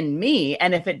in me,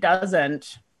 and if it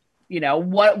doesn't,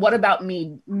 what about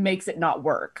me makes it not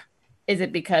work? Is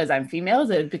it because I'm female? Is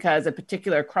it because a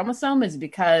particular chromosome? Is it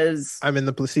because I'm in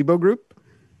the placebo group?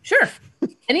 Sure.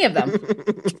 Any of them.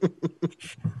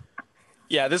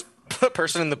 Yeah, this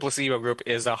person in the placebo group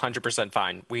is 100%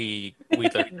 fine. We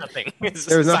did nothing.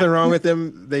 There's nothing wrong with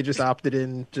them. They just opted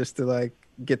in just to like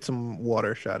get some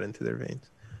water shot into their veins.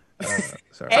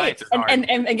 Sorry. Hey,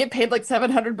 and get paid like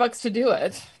 $700 to do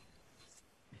it.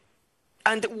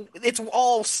 And it's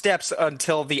all steps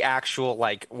until the actual,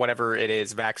 like, whatever it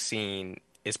is, vaccine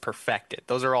is perfected.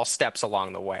 Those are all steps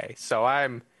along the way. So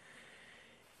I'm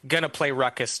gonna play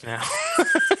Ruckus now.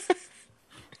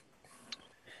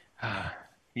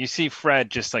 You see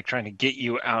Fred just like trying to get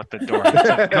you out the door. It's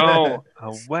like, go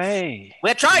away.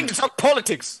 We're trying to talk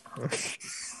politics.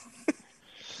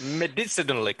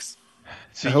 Medicinalics.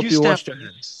 So I hope you washed your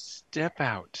hands. Step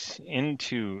out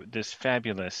into this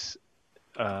fabulous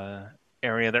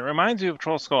area that reminds you of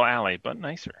Troll Skull Alley, but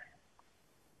nicer.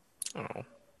 Oh.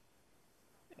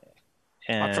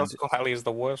 And Troll Skull Alley is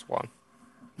the worst one.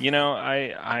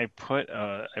 I put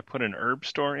an herb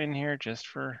store in here just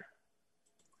for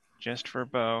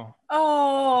Bo.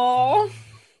 Oh.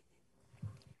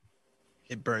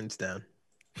 It burns down.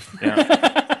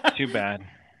 Yeah. Too bad.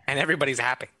 And everybody's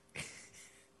happy.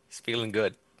 He's feeling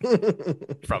good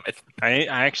from it. I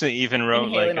actually even wrote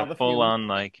Inhaling all like the a full fumes. on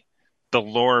like the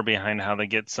lore behind how they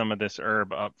get some of this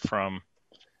herb up from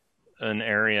an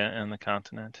area in the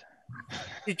continent.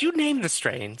 Did you name the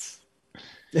strains?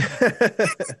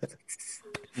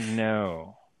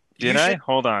 No. You Did I? should-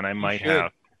 Hold on. I might should.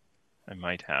 have.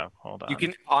 Hold on. You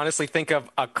can honestly think of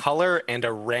a color and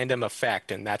a random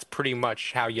effect, and that's pretty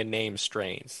much how you name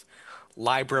strains.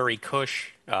 Library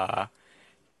Kush,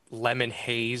 Lemon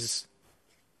Haze,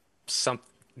 some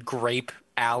Grape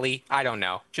Alley. I don't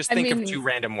know. Just think of 2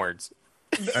 random words.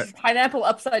 Pineapple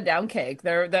upside down cake.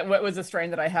 That was a strain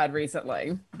that I had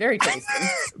recently. Very tasty.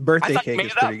 Birthday I thought you cake made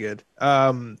is it up. pretty good.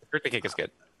 Birthday cake is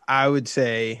good. I would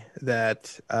say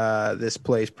that this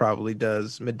place probably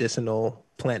does medicinal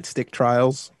plant stick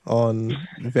trials on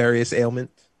various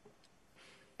ailments.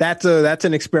 That's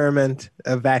an experiment,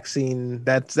 a vaccine.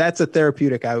 That's a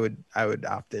therapeutic I would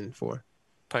opt in for.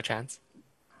 Perchance.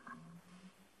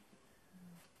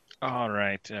 All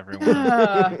right, everyone.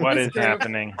 What this is group.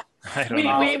 happening? I don't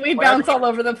know. We bounce all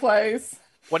over the place.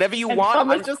 Whatever you And want.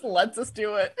 Thomas just lets us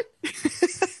do it.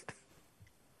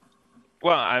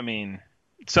 Well, I mean,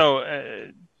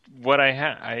 so what I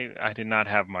had. I did not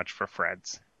have much for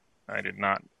Fred's. I did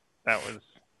not. That was.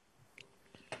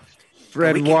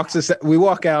 Fred walks us. We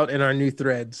walk out in our new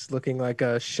threads, looking like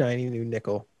a shiny new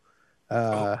nickel.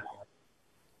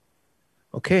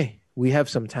 Okay, we have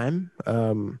some time.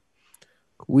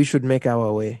 We should make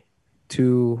our way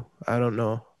to, I don't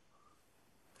know.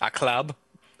 A club?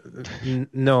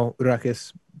 No,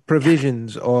 Ruckus.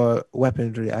 Provisions or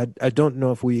weaponry. I don't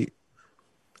know if we...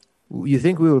 You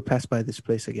think we will pass by this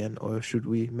place again, or should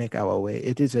we make our way?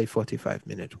 It is a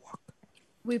 45-minute walk.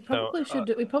 We probably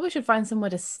should. We probably should find somewhere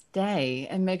to stay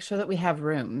and make sure that we have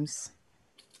rooms.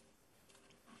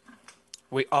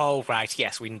 Right.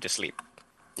 Yes, we need to sleep.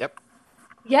 Yep.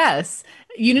 Yes,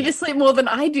 you need to sleep more than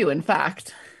I do. In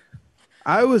fact,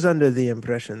 I was under the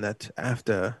impression that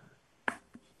after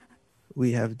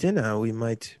we have dinner, we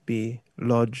might be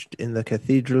lodged in the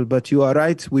cathedral. But you are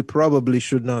right. We probably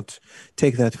should not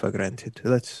take that for granted.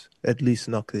 Let's at least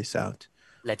knock this out.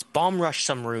 Let's bomb rush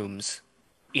some rooms,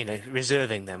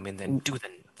 reserving them, and then do the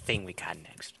thing we can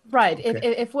next. right?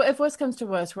 Okay. If worst comes to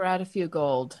worst, we're at a few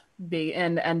gold,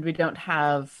 and we don't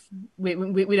have we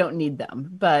don't need them.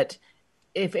 But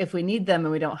if we need them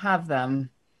and we don't have them,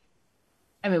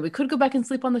 I mean, we could go back and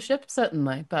sleep on the ship,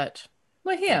 certainly. But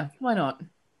we're here. Why not?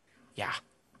 Yeah.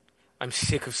 I'm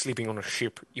sick of sleeping on a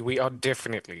ship. We are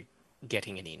definitely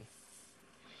getting an inn.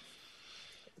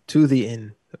 To the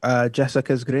inn.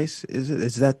 Jessica's Grace,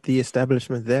 is that the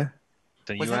establishment there?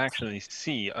 So you actually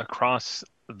see across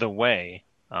the way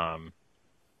and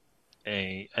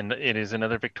it is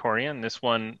another Victorian. This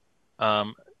one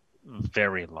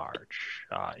very large.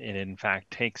 It in fact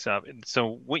takes up...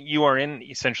 So what you are in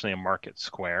essentially a market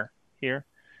square here.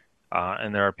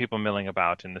 And there are people milling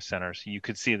about in the center. So you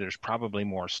could see there's probably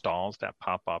more stalls that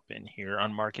pop up in here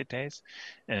on market days.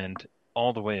 And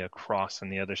all the way across on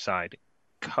the other side,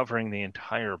 covering the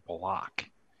entire block,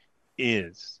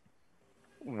 is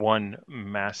one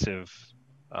massive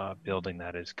building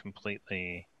that is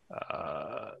completely...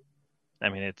 I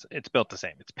mean, it's built the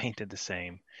same. It's painted the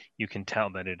same. You can tell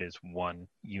that it is one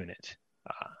unit.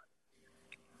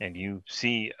 And you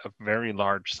see a very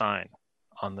large sign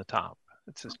on the top.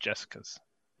 It says Jessica's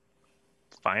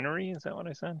Finery. Is that what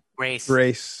I said? Grace.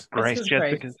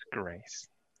 Jessica's Grace.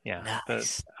 Yeah.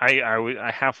 Nice.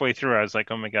 I halfway through, I was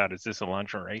like, oh my God, is this a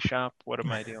lingerie shop? What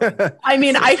am I doing? I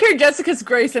mean, I hear Jessica's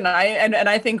Grace and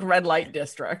I think Red Light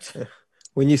District.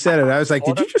 When you said it, I was like,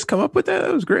 did you just come up with that?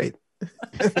 That was great.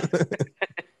 Is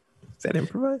that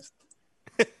improvised?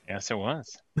 Yes, it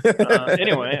was.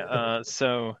 Anyway,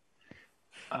 so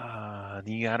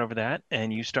you got over that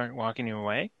and you start walking your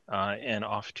way, and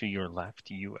off to your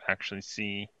left you actually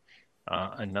see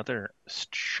another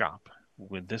shop.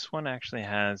 With this one actually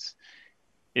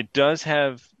it does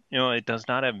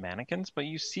not have mannequins, but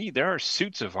you see there are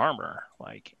suits of armor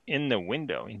like in the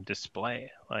window in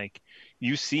display. Like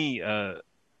you see a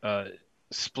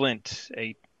Splint,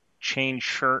 a chain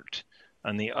shirt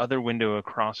on the other window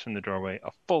across from the doorway,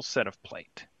 a full set of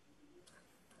plate.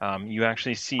 You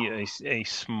actually see a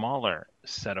smaller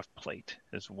set of plate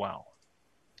as well,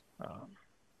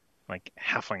 like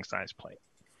halfling size plate.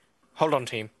 Hold on,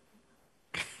 team.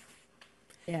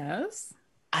 Yes.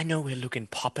 I know we're looking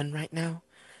poppin' right now.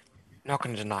 Not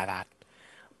going to deny that.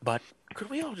 But could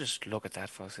we all just look at that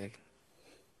for a sec?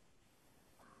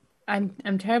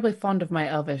 I'm terribly fond of my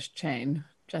elvish chain.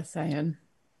 Just saying.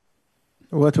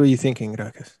 What were you thinking,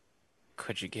 Ruckus?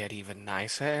 Could you get even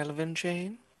nicer elven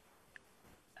chain?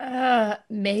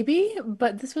 Maybe,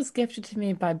 but this was gifted to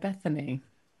me by Bethany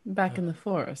back in the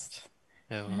forest.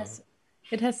 Oh.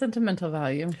 It has sentimental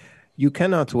value. You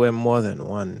cannot wear more than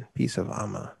one piece of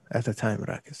armor at a time,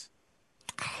 Ruckus.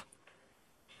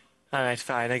 All right,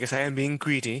 fine. I guess I am being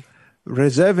greedy.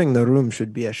 Reserving the room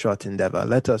should be a short endeavor.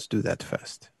 Let us do that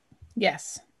first.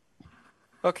 Yes.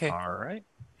 Okay. All right.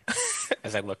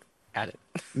 As I look at it.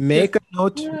 Make a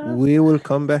note. We will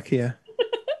come back here.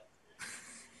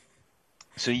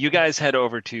 So you guys head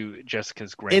over to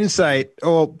Jessica's Grace. Insight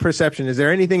or perception. Is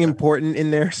there anything important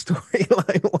in there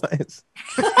storyline-wise?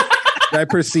 Did I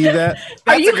perceive that?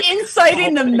 Are you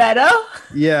inciting the meta?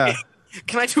 Yeah.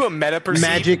 Can I do a meta perceive?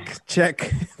 Magic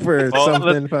check for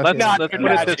something. Let's put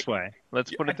it this way.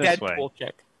 Let's put it this way.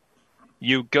 Check.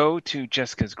 You go to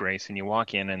Jessica's Grace and you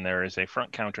walk in and there is a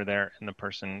front counter there and the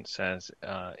person says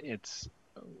it's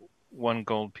 1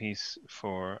 gold piece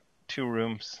for 2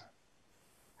 rooms.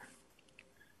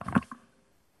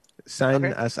 Sign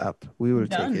us up. We will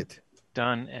take it.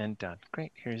 Done and done.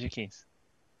 Great. Here's your keys.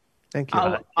 Thank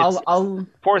you. I'll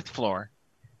 4th floor.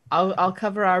 I'll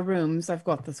cover our rooms. I've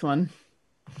got this one.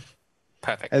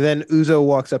 Perfect. And then Uzo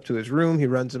walks up to his room. He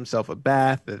runs himself a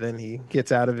bath, and then he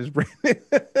gets out of his brain.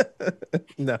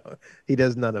 No, he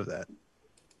does none of that.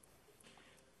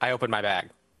 I open my bag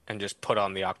and just put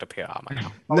on the Octopia armor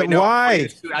now. Why?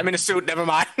 I'm in a suit. Never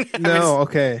mind.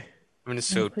 Okay. I'm in a No,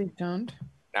 suit. please don't.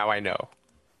 Now I know.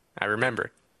 I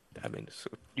remember. I'm in a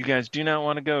suit. You guys do not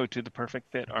want to go to the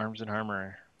Perfect Fit Arms and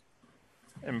Armor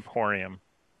Emporium.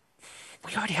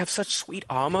 We already have such sweet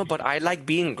armor, but I like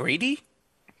being greedy.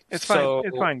 It's So- fine.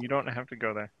 It's fine. You don't have to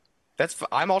go there.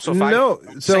 I'm also fine. No,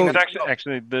 so It's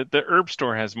actually the herb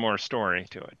store has more story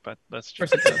to it, but let's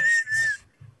just.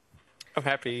 I'm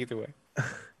happy either way.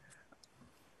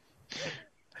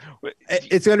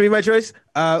 it's going to be my choice.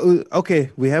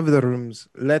 Okay, we have the rooms.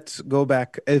 Let's go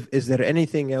back. Is there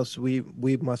anything else we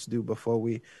must do before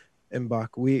we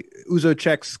embark? Uzo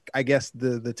checks, I guess,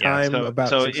 the time about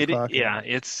 6 o'clock.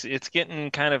 It's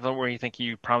getting kind of where you think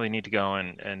you probably need to go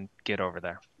and get over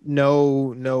there.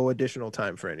 No additional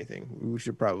time for anything. We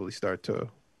should probably start to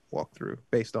walk through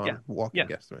based on walking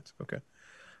guesstimates. Okay.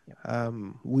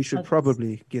 We should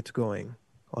probably get going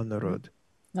on the road.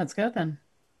 Let's go then.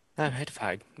 All right,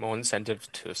 fine. More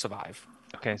incentive to survive.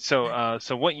 Okay, so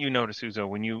what you notice, Uzo,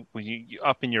 when you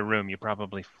up in your room, you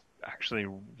probably actually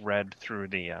read through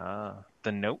the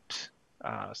note.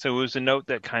 So it was a note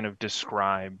that kind of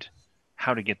described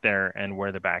how to get there and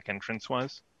where the back entrance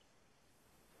was.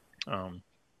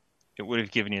 It would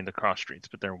have given you the cross streets,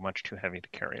 but they're much too heavy to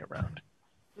carry around.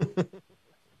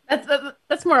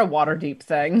 That's more a Waterdeep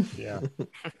thing. Yeah.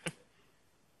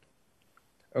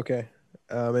 Okay.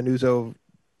 And Uzo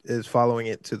is following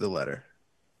it to the letter.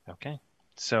 Okay.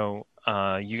 So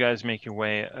you guys make your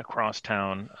way across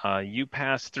town. You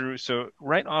pass through. So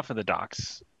right off of the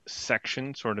docks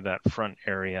section, sort of that front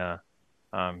area,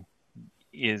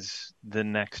 is the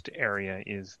next area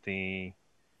is the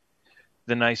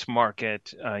nice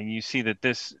market. You see that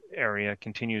this area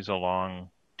continues along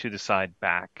to the side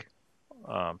back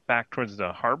towards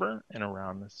the harbor and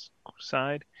around this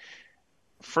side.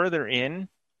 Further in,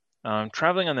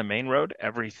 traveling on the main road,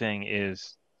 everything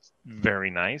is very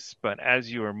nice. But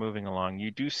as you are moving along,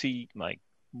 you do see,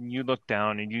 you look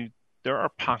down and there are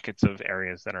pockets of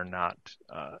areas that are not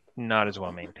as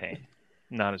well maintained,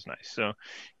 not as nice. So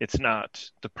it's not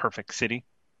the perfect city.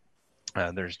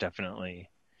 There's definitely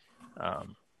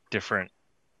different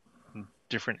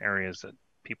areas that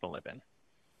people live in.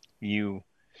 You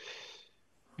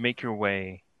make your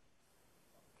way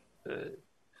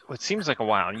what seems like a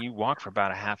while, and you walk for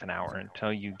about a half an hour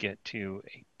until you get to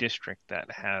a district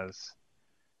that has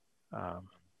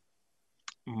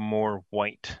more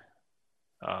white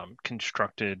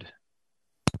constructed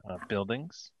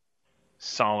buildings,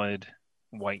 solid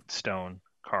white stone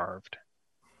carved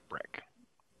brick,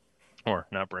 or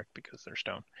not brick because they're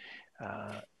stone,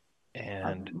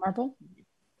 and Marble?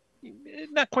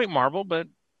 not quite marble, but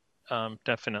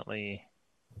definitely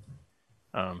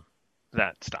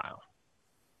that style.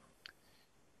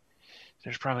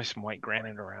 There's probably some white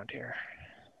granite around here.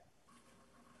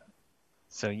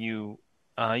 So you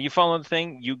follow the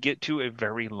thing. You get to a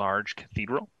very large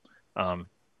cathedral.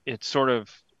 It's sort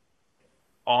of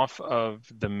off of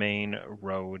the main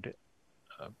road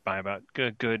by about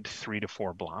good 3 to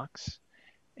 4 blocks,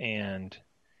 and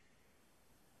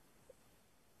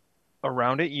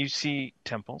around it you see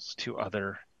temples to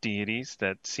other deities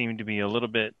that seem to be a little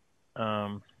bit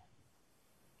more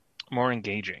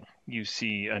engaging. You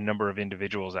see a number of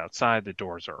individuals outside. The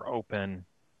doors are open.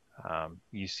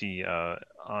 You see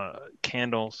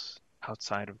candles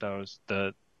outside of those.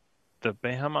 The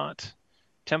Behemoth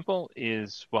temple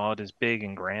is, while it is big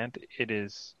and grand, it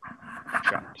is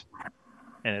shut,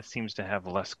 and it seems to have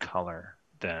less color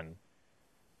than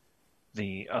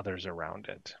the others around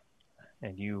it.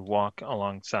 And you walk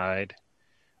alongside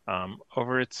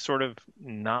over its sort of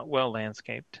not well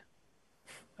landscaped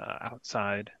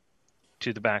outside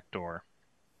to the back door.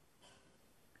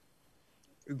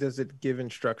 Does it give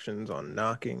instructions on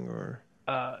knocking or?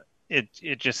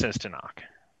 It just says to knock.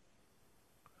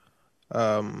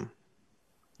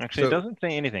 Actually, So- it doesn't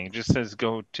say anything. It just says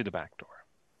go to the back door.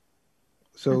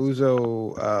 So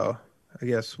Uzo, I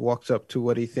guess, walks up to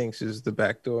what he thinks is the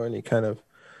back door, and he kind of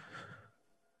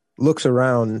looks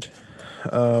around,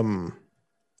 and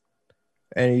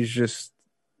he's just,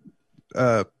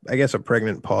 I guess, a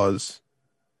pregnant pause,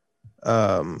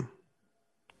 and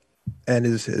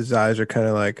his eyes are kind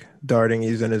of like darting.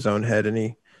 He's in his own head, and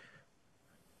he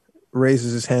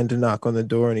raises his hand to knock on the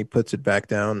door, and he puts it back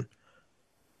down,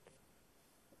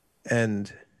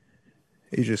 and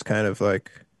he's just kind of like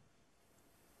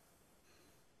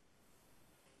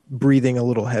breathing a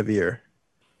little heavier.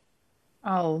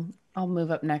 I'll I'll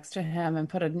move up next to him and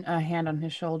put a hand on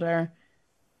his shoulder.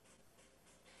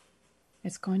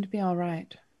 It's going to be all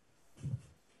right.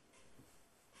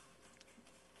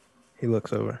 He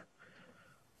looks over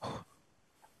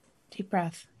Deep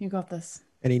breath. You got this.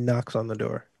 and he knocks on the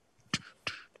door.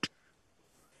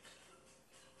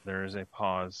 There is a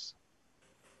pause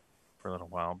for a little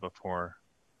while before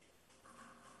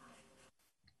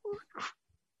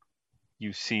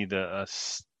you see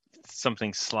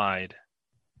something slide.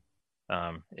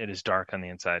 It is dark on the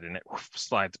inside, and it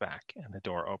slides back, and the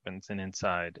door opens, and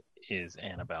inside is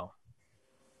Annabelle.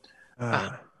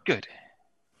 Good.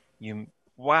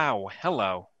 Wow.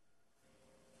 Hello.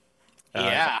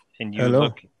 Yeah. And you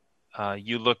Hello.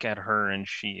 you look at her, and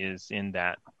she is in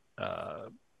that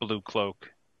blue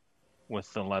cloak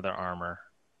with the leather armor.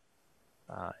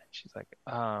 She's like,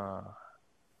 Are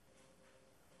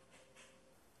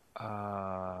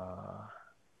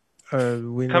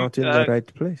we Come- not in the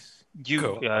right place?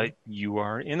 you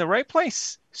are in the right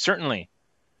place. Certainly.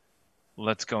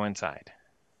 Let's go inside.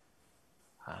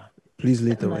 Please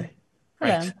lead the way.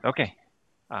 Hello. Right. Okay.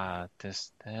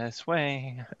 This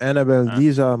way. Annabelle,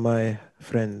 these are my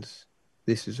friends.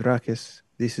 This is Rakis.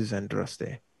 This is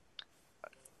Andraste.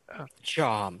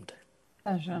 Charmed.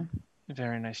 Pleasure.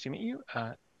 Very nice to meet you.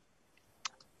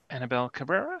 Annabelle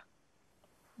Cabrera,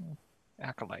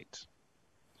 acolyte.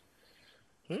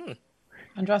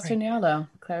 Andraste Nialo,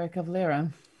 cleric of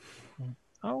Lyra.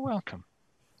 Oh, welcome.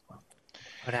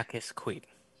 Arrakis Queen.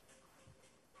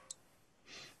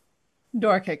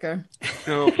 Door kicker.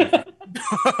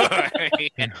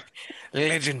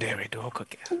 Legendary door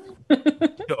quicker.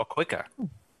 Door quicker.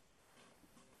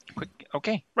 Quick.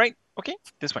 Okay. Right. Okay.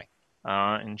 This way.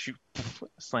 And she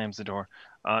slams the door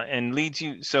and leads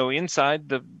you. So inside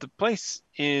the place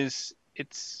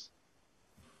it's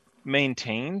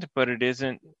maintained, but it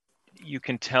isn't. You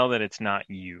can tell that it's not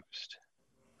used.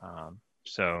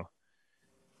 So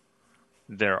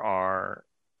there are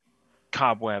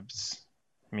cobwebs.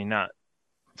 I mean, not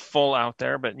full out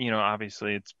there, but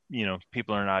obviously it's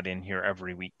people are not in here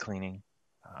every week cleaning.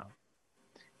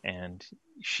 And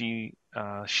she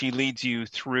leads you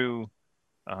through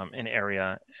an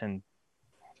area and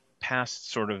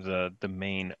past sort of the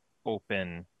main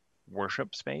open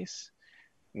worship space,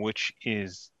 which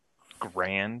is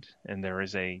grand, and there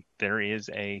is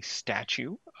a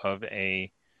statue of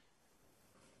a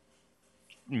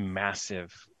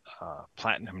massive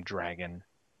platinum dragon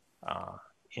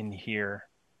in here.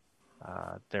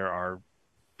 There are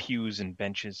pews and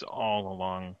benches all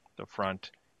along the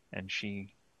front, and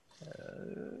she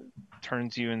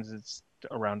turns you and it's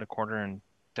around a corner and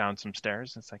down some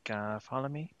stairs. It's like, follow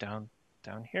me down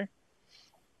here.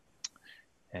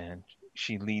 And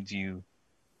she leads you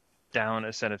down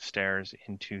a set of stairs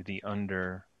into the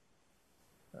under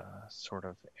sort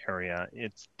of area.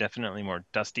 It's definitely more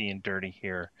dusty and dirty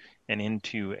here, and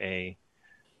into a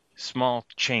small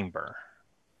chamber,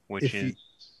 which is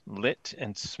lit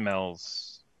and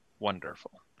smells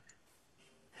wonderful.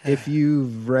 If you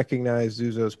recognize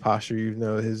Zuzo's posture, you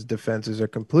know his defenses are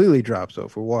completely dropped. So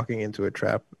if we're walking into a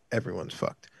trap, everyone's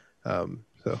fucked.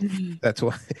 So that's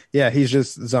why. Yeah, he's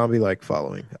just zombie-like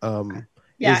following. And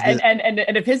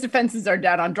if his defenses are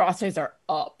down, Andraste's are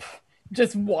up,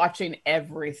 just watching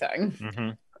everything.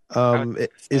 Mm-hmm.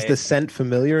 Is the scent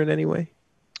familiar in any way?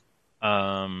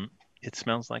 It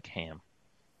smells like ham.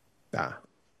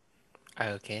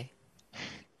 Okay.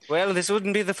 Well, this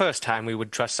wouldn't be the first time we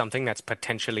would trust something that's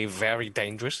potentially very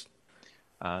dangerous.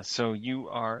 So you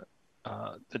are,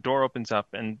 the door opens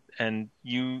up and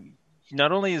you,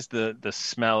 not only is the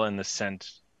smell and the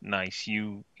scent nice,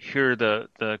 you hear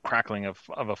the crackling of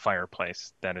a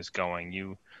fireplace that is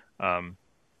going.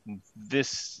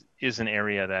 This is an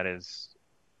area that is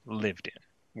lived in,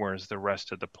 whereas the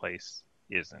rest of the place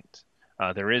isn't.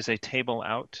 There is a table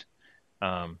out,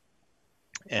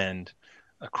 and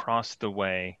across the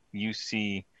way you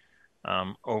see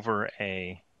over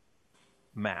a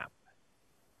map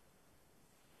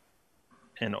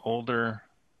an older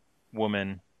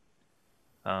woman,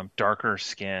 darker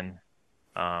skin,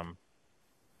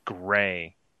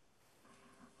 gray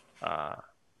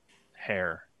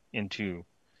hair into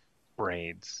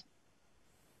braids,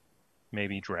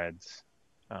 maybe dreads,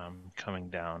 coming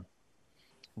down.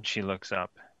 And she looks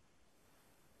up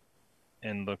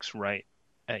and looks right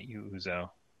at you, Uzo.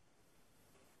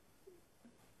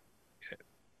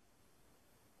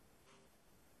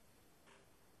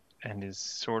 And is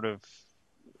sort of...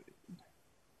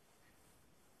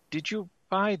 Did you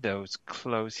buy those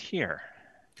clothes here?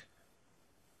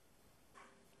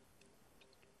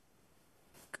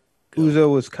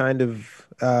 Uzo was kind of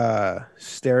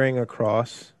staring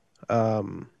across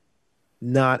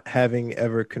not having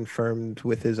ever confirmed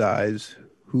with his eyes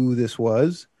who this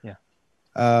was. Yeah.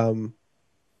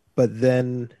 But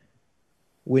then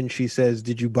when she says,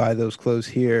 "Did you buy those clothes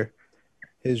here?"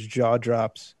 his jaw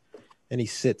drops and he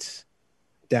sits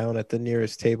down at the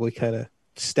nearest table. He kind of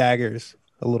staggers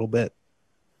a little bit.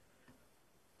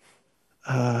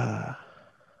 And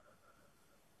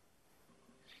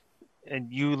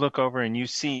you look over and you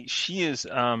see she is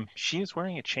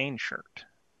wearing a chain shirt.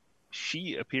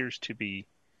 She appears to be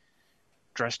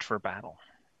dressed for battle.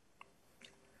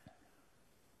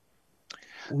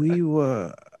 We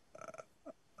were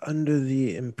under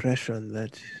the impression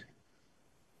that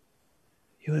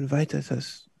you invited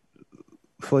us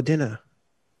for dinner.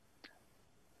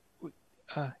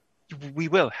 We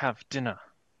will have dinner.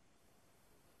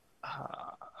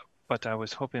 But I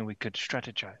was hoping we could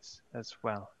strategize as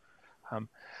well.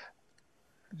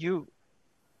 You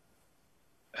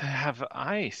have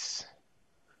ice.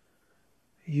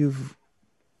 You've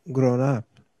grown up.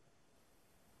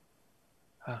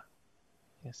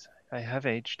 Yes, I have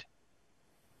aged.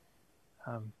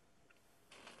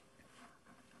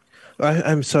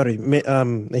 I'm sorry.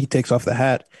 He takes off the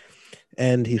hat,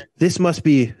 and this must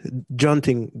be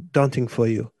daunting for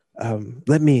you.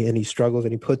 Let me. And he struggles,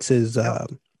 and he puts his.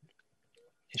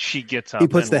 She gets up. He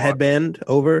puts and the walks. headband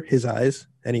over his eyes,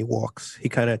 and he walks. He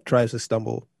kind of tries to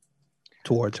stumble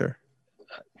towards her.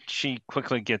 She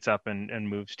quickly gets up and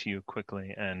moves to you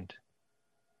quickly and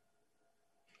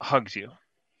hugs you.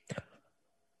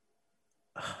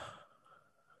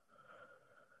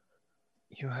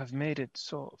 You have made it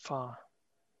so far.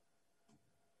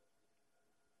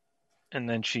 And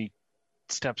then she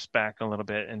steps back a little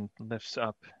bit and lifts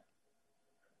up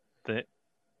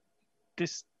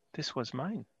this was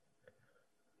mine.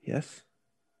 Yes.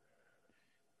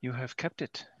 You have kept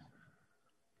it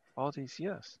all these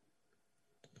years.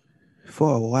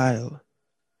 For a while,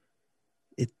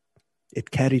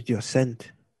 it carried your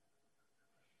scent,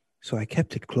 so I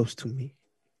kept it close to me.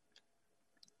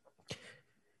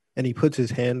 And he puts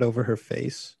his hand over her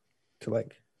face to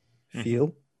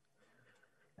feel.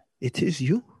 It is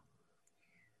you.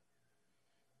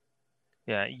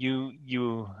 Yeah, you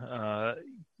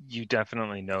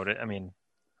definitely noted. I mean,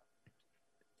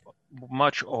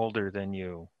 much older than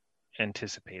you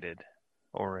anticipated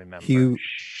or remember.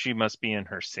 She must be in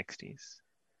her 60s.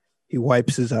 He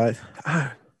wipes his eyes.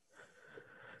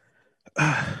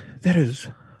 There is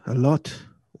a lot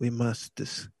we must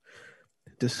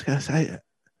discuss.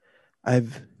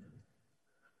 I've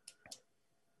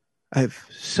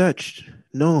searched.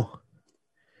 No,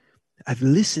 I've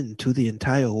listened to the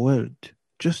entire world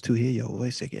just to hear your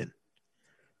voice again.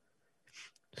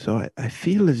 So I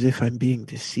feel as if I'm being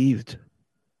deceived.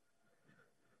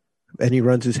 And he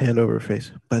runs his hand over her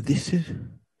face. But it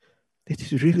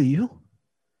is really you.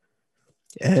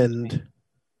 And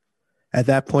at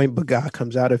that point, Baga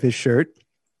comes out of his shirt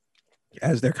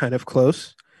as they're kind of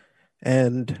close.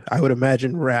 And I would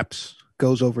imagine Raps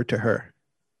goes over to her.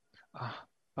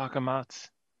 Bakamat,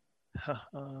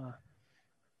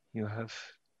 you have,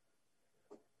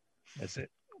 as it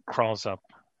crawls up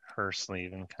her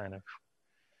sleeve and kind of,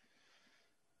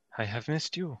 I have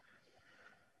missed you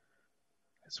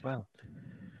as well.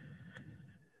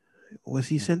 Was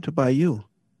he sent by you?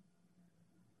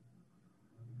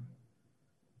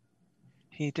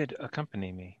 He did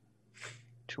accompany me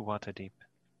to Waterdeep,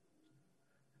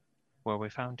 where we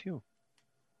found you.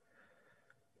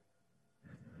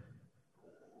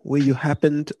 Were you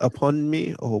happened upon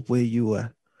me, or were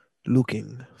you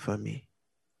looking for me?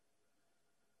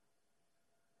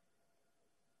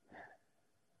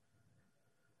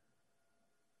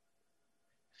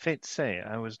 Fates say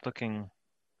I was looking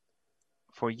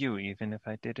for you, even if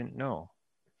I didn't know.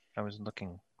 I was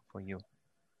looking for you.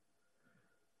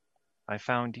 I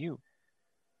found you,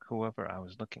 whoever I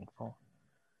was looking for.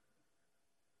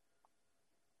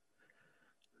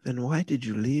 Then why did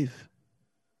you leave?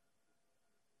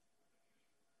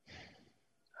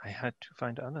 I had to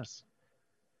find others.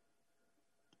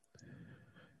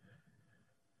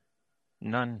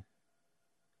 None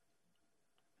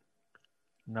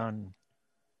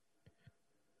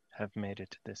have made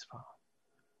it this far.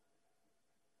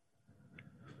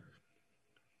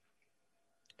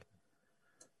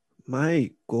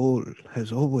 My goal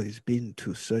has always been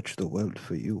to search the world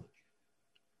for you.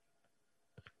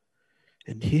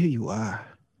 And here you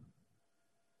are.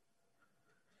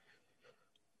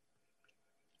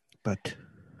 But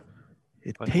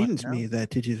it pains me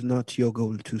that it is not your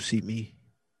goal to see me.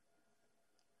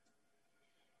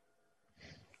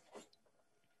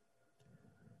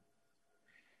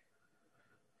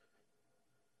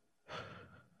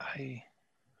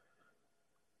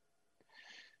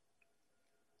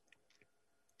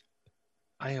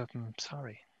 I am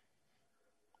sorry.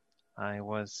 I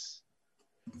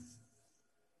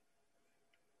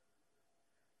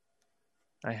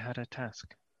had a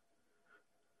task.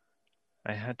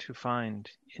 I had to find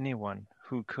anyone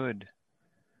who could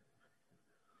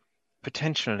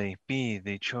potentially be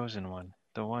the chosen one,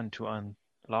 the one to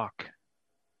unlock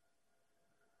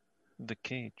the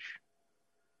cage.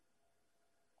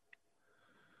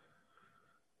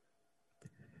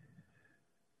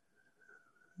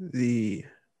 The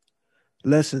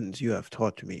lessons you have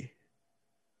taught me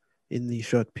in the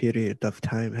short period of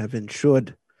time have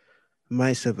ensured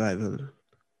my survival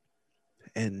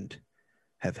and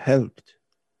have helped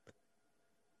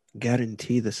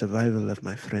guarantee the survival of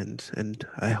my friends, and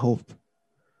I hope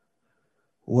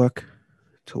work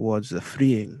towards the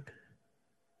freeing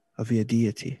of your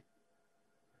deity.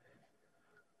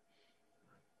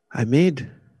 I made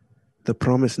the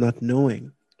promise not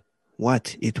knowing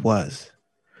what it was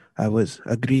I was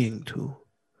agreeing to,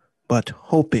 but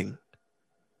hoping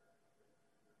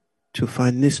to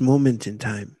find this moment in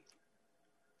time.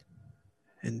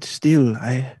 And still,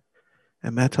 I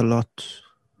am at a lot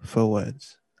for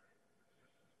words.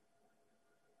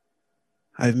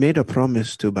 I've made a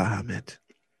promise to Bahamut.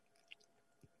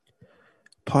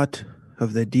 Part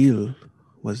of the deal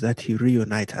was that he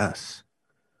reunite us.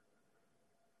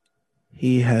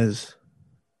 He has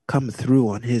come through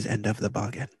on his end of the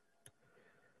bargain.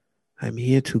 I'm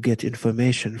here to get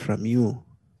information from you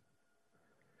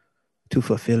to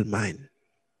fulfill mine.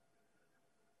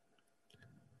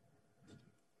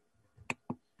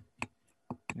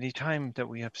 The time that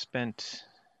we have spent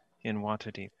in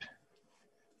Waterdeep,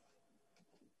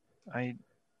 I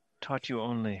taught you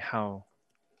only how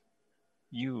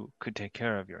you could take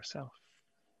care of yourself.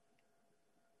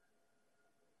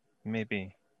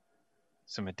 Maybe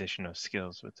some additional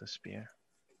skills with the spear.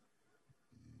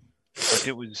 But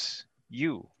it was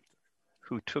you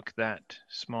who took that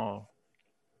small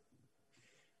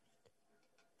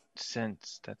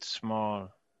sense, that small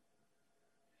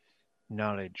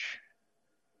knowledge,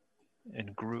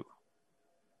 and grew.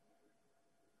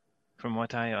 From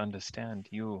what I understand,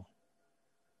 you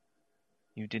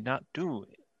did not do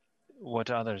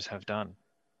what others have done.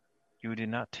 You did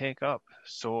not take up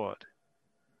sword.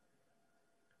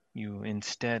 You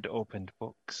instead opened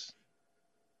books,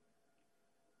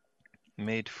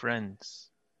 made friends,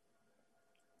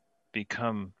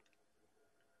 become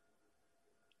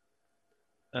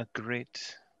a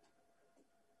great,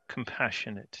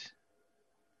 compassionate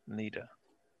leader.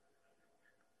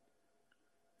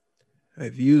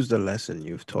 I've used the lesson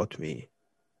you've taught me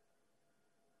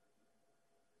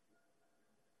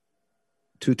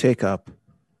to take up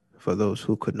for those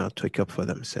who could not take up for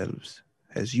themselves,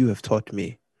 as you have taught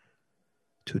me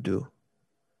to do.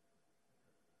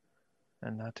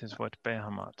 And that is what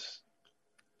Bahamut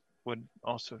would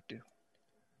also do.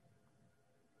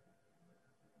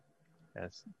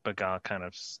 As Bagal kind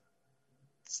of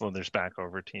slithers back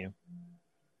over to you.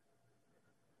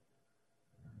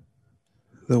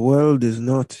 The world is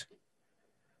not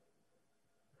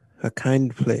a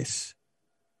kind place.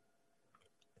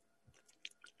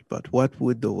 But what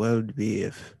would the world be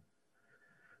if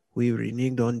we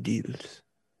reneged on deals?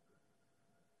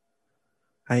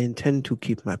 I intend to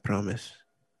keep my promise.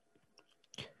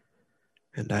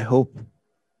 And I hope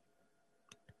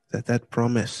that that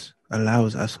promise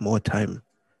allows us more time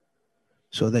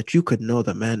so that you could know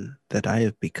the man that I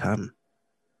have become.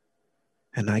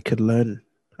 And I could learn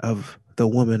of the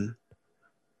woman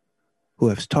who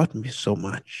has taught me so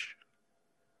much.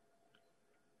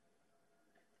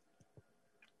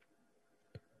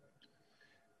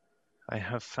 I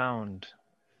have found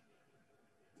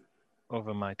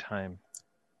over my time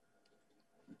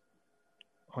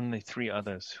only 3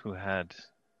 others who had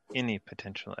any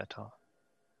potential at all.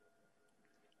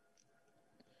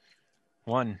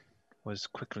 One was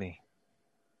quickly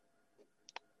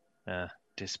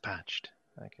dispatched,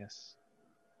 I guess.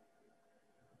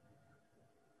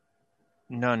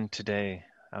 None today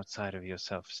outside of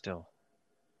yourself still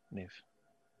live.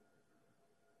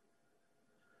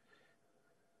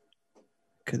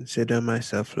 Consider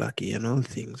myself lucky in all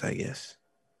things, I guess.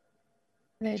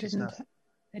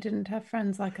 They didn't have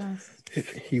friends like us.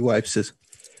 He wipes his.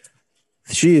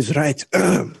 She is right.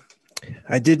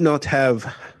 I did not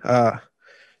have,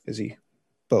 as he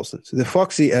boasts, the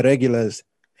foxy irregulars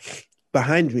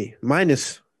behind me,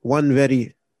 minus one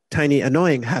very tiny,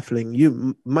 annoying halfling.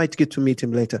 You might get to meet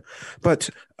him later. But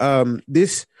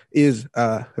this is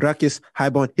Rakis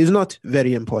Highborn. He's not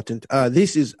very important.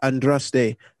 This is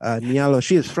Andraste Nialo.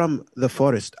 She is from the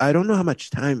forest. I don't know how much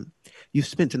time you've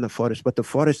spent in the forest, but the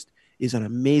forest is an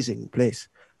amazing place.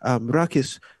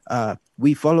 Ruckus,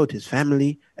 we followed his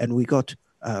family and we got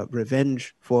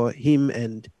revenge for him.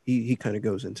 And he kind of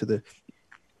goes into the...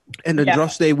 And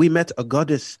Andraste, we met a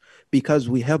goddess because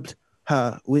we helped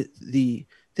her with the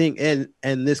thing.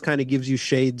 And this kind of gives you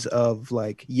shades of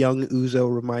like young Uzo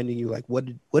reminding you like, what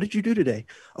did you do today?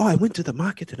 Oh, I went to the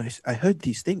market and I heard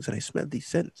these things and I smelled these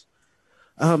scents.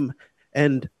 And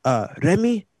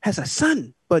Remy has a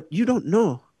son, but you don't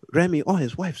know Remy or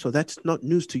his wife, so that's not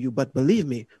news to you. But believe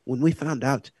me, when we found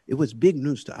out, it was big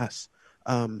news to us.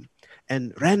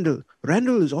 And Randall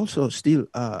is also still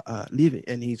leaving,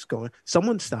 and he's going.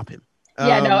 Someone stop him.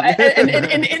 And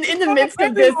in the midst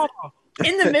of this,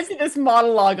 in the midst of this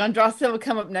monologue, Andraste will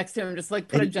come up next to him and just like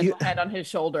put a gentle hand on his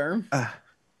shoulder.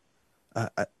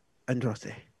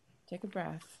 Andraste, take a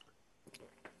breath.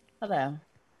 Hello,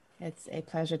 it's a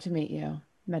pleasure to meet you,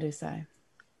 Medusa.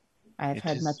 I have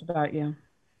heard much about you.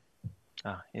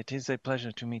 It is a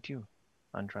pleasure to meet you,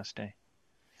 Andraste.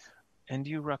 And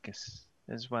you, Ruckus,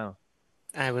 as well.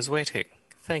 I was waiting.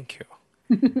 Thank you.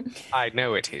 I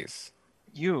know it is.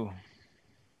 You.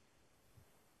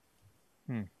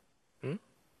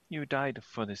 You died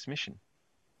for this mission.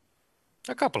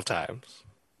 A couple times.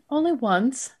 Only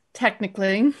once,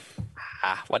 technically.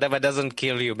 Whatever doesn't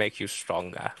kill you makes you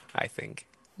stronger, I think.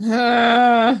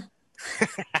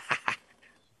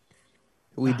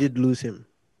 We did lose him.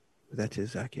 That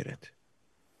is accurate.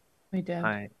 We did.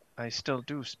 I still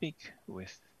do speak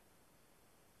with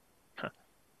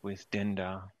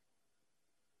Denda.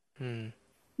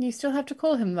 You still have to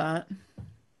call him that.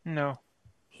 No.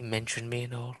 He mentioned me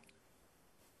and all.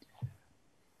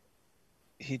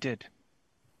 He did.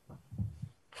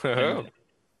 Oh.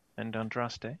 And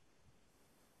Andraste.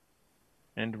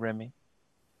 And Remy.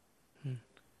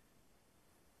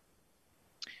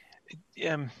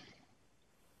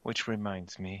 Which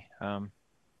reminds me,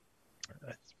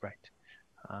 that's right.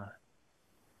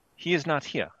 He is not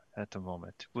here at the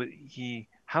moment.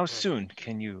 How soon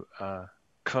can you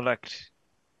collect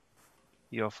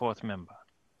your fourth member?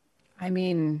 I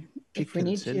mean, if we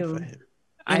need to...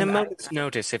 In a moment's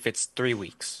notice, if it's 3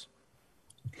 weeks.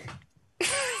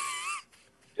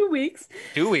 2 weeks?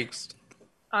 2 weeks.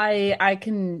 I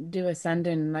can do a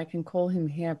send-in and I can call him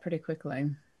here pretty quickly.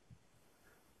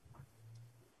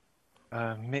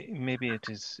 Maybe it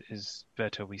is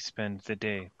better we spend the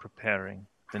day preparing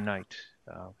the night.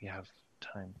 We have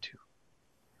time to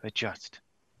adjust.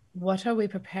 What are we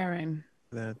preparing?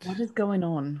 What is going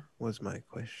on? Was my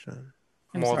question.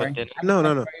 I'm sorry.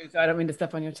 No. I don't mean to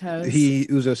step on your toes.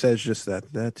 Uzo says just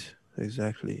that. That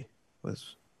exactly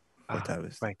was what I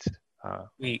was. Right.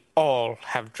 We all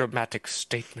have dramatic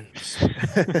statements.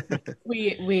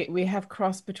 we have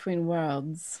crossed between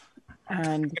worlds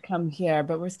and come here,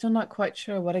 but we're still not quite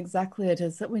sure what exactly it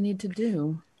is that we need to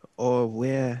do. Or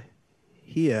we're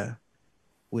here,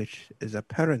 which is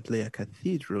apparently a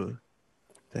cathedral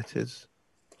that is,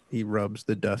 he rubs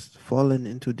the dust, fallen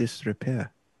into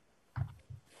disrepair.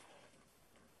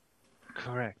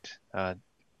 Correct.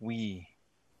 We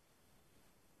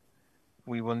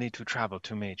will need to travel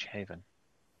to Mage Haven.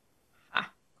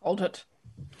 Hold it.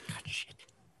 God, shit.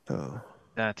 Oh.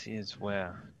 That is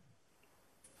where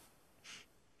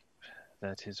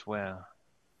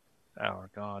our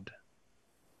god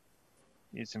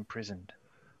is imprisoned.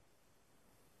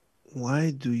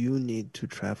 Why do you need to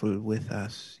travel with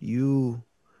us? Your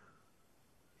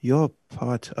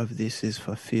part of this is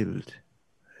fulfilled.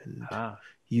 And I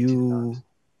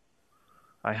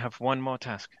have one more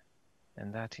task,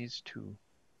 and that is to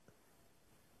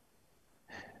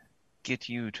get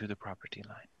you to the property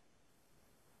line.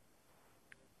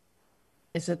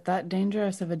 Is it that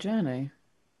dangerous of a journey?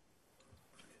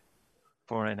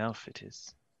 For an elf, it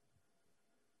is.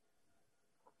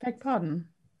 Beg pardon?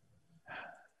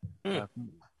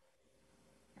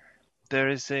 There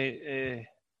is the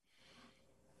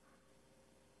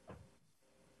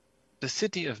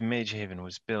city of Mage Haven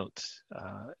was built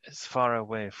as far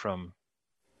away from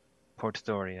Port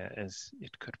Thoria as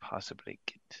it could possibly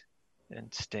get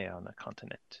and stay on the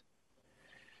continent.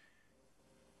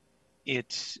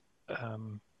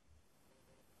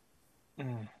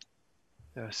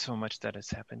 There's so much that has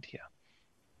happened here.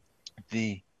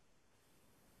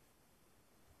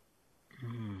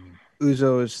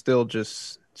 Uzo is still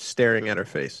just staring at her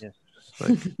face. Yes.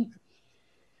 Like...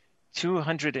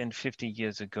 250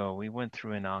 years ago, we went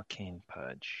through an arcane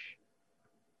purge.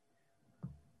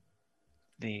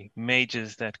 The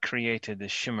mages that created the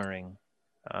Shimmering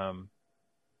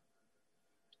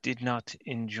did not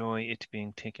enjoy it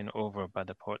being taken over by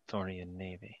the Port Thorian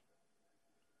Navy.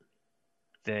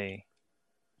 They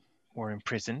were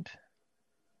imprisoned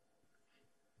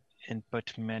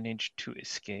but managed to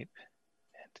escape,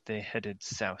 and they headed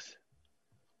south.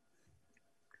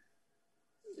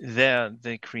 There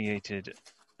they created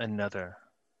another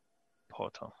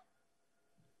portal.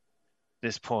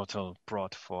 This portal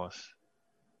brought forth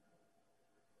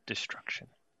destruction.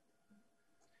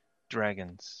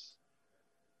 Dragons,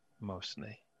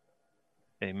 mostly.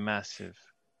 A massive,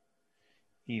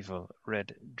 evil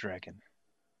red dragon.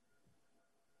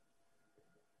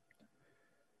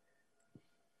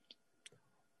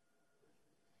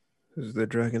 Does the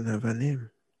dragon have a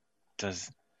name?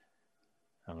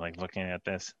 I'm like looking at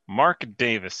this. Mark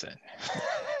Davison.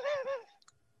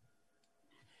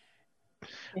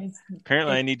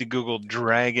 Apparently, I need to Google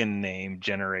dragon name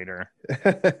generator.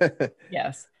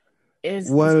 Yes. Is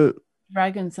Well,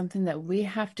 dragon something that we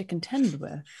have to contend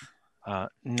with?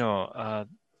 No.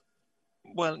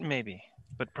 Well, maybe,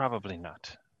 but probably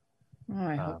not. Oh,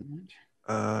 I hope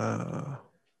not.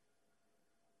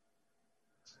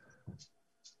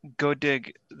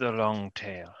 Godig the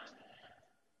Longtail.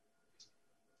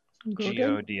 Godig?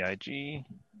 Godig.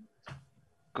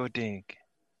 Godig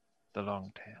the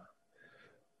Longtail.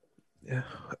 yeah.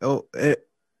 Oh,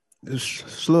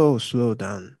 slow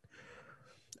down.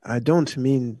 I don't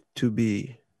mean to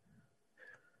be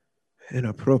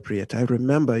inappropriate. I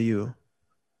remember you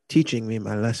teaching me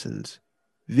my lessons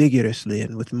vigorously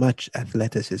and with much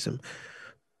athleticism.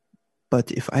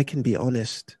 But if I can be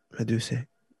honest, Medusa,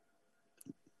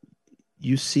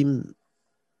 you seem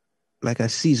like a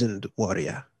seasoned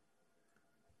warrior.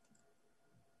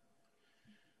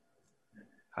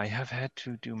 I have had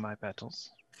to do my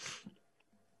battles.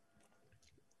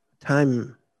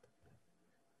 Time.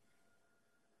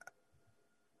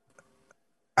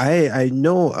 I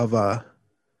know of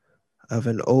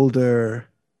an older.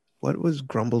 What was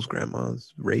Grumble's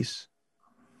grandma's race?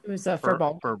 It was a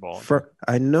furball.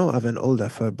 I know of an older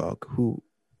furball who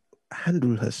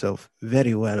handled herself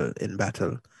very well in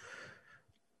battle.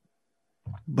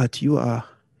 But you are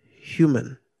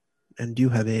human, and you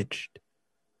have aged.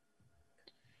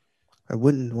 I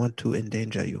wouldn't want to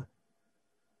endanger you.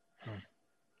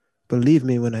 Believe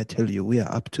me when I tell you, we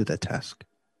are up to the task.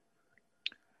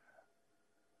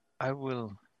 I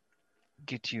will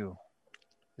get you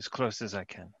as close as I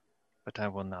can, but I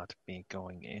will not be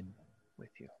going in with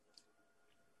you.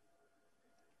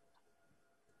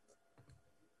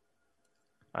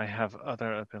 I have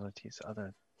other abilities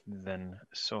other than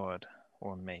sword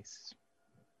or mace.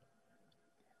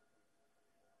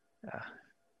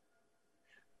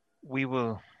 We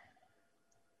will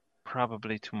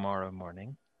probably tomorrow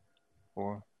morning,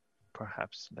 or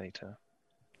perhaps later,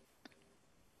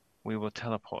 we will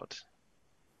teleport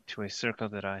to a circle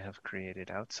that I have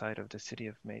created outside of the city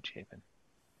of Magehaven.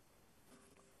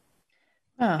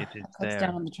 It cuts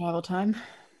down on the travel time.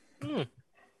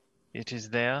 It is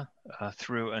there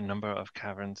through a number of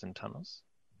caverns and tunnels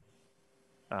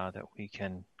that we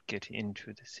can get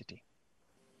into the city.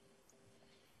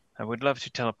 I would love to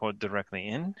teleport directly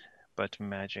in, but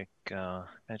magical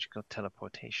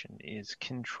teleportation is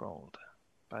controlled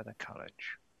by the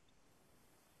college.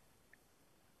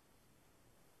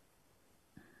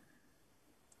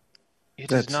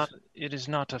 It is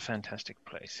not a fantastic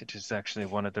place. It is actually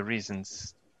one of the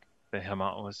reasons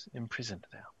Behemoth was imprisoned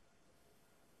there.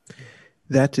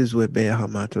 That is where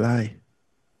Behemoth lie.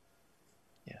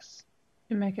 Yes.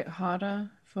 To make it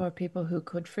harder for people who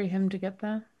could free him to get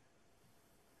there?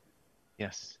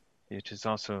 Yes. It is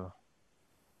also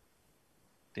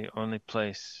the only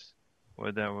place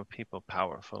where there were people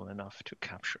powerful enough to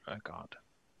capture a god.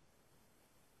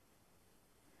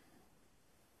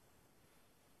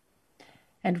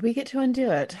 And we get to undo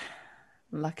it.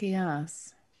 Lucky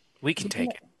us. We can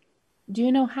take it. Do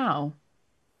you know how?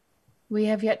 We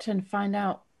have yet to find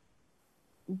out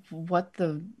what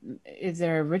is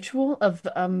there a ritual of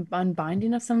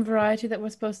unbinding of some variety that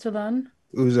we're supposed to learn?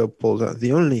 Uzo pulled out.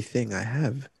 The only thing I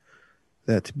have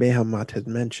that Behemoth had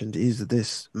mentioned is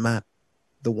this map,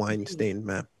 the wine-stained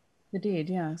map. The deed,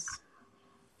 yes.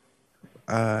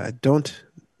 I don't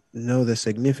know the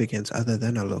significance other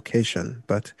than a location,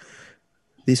 but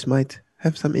this might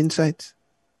have some insights.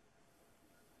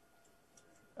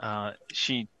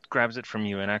 She grabs it from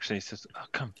you and actually says, "Oh,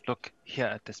 come, look here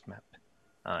at this map."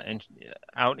 And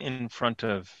out in front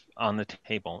on the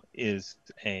table is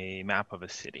a map of a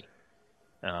city.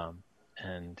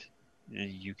 And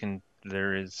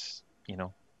there is,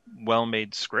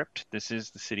 well-made script. This is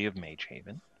the city of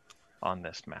Magehaven on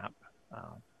this map.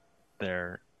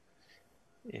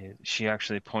 She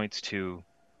actually points to,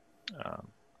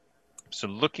 so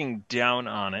looking down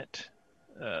on it,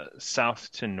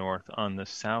 south to north on the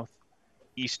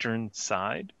southeastern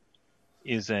side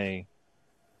is a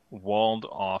walled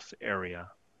off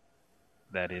area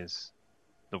that is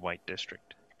the White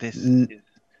District. This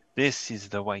is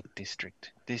the White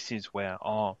District. This is where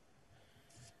all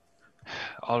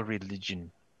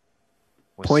religion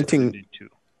was secluded to.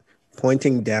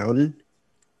 Pointing down,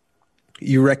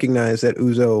 you recognize that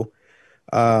Uzo,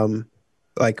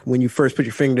 like when you first put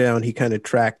your finger down, he kind of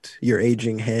tracked your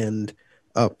aging hand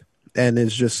up and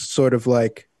is just sort of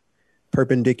like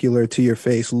perpendicular to your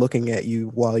face, looking at you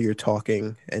while you're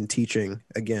talking and teaching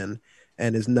again,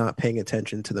 and is not paying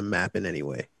attention to the map in any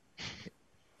way.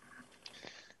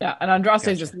 Yeah, and Andraste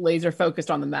is just laser focused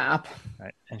on the map.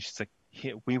 Right, and she's like,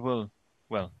 "Here we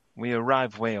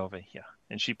arrive way over here."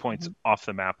 And she points off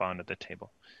the map onto the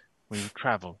table. We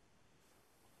travel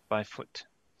by foot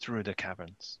through the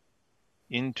caverns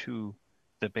into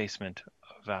the basement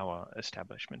of our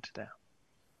establishment there.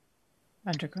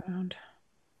 Underground.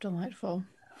 Delightful.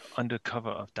 Under cover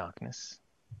of darkness.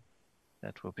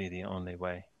 That will be the only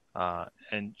way.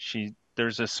 And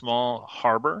there's a small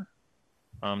harbor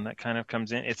that kind of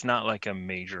comes in. It's not like a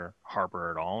major harbor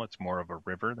at all. It's more of a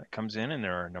river that comes in, and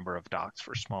there are a number of docks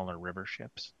for smaller river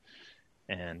ships.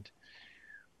 And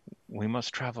we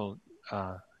must travel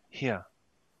here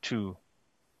to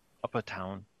Upper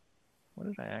Town. What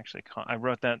did I actually call it? I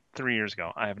wrote that 3 years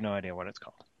ago. I have no idea what it's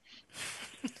called.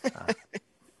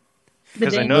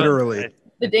 Because I know literally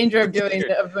the danger of doing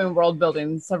world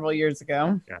building several years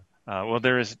ago. Yeah. Well,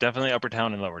 there is definitely Upper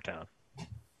Town and Lower Town.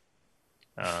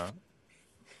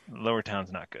 Lower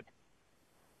Town's not good.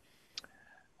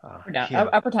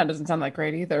 Upper Town doesn't sound like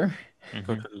great either.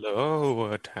 Go to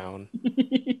Lower Town.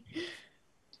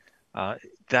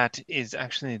 That is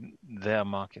actually their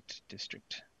market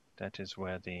district. That is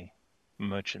where the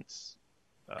merchants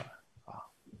are.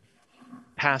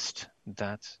 Past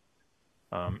that,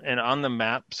 and on the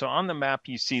map,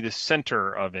 you see the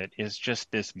center of it is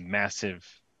just this massive,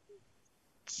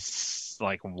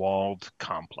 like, walled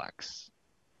complex.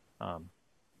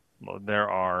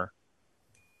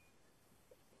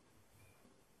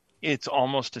 It's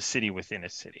almost a city within a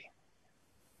city,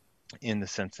 in the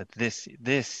sense that this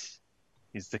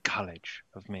is the College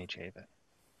of Mage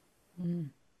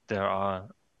Haven. There are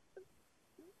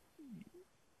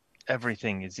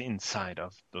everything is inside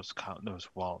of those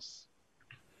walls.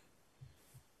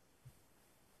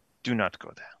 Do not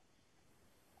go there.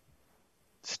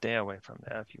 Stay away from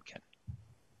there if you can.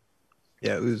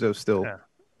 Yeah, Uzo's still. Yeah.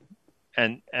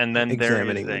 And then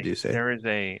examining. There is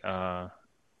a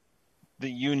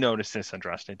you notice this,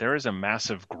 Andraste. There is a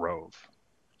massive grove,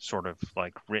 sort of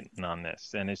like written on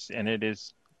this, and it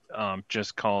is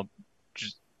just called.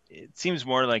 It seems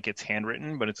more like it's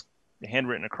handwritten, but it's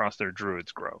handwritten across their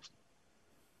Druid's Grove.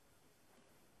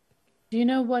 Do you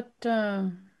know what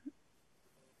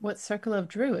circle of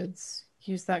druids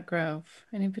use that grove?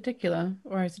 Any particular,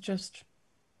 or is it just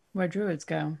where druids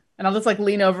go? And I'll just like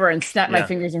lean over and snap my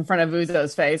fingers in front of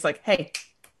Uzo's face, like, "Hey,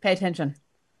 pay attention."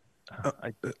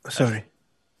 Sorry.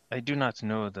 I do not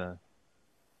know the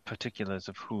particulars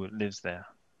of who lives there.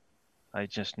 I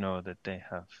just know that they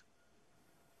have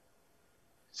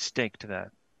staked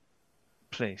that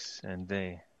place, and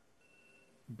they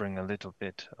bring a little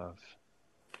bit of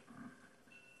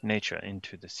nature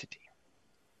into the city.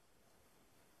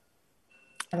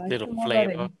 Little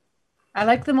flavor. I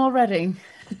like them already.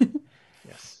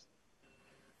 Yes.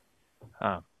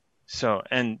 So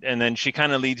and then she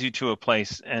kind of leads you to a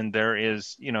place, and there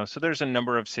is, so there's a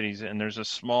number of cities, and there's a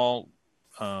small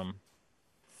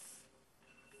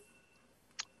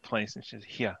place, and she says,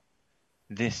 "Here,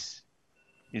 this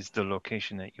is the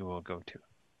location that you will go to."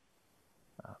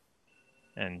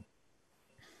 And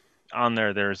on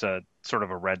there's a sort of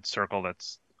a red circle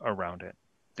that's around it.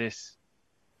 This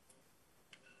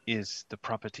is the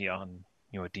property on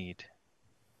your deed.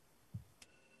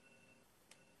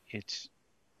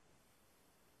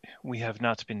 We have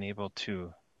not been able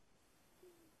to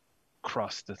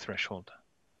cross the threshold.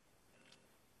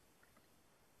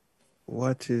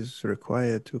 What is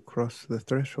required to cross the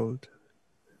threshold?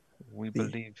 We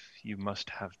believe you must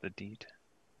have the deed.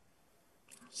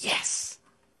 Yes.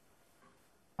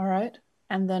 All right.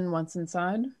 And then once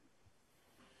inside?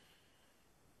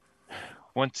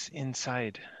 Once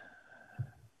inside,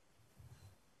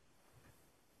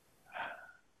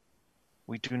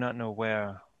 we do not know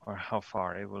where or how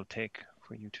far it will take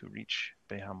for you to reach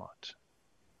Behemoth.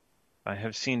 I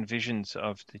have seen visions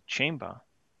of the chamber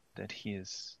that he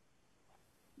is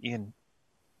in.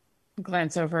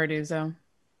 Glance over at Uzo.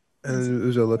 And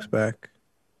Uzo looks back.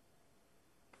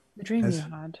 The dream you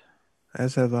had.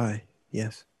 As have I,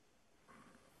 yes.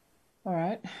 All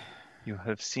right. You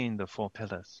have seen the 4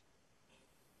 pillars.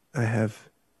 I have.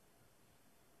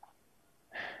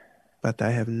 but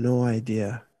I have no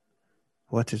idea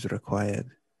what is required.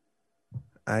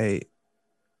 I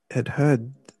had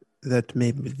heard that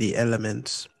maybe the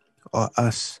elements, or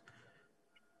us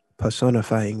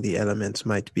personifying the elements,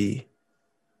 might be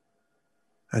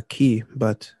a key,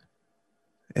 but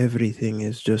everything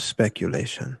is just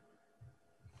speculation.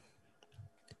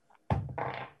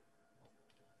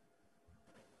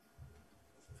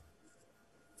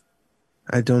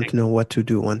 I don't know what to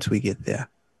do once we get there.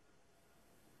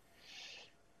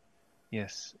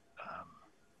 Yes.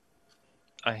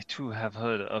 I too have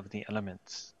heard of the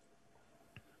elements.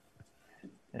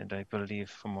 And I believe,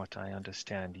 from what I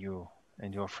understand, you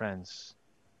and your friends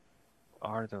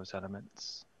are those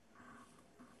elements.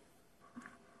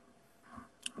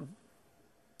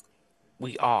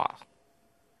 We are.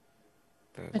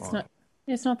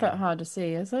 It's not that hard to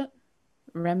see, is it?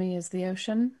 Remy is the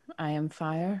ocean. I am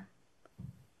fire.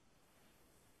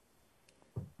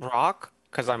 Rock,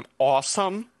 because I'm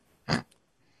awesome.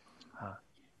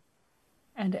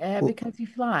 And air because you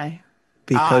fly.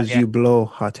 Because you blow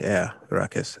hot air,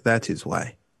 Ruckus. That is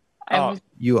why.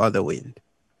 You are the wind.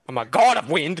 I'm a god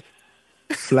of wind.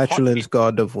 Flatulence,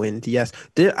 god of wind. Yes.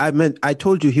 I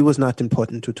told you he was not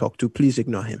important to talk to. Please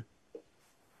ignore him.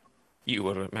 You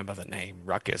will remember the name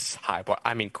Ruckus Highboy.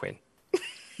 I mean Quinn.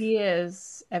 He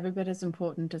is every bit as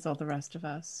important as all the rest of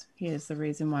us. He is the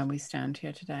reason why we stand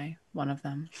here today. One of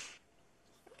them.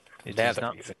 They're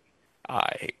the reason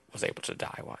I was able to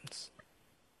die once.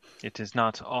 It is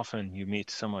not often you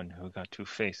meet someone who got to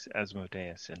face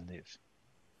Asmodeus and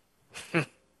live.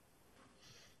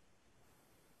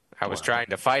 I was trying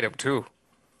to fight him too.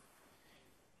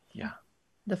 Yeah.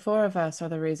 The four of us are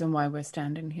the reason why we're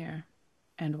standing here,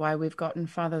 and why we've gotten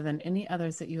farther than any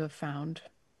others that you have found.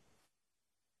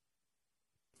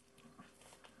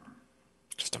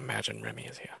 Just imagine Remy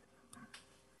is here.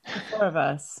 The four of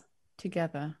us,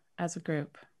 together, as a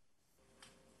group.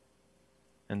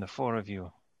 And the four of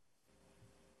you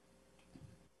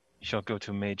shall go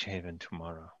to Mage Haven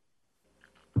tomorrow.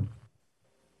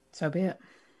 So be it.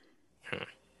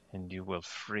 And you will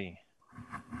free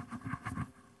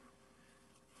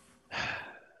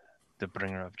the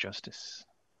bringer of justice.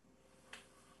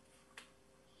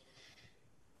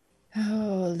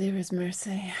 Oh, Lyra's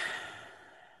mercy.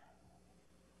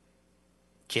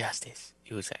 Justice,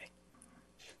 you say.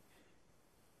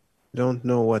 Don't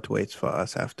know what waits for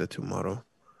us after tomorrow.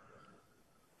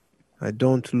 I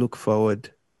don't look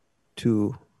forward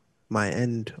to my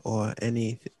end or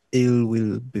any ill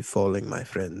will befalling my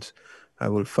friends. I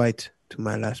will fight to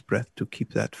my last breath to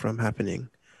keep that from happening.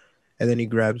 And then he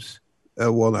grabs,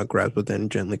 not grabs, but then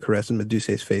gently caresses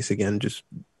Medusa's face again, just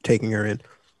taking her in.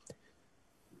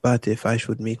 But if I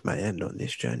should meet my end on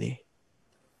this journey,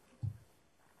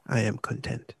 I am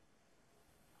content.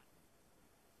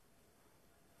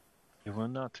 You will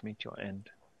not meet your end.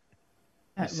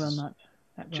 That will not.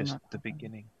 Just the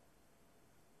beginning.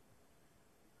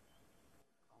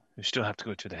 You still have to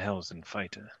go to the hells and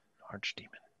fight an archdemon.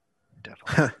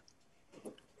 Devil.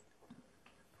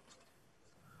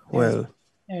 Well,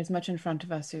 there is much in front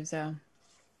of us, Uzo.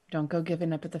 Don't go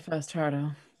giving up at the first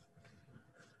hurdle.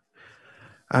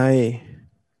 I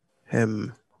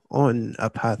am on a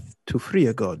path to free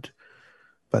a god,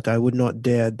 but I would not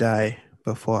dare die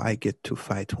before I get to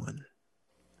fight one.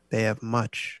 They have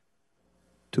much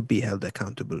to be held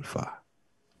accountable for.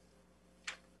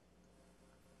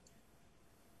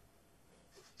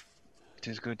 It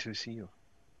is good to see you.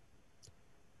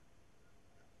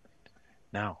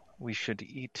 Now, we should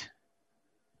eat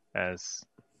as...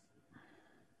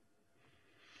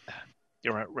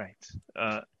 You're right.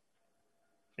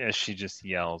 As she just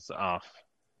yells off,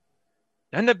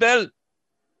 Annabelle!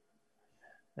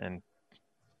 And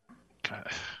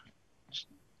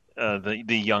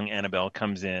the young Annabelle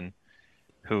comes in,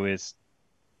 who is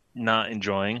not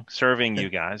enjoying serving you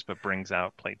guys, but brings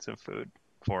out plates of food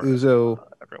for Uzo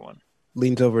everyone.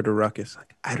 Leans over to Ruckus.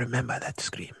 Like, I remember that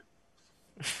scream.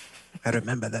 I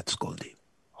remember that scolding.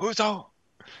 Uzo!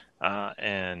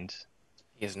 And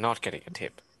he is not getting a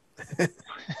tip.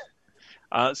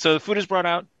 So the food is brought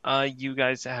out. You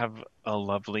guys have a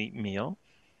lovely meal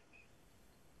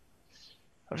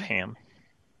of ham.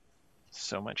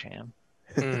 So much ham.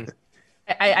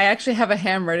 I actually have a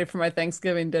ham ready for my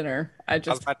Thanksgiving dinner.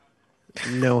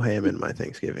 No ham in my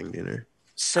Thanksgiving dinner.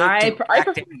 So I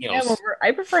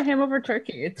prefer ham over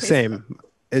turkey. It tastes Same.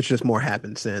 It's just more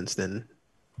happenstance than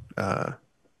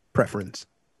preference.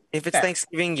 If it's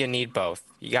Thanksgiving, you need both.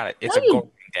 You got it. It's a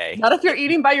golden day. Not if you're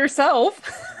eating by yourself.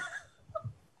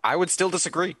 I would still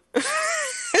disagree.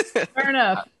 Fair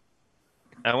enough.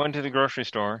 I went to the grocery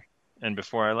store, and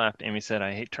before I left, Amy said,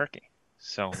 I hate turkey.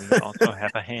 So we also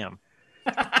have a ham.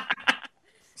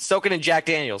 Soaking in Jack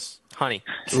Daniels, honey.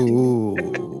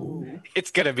 Ooh.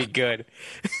 It's gonna be good.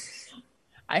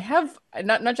 I have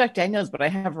not Jack Daniels, but I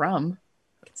have rum.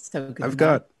 It's so good. I've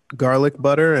got garlic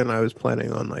butter, and I was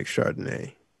planning on like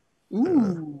Chardonnay.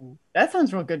 Ooh, that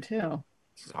sounds real good too.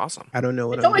 This is awesome. I don't know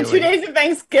what It's I'm only doing. 2 days of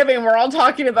Thanksgiving. We're all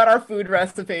talking about our food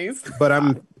recipes. But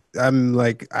I'm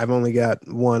like I've only got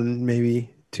one,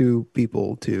 maybe two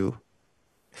people to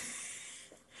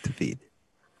feed.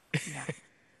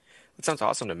 That sounds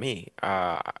awesome to me.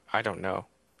 I don't know.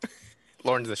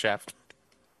 Lauren's the chef.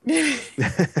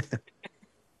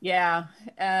 Yeah,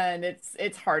 and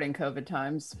it's hard in COVID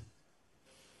times.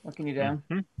 What can you do?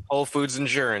 Mm-hmm. Whole Foods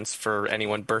insurance for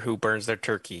anyone who burns their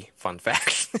turkey. Fun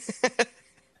fact.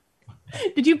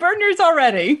 Did you burn yours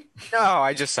already? No,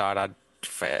 I just saw it on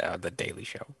the Daily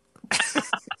Show.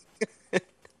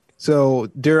 So,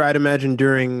 I'd imagine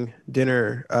during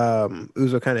dinner,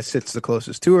 Uzo kind of sits the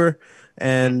closest to her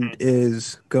and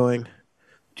is going,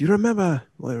 "Do you remember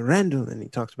what Randall?" And he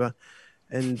talks about,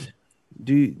 and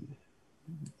do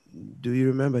you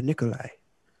remember Nikolai?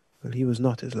 Well, he was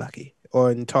not as lucky.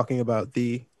 Or in talking about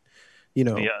the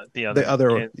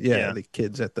other kids, the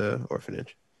kids at the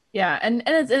orphanage. Yeah, and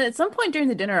at some point during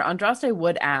the dinner, Andraste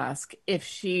would ask if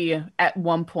she, at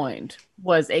one point,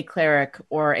 was a cleric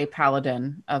or a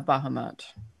paladin of Bahamut,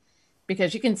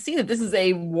 because you can see that this is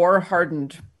a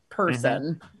war-hardened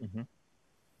person. Mm-hmm.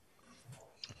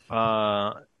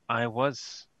 I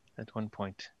was at one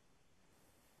point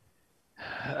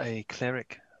a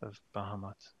cleric of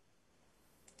Bahamut,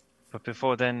 but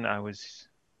before then, I was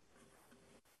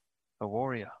a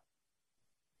warrior.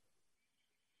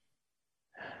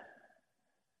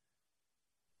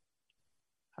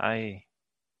 I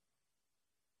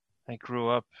grew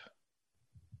up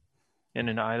in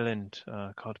an island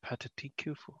called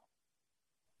Patatikufu.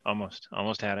 Almost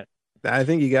had it. I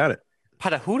think you got it.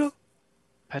 Patahuru?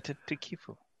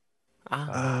 Patatikufu.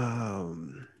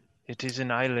 It is an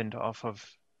island off of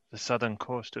the southern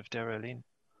coast of Daralin.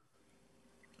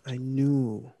 I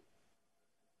knew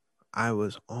I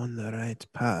was on the right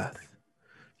path.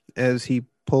 As he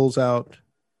pulls out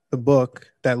the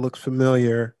book that looks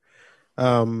familiar,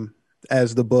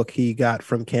 as the book he got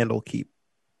from Candlekeep,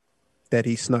 that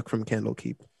he snuck from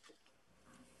Candlekeep.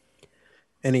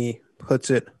 And he puts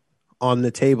it on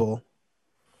the table.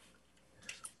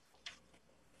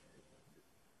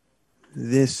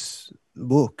 This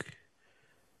book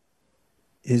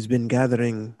has been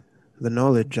gathering the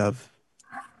knowledge of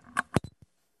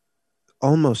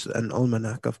almost an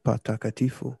almanac of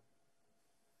Patakatifu.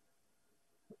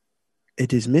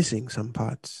 It is missing some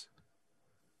parts,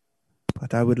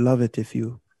 but I would love it if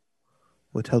you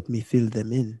would help me fill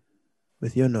them in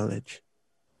with your knowledge.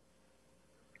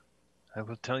 I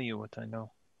will tell you what I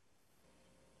know.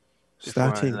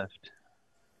 Starting. I left.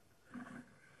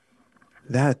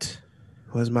 That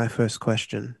was my first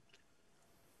question.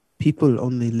 People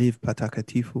only leave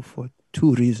Patakatifu for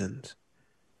two reasons: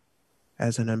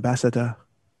 as an ambassador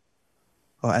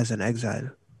or as an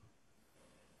exile.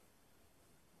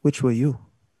 Which were you?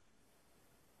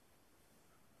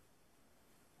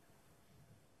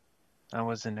 I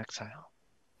was in exile,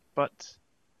 but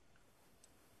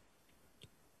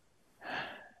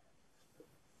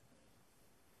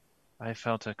I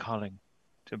felt a calling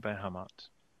to Bahamut,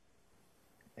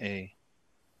 a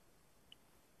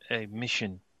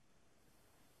mission,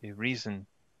 a reason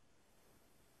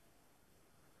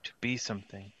to be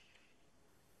something.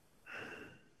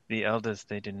 The elders,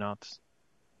 they did not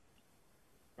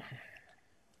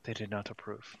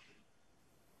approve.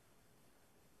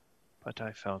 But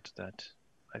I felt that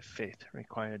my faith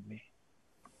required me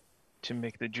to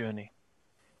make the journey,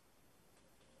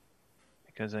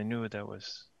 because I knew there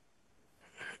was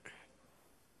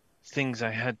things I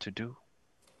had to do,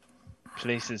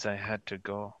 places I had to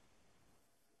go,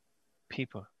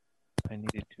 people I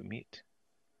needed to meet.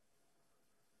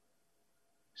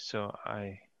 So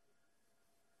I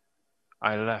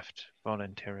left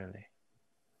voluntarily,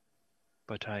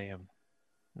 but I am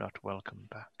not welcome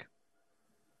back.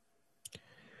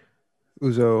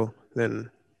 Uzo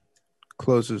then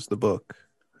closes the book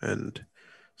and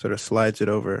sort of slides it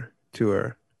over to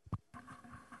her.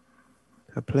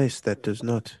 A place that does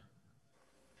not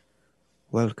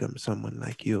welcome someone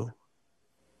like you,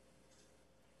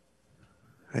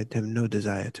 I have no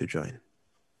desire to join.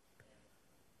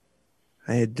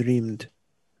 I had dreamed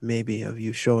maybe of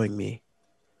you showing me,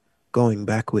 going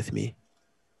back with me,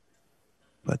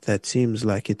 but that seems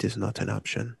like it is not an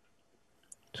option.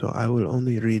 So I will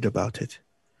only read about it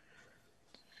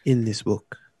in this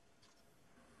book.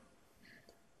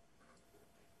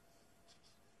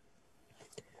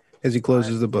 As he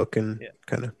closes the book and Yeah.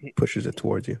 kind of pushes it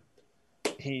towards you.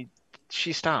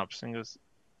 She stops and goes,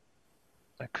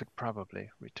 I could probably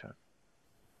return.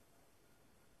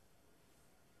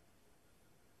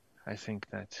 I think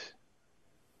that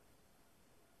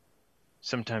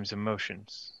sometimes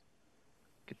emotions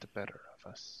get the better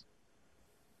of us.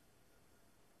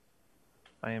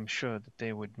 I am sure that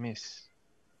they would miss,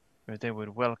 or they would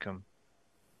welcome,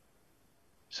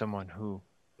 someone who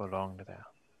belonged there.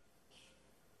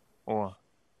 Or,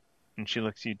 and she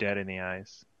looks you dead in the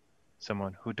eyes,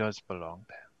 someone who does belong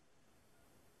there.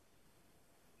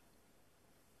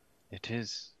 It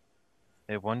is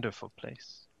a wonderful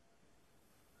place.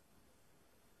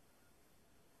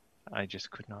 I just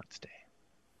could not stay.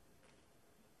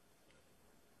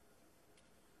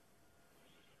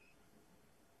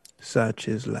 Such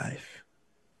is life.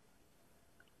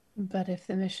 But if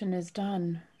the mission is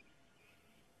done,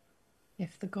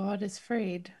 if the god is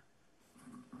freed,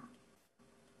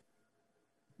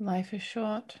 life is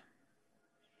short,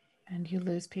 and you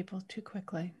lose people too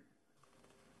quickly.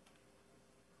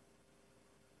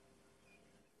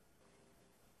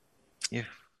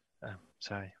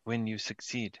 When you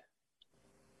succeed,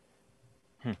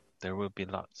 there will be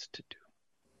lots to do.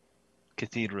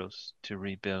 Cathedrals to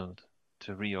rebuild,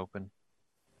 to reopen,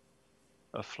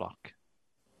 a flock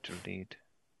to lead,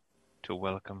 to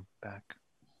welcome back.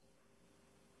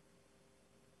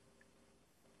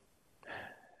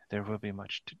 There will be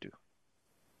much to do.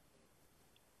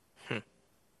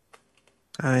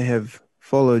 I have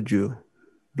followed you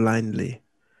blindly,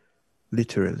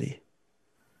 literally.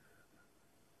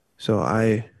 So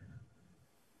I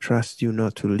trust you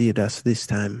not to lead us this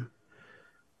time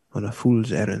on a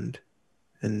fool's errand,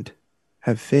 and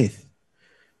have faith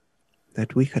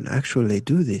that we can actually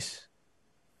do this.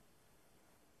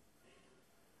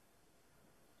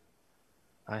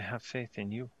 I have faith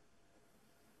in you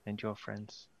and your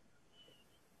friends.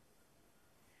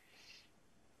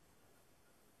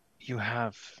 You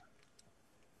have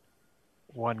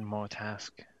one more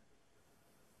task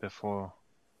before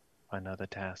another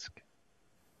task,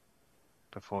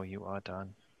 before you are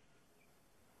done.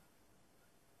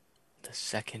 The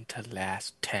second to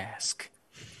last task.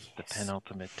 The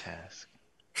penultimate task.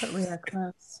 But we are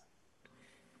close.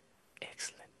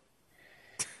 Excellent.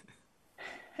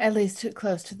 At least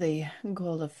close to the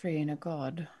goal of freeing a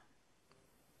god.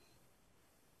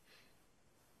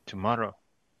 Tomorrow,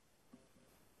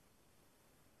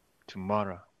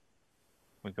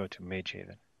 we go to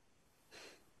Magehaven.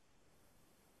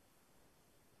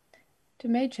 To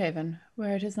Magehaven,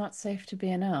 where it is not safe to be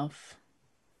an elf.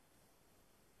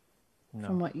 No.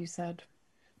 From what you said.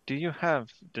 Do you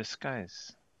have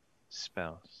disguise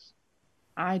spells?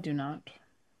 I do not.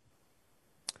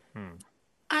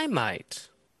 I might.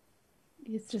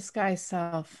 It's disguise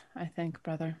self, I think,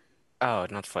 brother. Oh,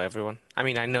 not for everyone. I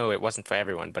mean, I know it wasn't for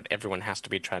everyone, but everyone has to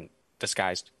be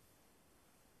disguised.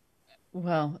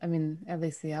 Well, I mean, at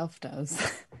least the elf does.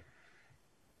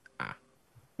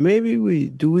 Maybe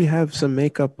we have some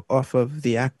makeup off of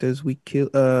the actors we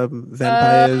killed,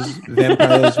 vampires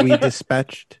we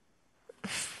dispatched.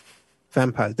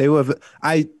 Vampires.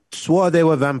 I swore they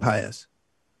were vampires.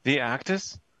 The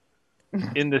actors?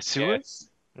 In the sewers?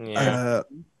 Yeah.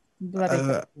 Bloody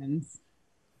questions.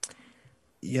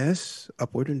 Yes,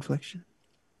 upward inflection.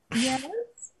 Yes.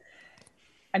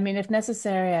 I mean, if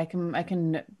necessary, I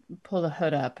can pull the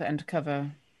hood up and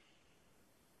cover,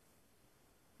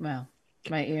 well,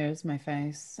 my ears, my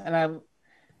face, and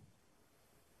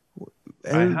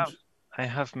I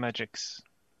have magics,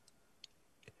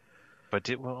 but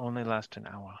it will only last an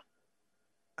hour.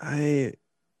 I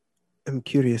am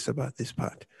curious about this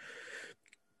part.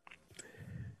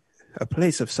 A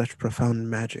place of such profound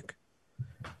magic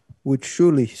would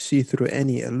surely see through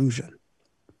any illusion.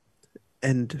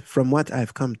 And from what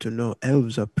I've come to know,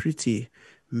 elves are pretty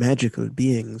magical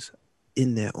beings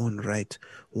in their own right.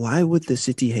 Why would the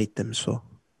city hate them so?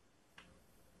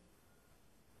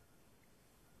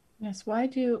 yes. Why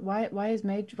does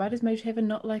Magehaven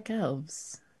not like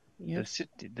elves?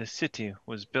 The city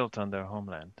was built on their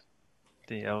homeland,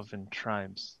 the elven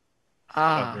tribes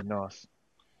Ah. of the north,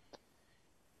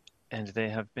 and they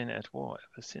have been at war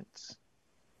ever since.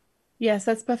 Yes,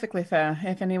 that's perfectly fair.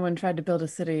 If anyone tried to build a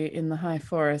city in the high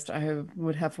forest, I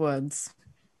would have woods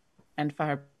and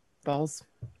fireballs.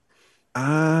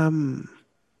 I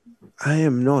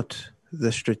am not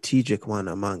the strategic one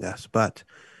among us, but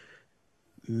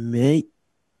it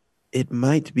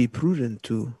might be prudent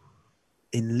to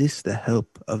enlist the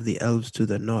help of the elves to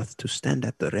the north to stand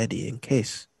at the ready in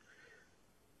case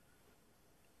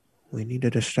We need a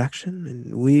distraction,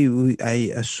 and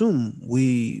I assume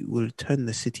we will turn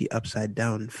the city upside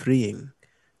down, freeing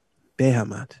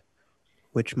Behemoth,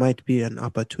 which might be an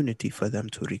opportunity for them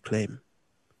to reclaim,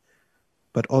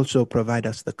 but also provide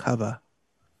us the cover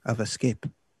of escape.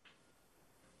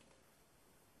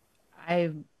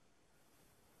 I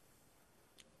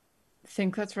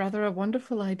think that's rather a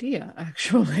wonderful idea,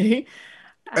 actually.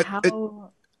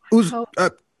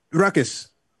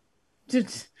 Ruckus,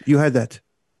 Did, you had that.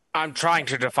 I'm trying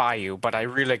to defy you, but I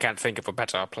really can't think of a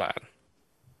better plan.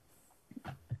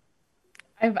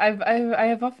 I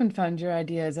have often found your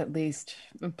ideas at least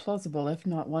plausible, if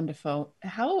not wonderful.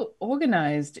 How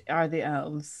organized are the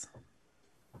elves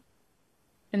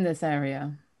in this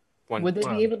area? Would they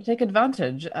be able to take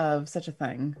advantage of such a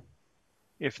thing?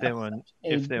 If they were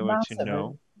to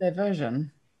know,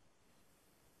 diversion.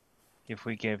 if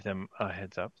we gave them a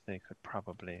heads up, they could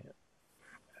probably.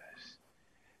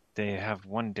 They have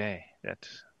one day. That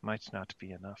might not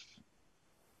be enough.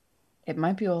 It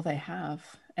might be all they have,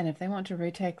 and if they want to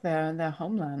retake their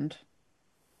homeland.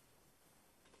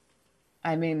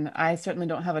 I mean, I certainly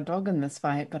don't have a dog in this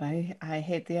fight, but I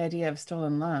hate the idea of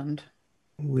stolen land.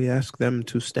 We ask them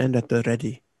to stand at the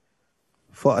ready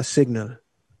for a signal.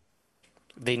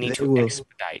 They need to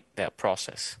expedite their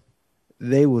process.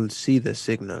 They will see the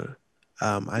signal.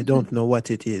 I don't know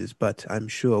what it is, but I'm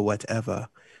sure whatever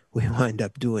we wind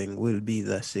up doing will be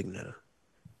the signal.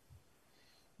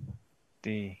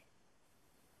 The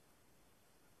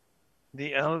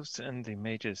elves and the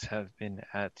mages have been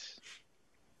at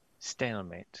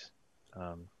stalemate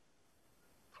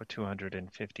for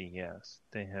 250 years.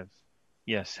 They have,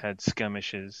 yes, had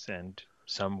skirmishes and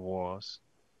some wars.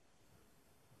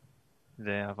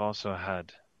 They have also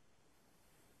had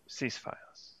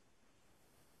ceasefires.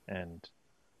 And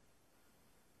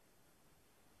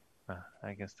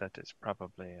I guess that is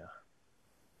probably...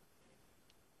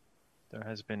 there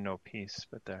has been no peace,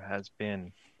 but there has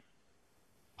been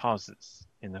pauses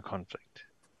in the conflict.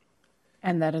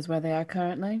 And that is where they are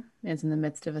currently, is in the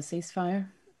midst of a ceasefire?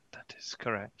 That is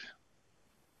correct.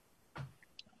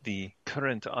 The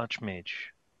current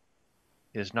Archmage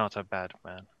is not a bad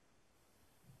man.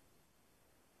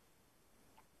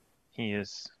 He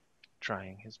is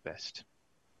trying his best.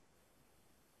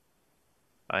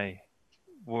 I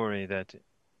worry that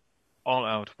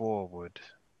all-out war would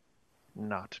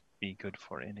not be good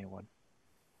for anyone.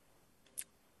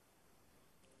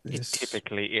 It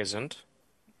typically isn't.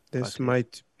 This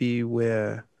might be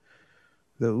where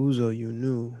the Uzo you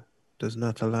knew does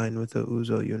not align with the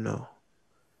Uzo you know.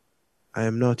 I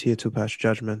am not here to pass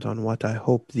judgment on what I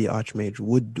hope the Archmage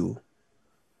would do,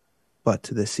 but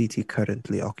the seat he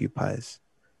currently occupies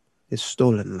is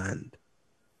stolen land.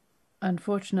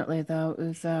 Unfortunately, though,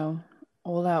 Uzo,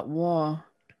 all-out war,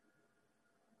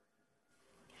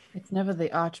 it's never the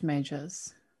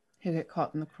Archmages who get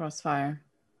caught in the crossfire.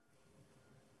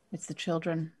 It's the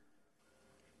children,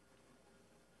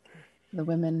 the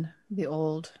women, the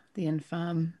old, the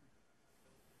infirm.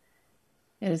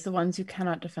 It is the ones who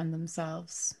cannot defend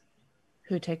themselves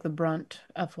who take the brunt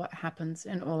of what happens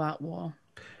in all-out war.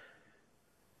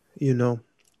 You know,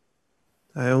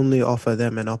 I only offer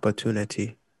them an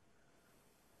opportunity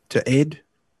to aid,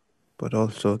 but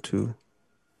also to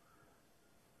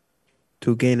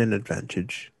gain an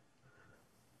advantage.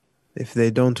 If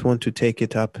they don't want to take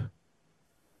it up,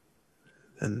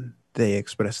 then they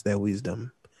express their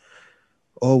wisdom.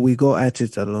 Or we go at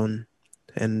it alone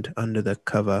and under the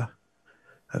cover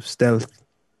of stealth,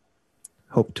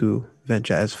 hope to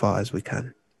venture as far as we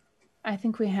can. I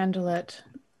think we handle it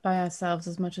by ourselves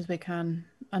as much as we can,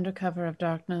 under cover of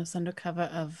darkness, under cover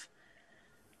of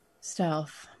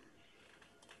stealth,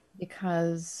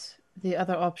 because the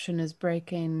other option is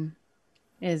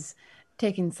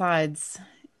taking sides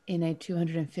in a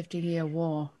 250-year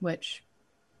war, which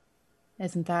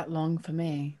isn't that long for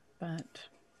me, but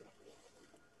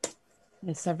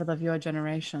is several of your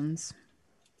generations.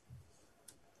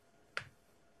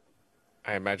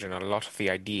 I imagine a lot of the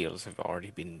ideals have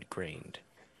already been ingrained.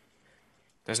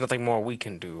 There's nothing more we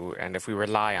can do, and if we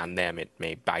rely on them, it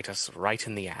may bite us right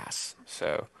in the ass.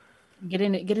 So,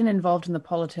 getting involved in the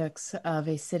politics of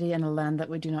a city and a land that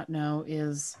we do not know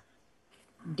is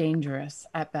dangerous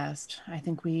at best. I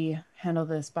think we handle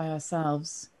this by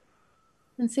ourselves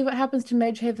and see what happens to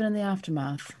Magehaven in the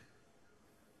aftermath.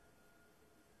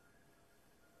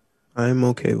 I'm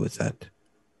okay with that.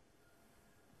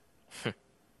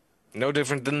 No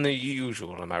different than the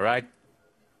usual, am I right?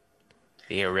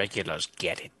 The irregulars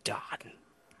get it done.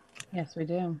 Yes, we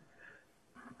do.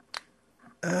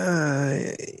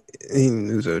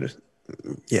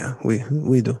 Yeah,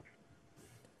 we do.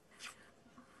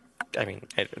 I mean,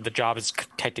 the job is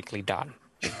technically done.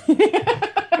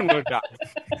 We're done.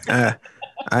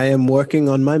 I am working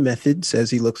on my methods as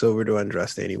he looks over to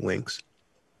Andraste and he winks.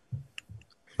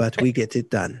 But we get it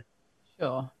done.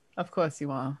 Sure. Of course you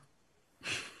are.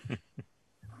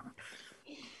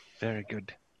 Very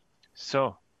good.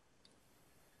 So,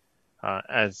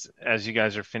 as you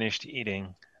guys are finished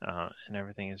eating and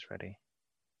everything is ready,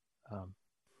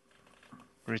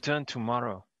 return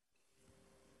tomorrow,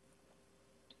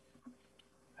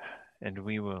 and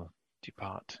we will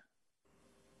depart.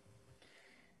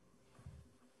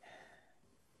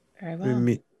 Very well.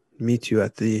 We meet you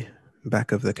at the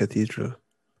back of the cathedral.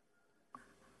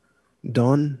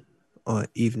 Dawn or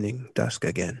evening, dusk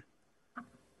again?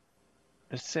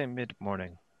 Let's say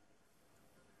mid-morning.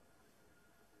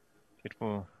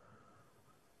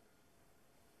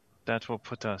 That will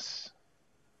put us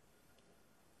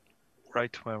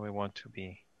right where we want to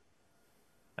be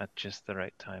at just the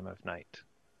right time of night.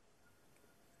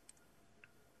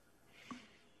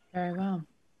 Very well.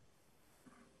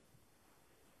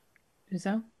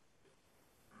 Uzo?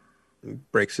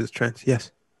 Breaks his trance.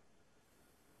 Yes.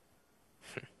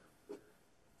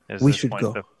 At We this should point,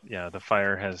 go. The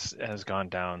fire has gone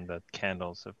down. The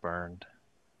candles have burned.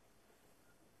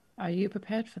 Are you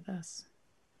prepared for this?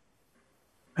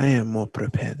 I am more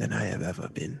prepared than I have ever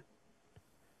been.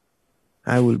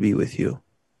 I will be with you.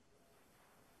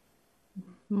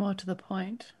 More to the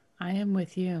point, I am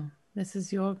with you. This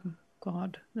is your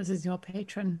God. This is your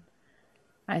patron.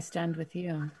 I stand with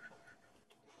you.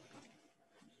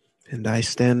 And I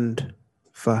stand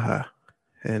for her.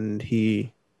 And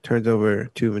he turns over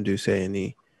to Medusa and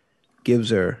he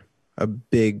gives her a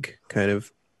big kind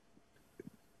of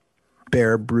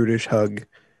bear brutish hug,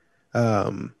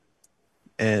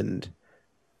 and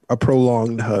a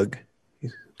prolonged hug.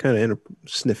 He's kind of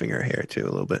sniffing her hair too a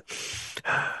little bit.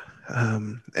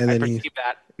 And then I perceive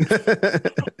that.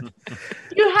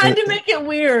 You had to make it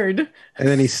weird. And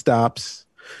then he stops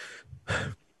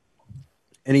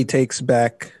and he takes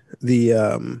back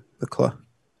the claw.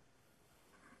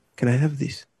 Can I have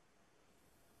these?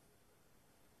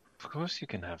 Of course you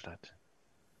can have that.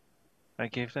 I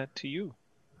gave that to you.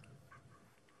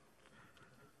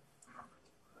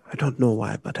 I don't know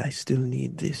why, but I still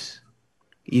need this,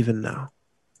 even now.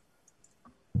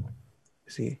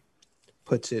 See,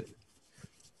 puts it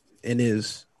in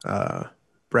his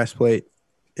breastplate,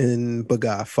 and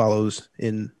Baga follows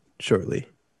in shortly,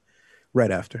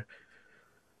 right after.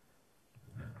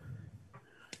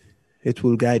 It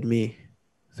will guide me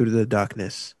through the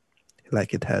darkness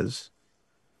like it has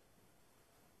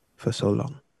for so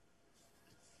long.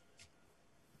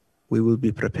 We will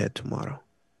be prepared tomorrow.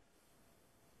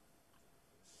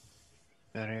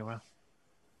 Very well.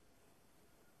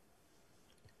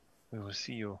 We will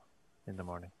see you in the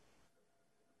morning.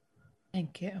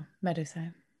 Thank you,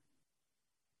 Medusa.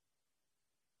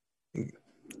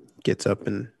 Gets up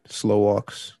and slow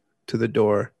walks to the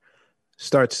door,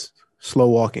 starts slow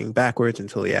walking backwards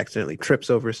until he accidentally trips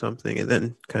over something, and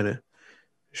then kind of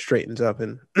straightens up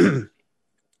and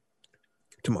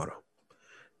tomorrow,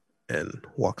 and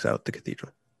walks out the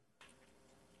cathedral.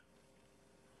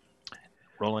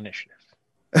 Roll initiative.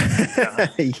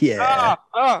 Yeah.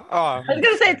 I was going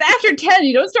to say, it's after 10.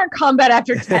 You don't start combat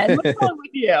after 10. What's wrong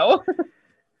with you?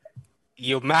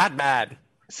 You mad.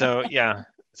 So, yeah.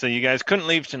 So you guys couldn't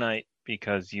leave tonight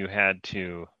because you had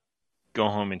to go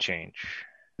home and change.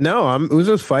 No,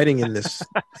 Uzo's fighting in this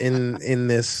in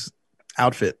this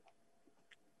outfit.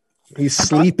 He's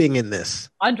sleeping in this.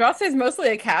 Andraste is mostly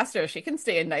a caster. She can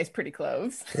stay in nice, pretty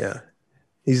clothes. Yeah.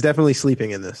 He's definitely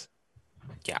sleeping in this.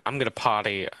 Yeah, I'm gonna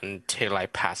party until I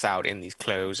pass out in these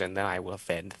clothes, and then I will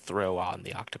then throw on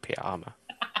the Octopi armor.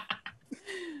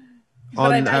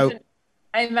 But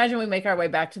I imagine we make our way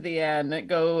back to the inn,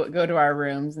 go to our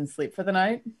rooms, and sleep for the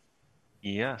night.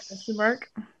 Yes. Mr. Mark?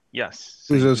 Yes.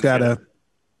 Uzo's got a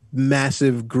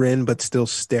massive grin, but still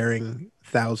staring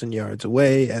 1,000 yards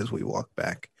away as we walk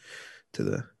back to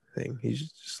the thing.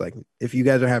 He's just like, if you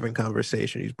guys are having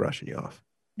conversation, he's brushing you off.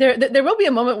 There will be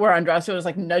a moment where Andraste will just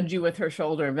like nudge you with her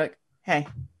shoulder and be like, hey.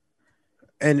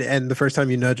 And the first time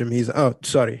you nudge him, he's, oh,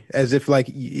 sorry. As if like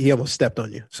he almost stepped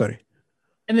on you. Sorry.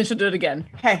 And then she'll do it again.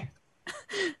 Hey.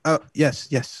 Oh,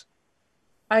 yes.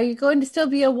 Are you going to still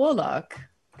be a warlock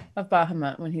of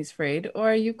Bahamut when he's freed? Or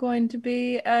are you going to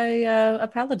be a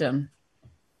paladin?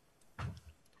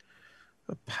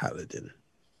 A paladin.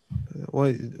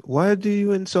 Why do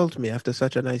you insult me after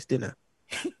such a nice dinner?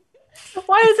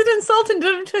 Why is it insulting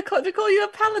to call you a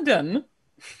paladin?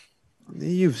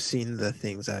 You've seen the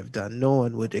things I've done. No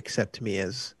one would accept me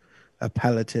as a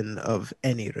paladin of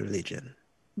any religion.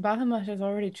 Bahamut has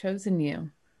already chosen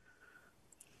you.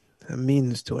 a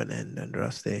means to an end,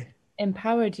 Andraste.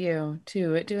 Empowered you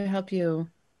to help you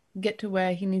get to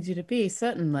where he needs you to be,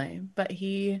 certainly. But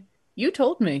you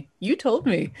told me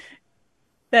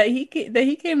that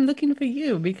he came looking for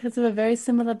you because of a very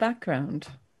similar background.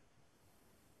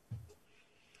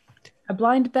 A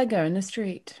blind beggar in the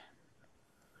street.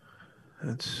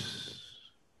 That's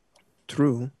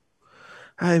true.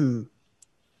 I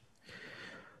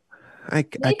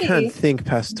can't think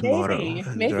past tomorrow.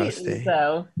 Maybe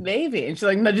so. Maybe. And she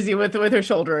like nudges you with her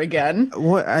shoulder again.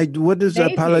 What does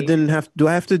a paladin have? Do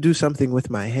I have to do something with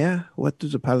my hair? What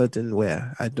does a paladin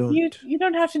wear? I don't. You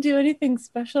don't have to do anything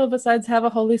special besides have a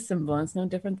holy symbol. It's no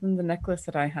different than the necklace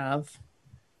that I have.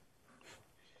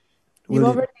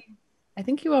 I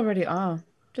think you already are,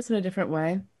 just in a different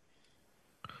way.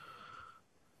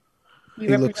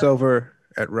 He looks over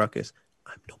at Ruckus.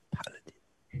 I'm no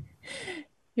paladin.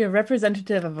 You're a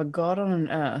representative of a god on an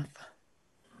earth.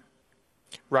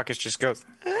 Ruckus just goes.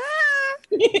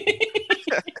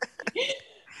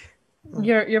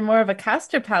 You're more of a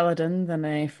caster paladin than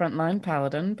a frontline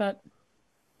paladin, but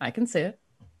I can see it.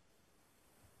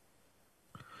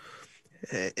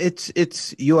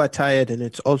 It's you are tired, and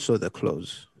it's also the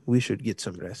clothes. We should get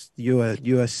some rest. You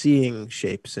are seeing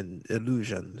shapes and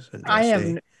illusions. And I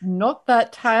am not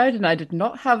that tired, and I did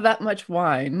not have that much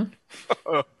wine.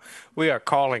 We are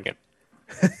calling it.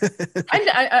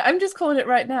 I'm just calling it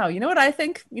right now. You know what I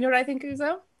think?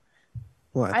 Uzo?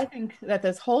 What? I think that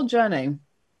this whole journey,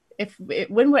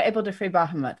 when we're able to free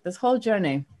Bahamut, this whole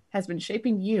journey has been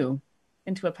shaping you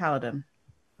into a paladin.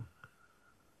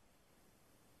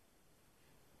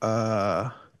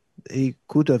 He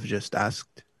could have just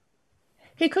asked.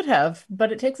 He could have,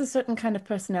 but it takes a certain kind of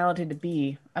personality to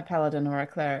be a paladin or a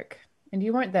cleric. And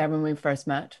you weren't there when we first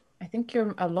met. I think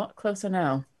you're a lot closer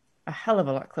now. A hell of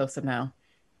a lot closer now.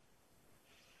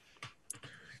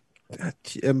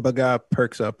 Baga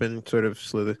perks up and sort of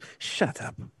slithers. Shut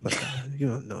up, Baga. You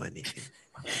don't know anything.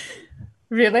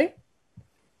 Really?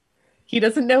 He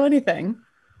doesn't know anything.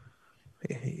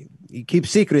 You keep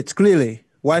secrets, clearly.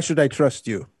 Why should I trust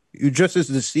you? You're just as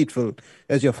deceitful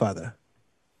as your father.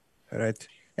 All right?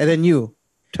 And then you,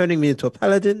 turning me into a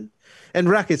paladin. And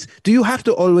Ruckus, do you have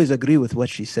to always agree with what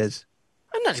she says?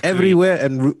 I'm not agreeing. Everywhere,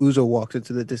 and Uzo walks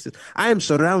into the distance. I am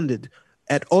surrounded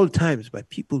at all times by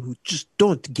people who just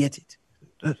don't get it.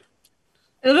 And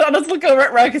I just look over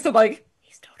at Ruckus and like,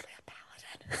 he's totally a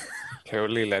paladin.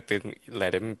 Totally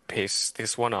let him piss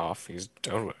this one off.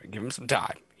 Don't worry, give him some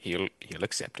time. He'll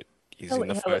accept it. He's in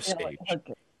the first stage.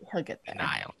 He'll get there.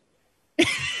 Denial.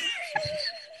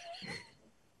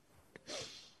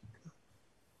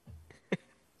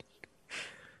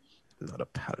 Not a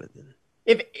paladin.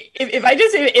 If I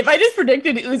just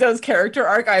predicted Uzo's character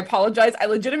arc, I apologize. I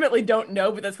legitimately don't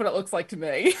know, but that's what it looks like to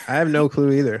me. I have no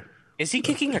clue either. Is he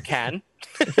kicking a can?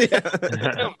 I'm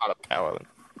not a paladin.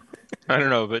 I don't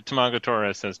know, but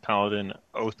Tamagotora says Paladin,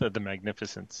 Oath of the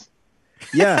Magnificence.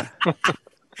 Yeah.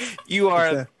 You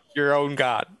are your own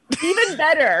god. Even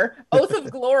better, Oath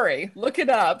of Glory. Look it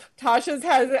up. Tasha's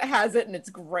has it, and it's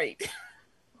great.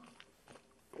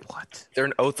 What? Is there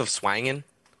an Oath of Swangin'?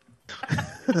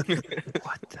 What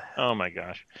the hell? Oh my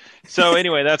gosh. So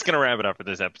anyway, that's going to wrap it up for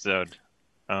this episode.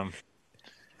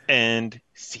 And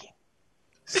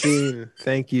scene.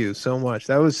 Thank you so much.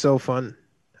 That was so fun.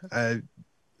 I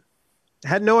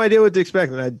had no idea what to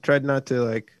expect, and I tried not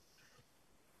to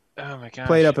oh my gosh,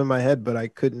 play it up in my head, but I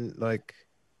couldn't I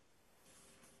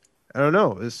don't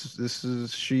know. This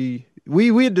is she.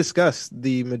 We had discussed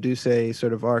the Medusa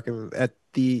sort of arc, and at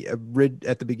the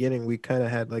beginning we kind of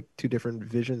had two different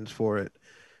visions for it.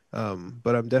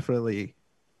 But I'm definitely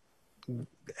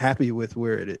happy with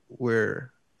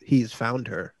where he's found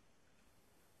her,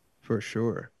 for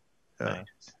sure. Nice.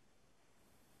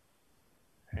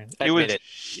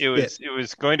 It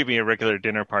was going to be a regular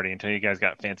dinner party until you guys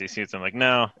got fancy suits. I'm like,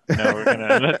 no, we're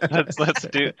gonna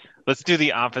let's do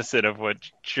the opposite of what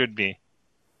should be.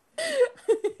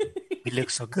 We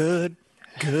look so good.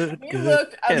 You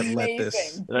looked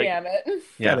amazing. Damn it.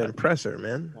 Yeah, gotta impress her,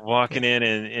 man. Walking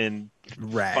in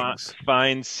rags,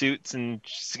 fine suits, and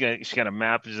she got a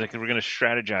map. She's like, we're gonna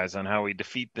strategize on how we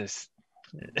defeat this.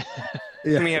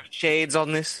 Can we have shades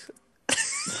on this?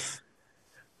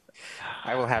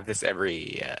 I will have this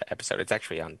every episode. It's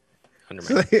actually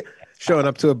under my showing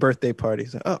up to a birthday party.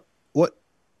 He's like, oh, what?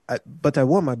 But I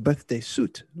wore my birthday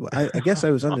suit. I guess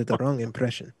I was under the wrong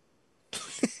impression.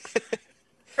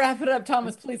 Wrap it up,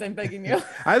 Thomas, please. I'm begging you.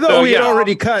 I thought we had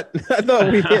already cut. I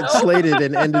thought we had slated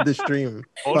and ended the stream.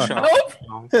 Nope.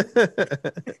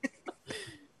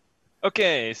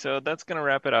 Okay, so that's going to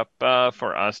wrap it up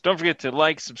for us. Don't forget to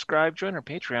like, subscribe, join our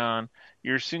Patreon.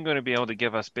 You're soon going to be able to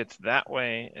give us bits that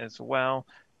way as well.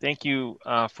 Thank you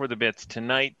for the bits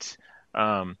tonight.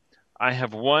 I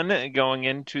have 1 going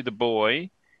into the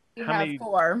boy. You How have many?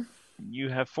 4. You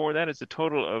have 4. That is a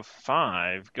total of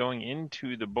 5 going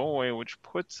into the boy, which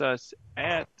puts us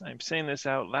at, I'm saying this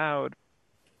out loud,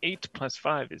 8 plus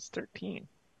 5 is 13.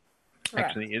 Correct.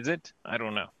 Actually, is it? I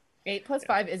don't know. 8 plus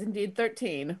 5 is indeed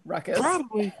 13, Ruckus.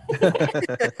 Probably.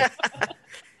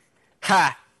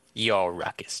 Ha! You're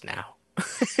Ruckus now.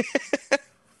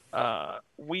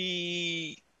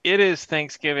 It is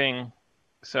Thanksgiving,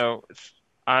 so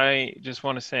I just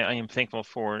want to say I am thankful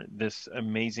for this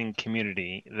amazing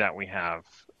community that we have,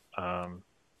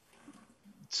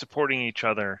 supporting each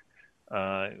other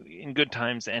in good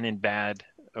times and in bad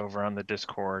over on the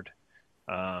Discord,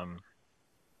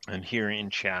 and here in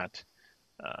chat.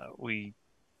 I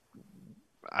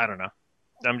don't know.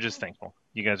 I'm just thankful.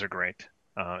 You guys are great.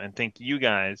 And thank you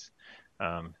guys,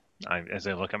 as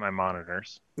I look at my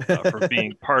monitors, for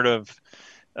being part of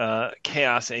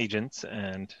Chaos Agents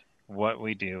and what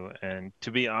we do. And to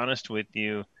be honest with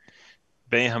you,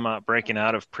 Behemoth breaking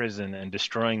out of prison and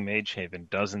destroying Mage Haven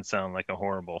doesn't sound like a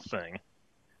horrible thing.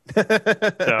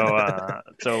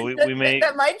 So we may...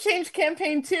 That might change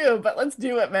campaign 2, but let's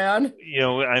do it, man.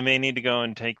 I may need to go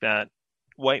and take that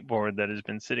whiteboard that has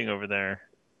been sitting over there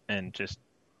and just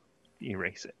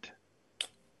erase it.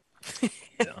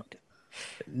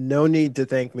 No need to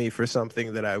thank me for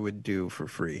something that I would do for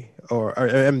free, or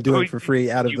am doing for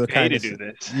free out of the pay kindness. to do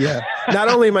this. Yeah. Not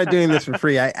only am I doing this for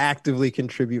free, I actively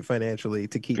contribute financially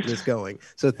to keep this going.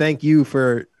 So thank you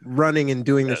for running and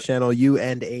doing this channel. You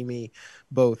and Amy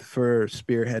both for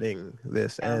spearheading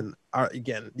this. And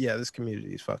this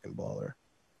community is fucking baller.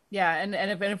 Yeah, and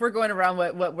if we're going around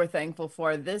what we're thankful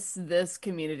for, this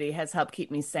community has helped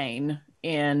keep me sane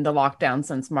in the lockdown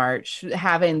since March.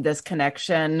 Having this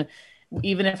connection,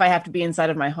 even if I have to be inside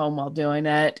of my home while doing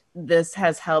it, this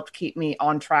has helped keep me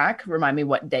on track, remind me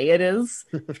what day it is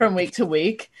from week to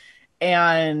week.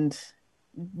 And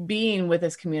being with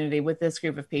this community, with this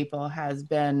group of people, has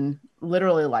been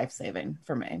literally life-saving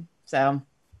for me. So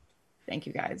thank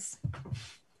you guys.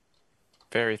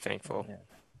 Very thankful. Yeah.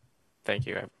 Thank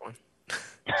you, everyone.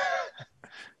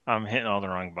 I'm hitting all the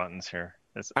wrong buttons here.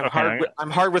 I'm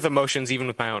hard with emotions, even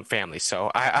with my own family. So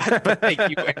but thank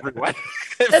you, everyone.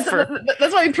 That's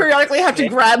why we periodically have to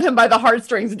grab him by the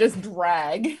heartstrings and just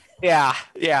drag. Yeah.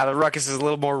 The ruckus is a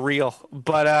little more real,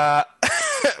 but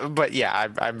yeah,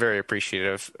 I'm very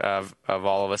appreciative of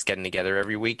all of us getting together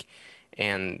every week,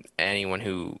 and anyone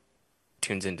who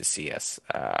tunes in to see us,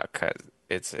 because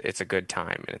it's a good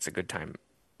time, and it's a good time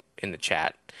in the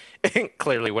chat.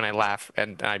 Clearly when I laugh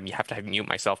and I have to mute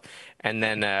myself, and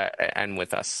then and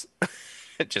with us.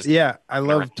 I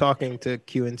love talking to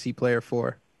QNC Player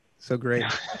 4. So great.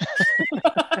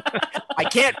 I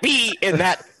can't be in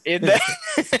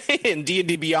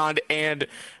D&D Beyond and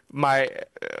my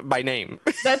name.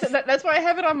 That's why I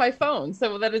have it on my phone,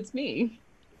 so that it's me.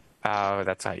 Oh,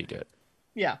 that's how you do it.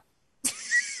 Yeah. So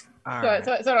I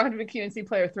don't have to be QNC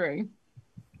Player 3.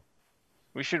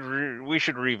 We should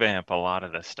revamp a lot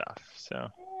of this stuff. So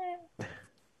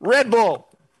Red Bull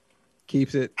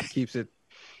keeps it.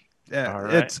 Yeah,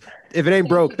 right. It's if it ain't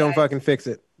broke, don't fucking fix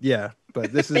it. Yeah,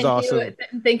 but this is awesome.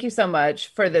 Thank you so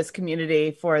much for this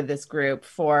community, for this group,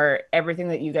 for everything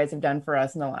that you guys have done for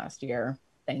us in the last year.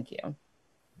 Thank you. All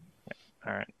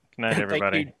right. Good night,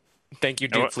 everybody. Thank you,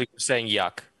 Duke Fleet, for saying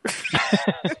yuck.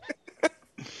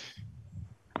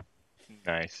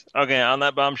 Nice. Okay, on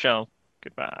that bombshell.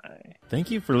 Goodbye.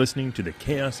 Thank you for listening to the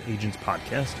Chaos Agents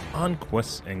podcast on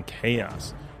Quests and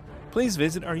Chaos. Please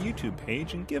visit our YouTube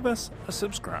page and give us a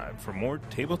subscribe for more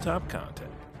tabletop content.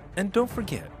 And don't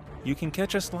forget, you can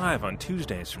catch us live on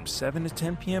Tuesdays from 7 to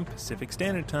 10 p.m. Pacific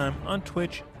Standard Time on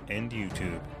Twitch and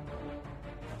YouTube.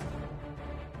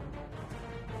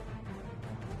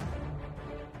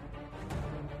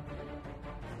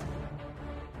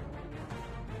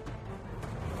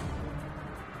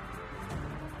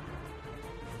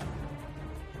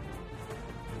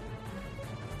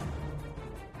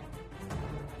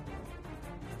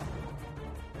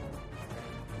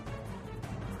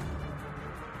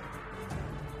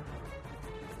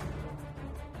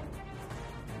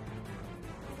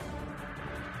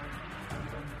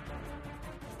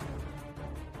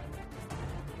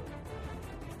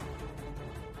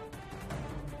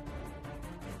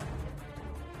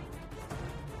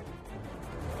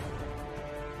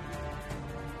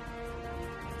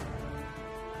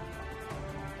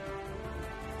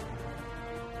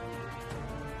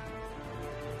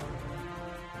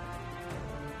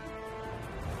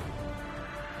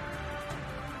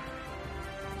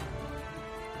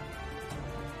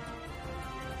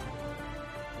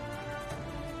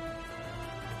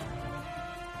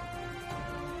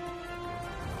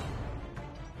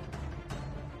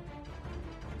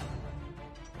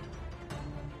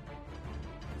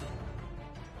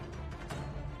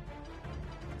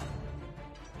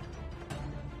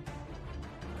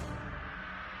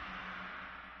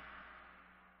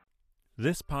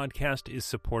 this podcast is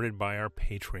supported by our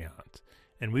Patreons,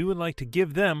 and we would like to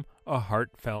give them a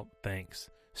heartfelt thanks,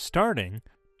 starting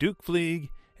Duke Fleeg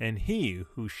and He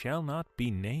Who Shall Not Be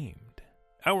Named.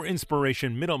 Our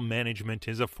inspiration, Middle Management,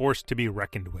 is a force to be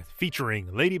reckoned with,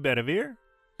 featuring Lady Bedivere,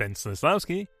 Ben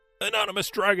Slislawski, Anonymous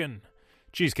Dragon,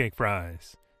 Cheesecake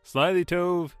Fries, Slyly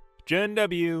Tove, Jen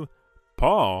W.,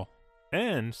 Paul,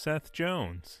 and Seth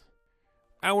Jones.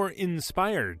 Our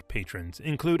inspired patrons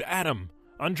include Adam,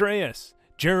 Andreas,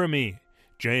 Jeremy,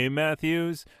 Jay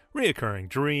Matthews, Reoccurring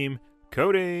Dream,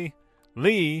 Cody,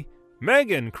 Lee,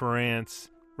 Megan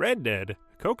Krantz, Red Dead,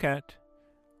 Coquette,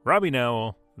 Robbie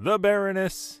Nowell, The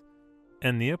Baroness,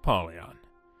 and the Apollyon.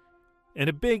 And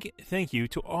a big thank you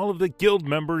to all of the guild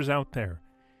members out there.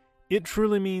 It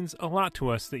truly means a lot to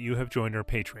us that you have joined our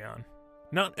Patreon.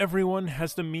 Not everyone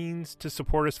has the means to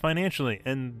support us financially,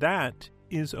 and that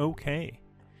is okay.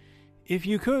 If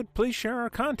you could, please share our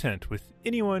content with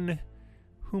anyone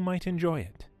who might enjoy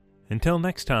it. Until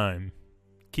next time,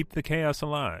 keep the chaos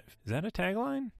alive. Is that a tagline?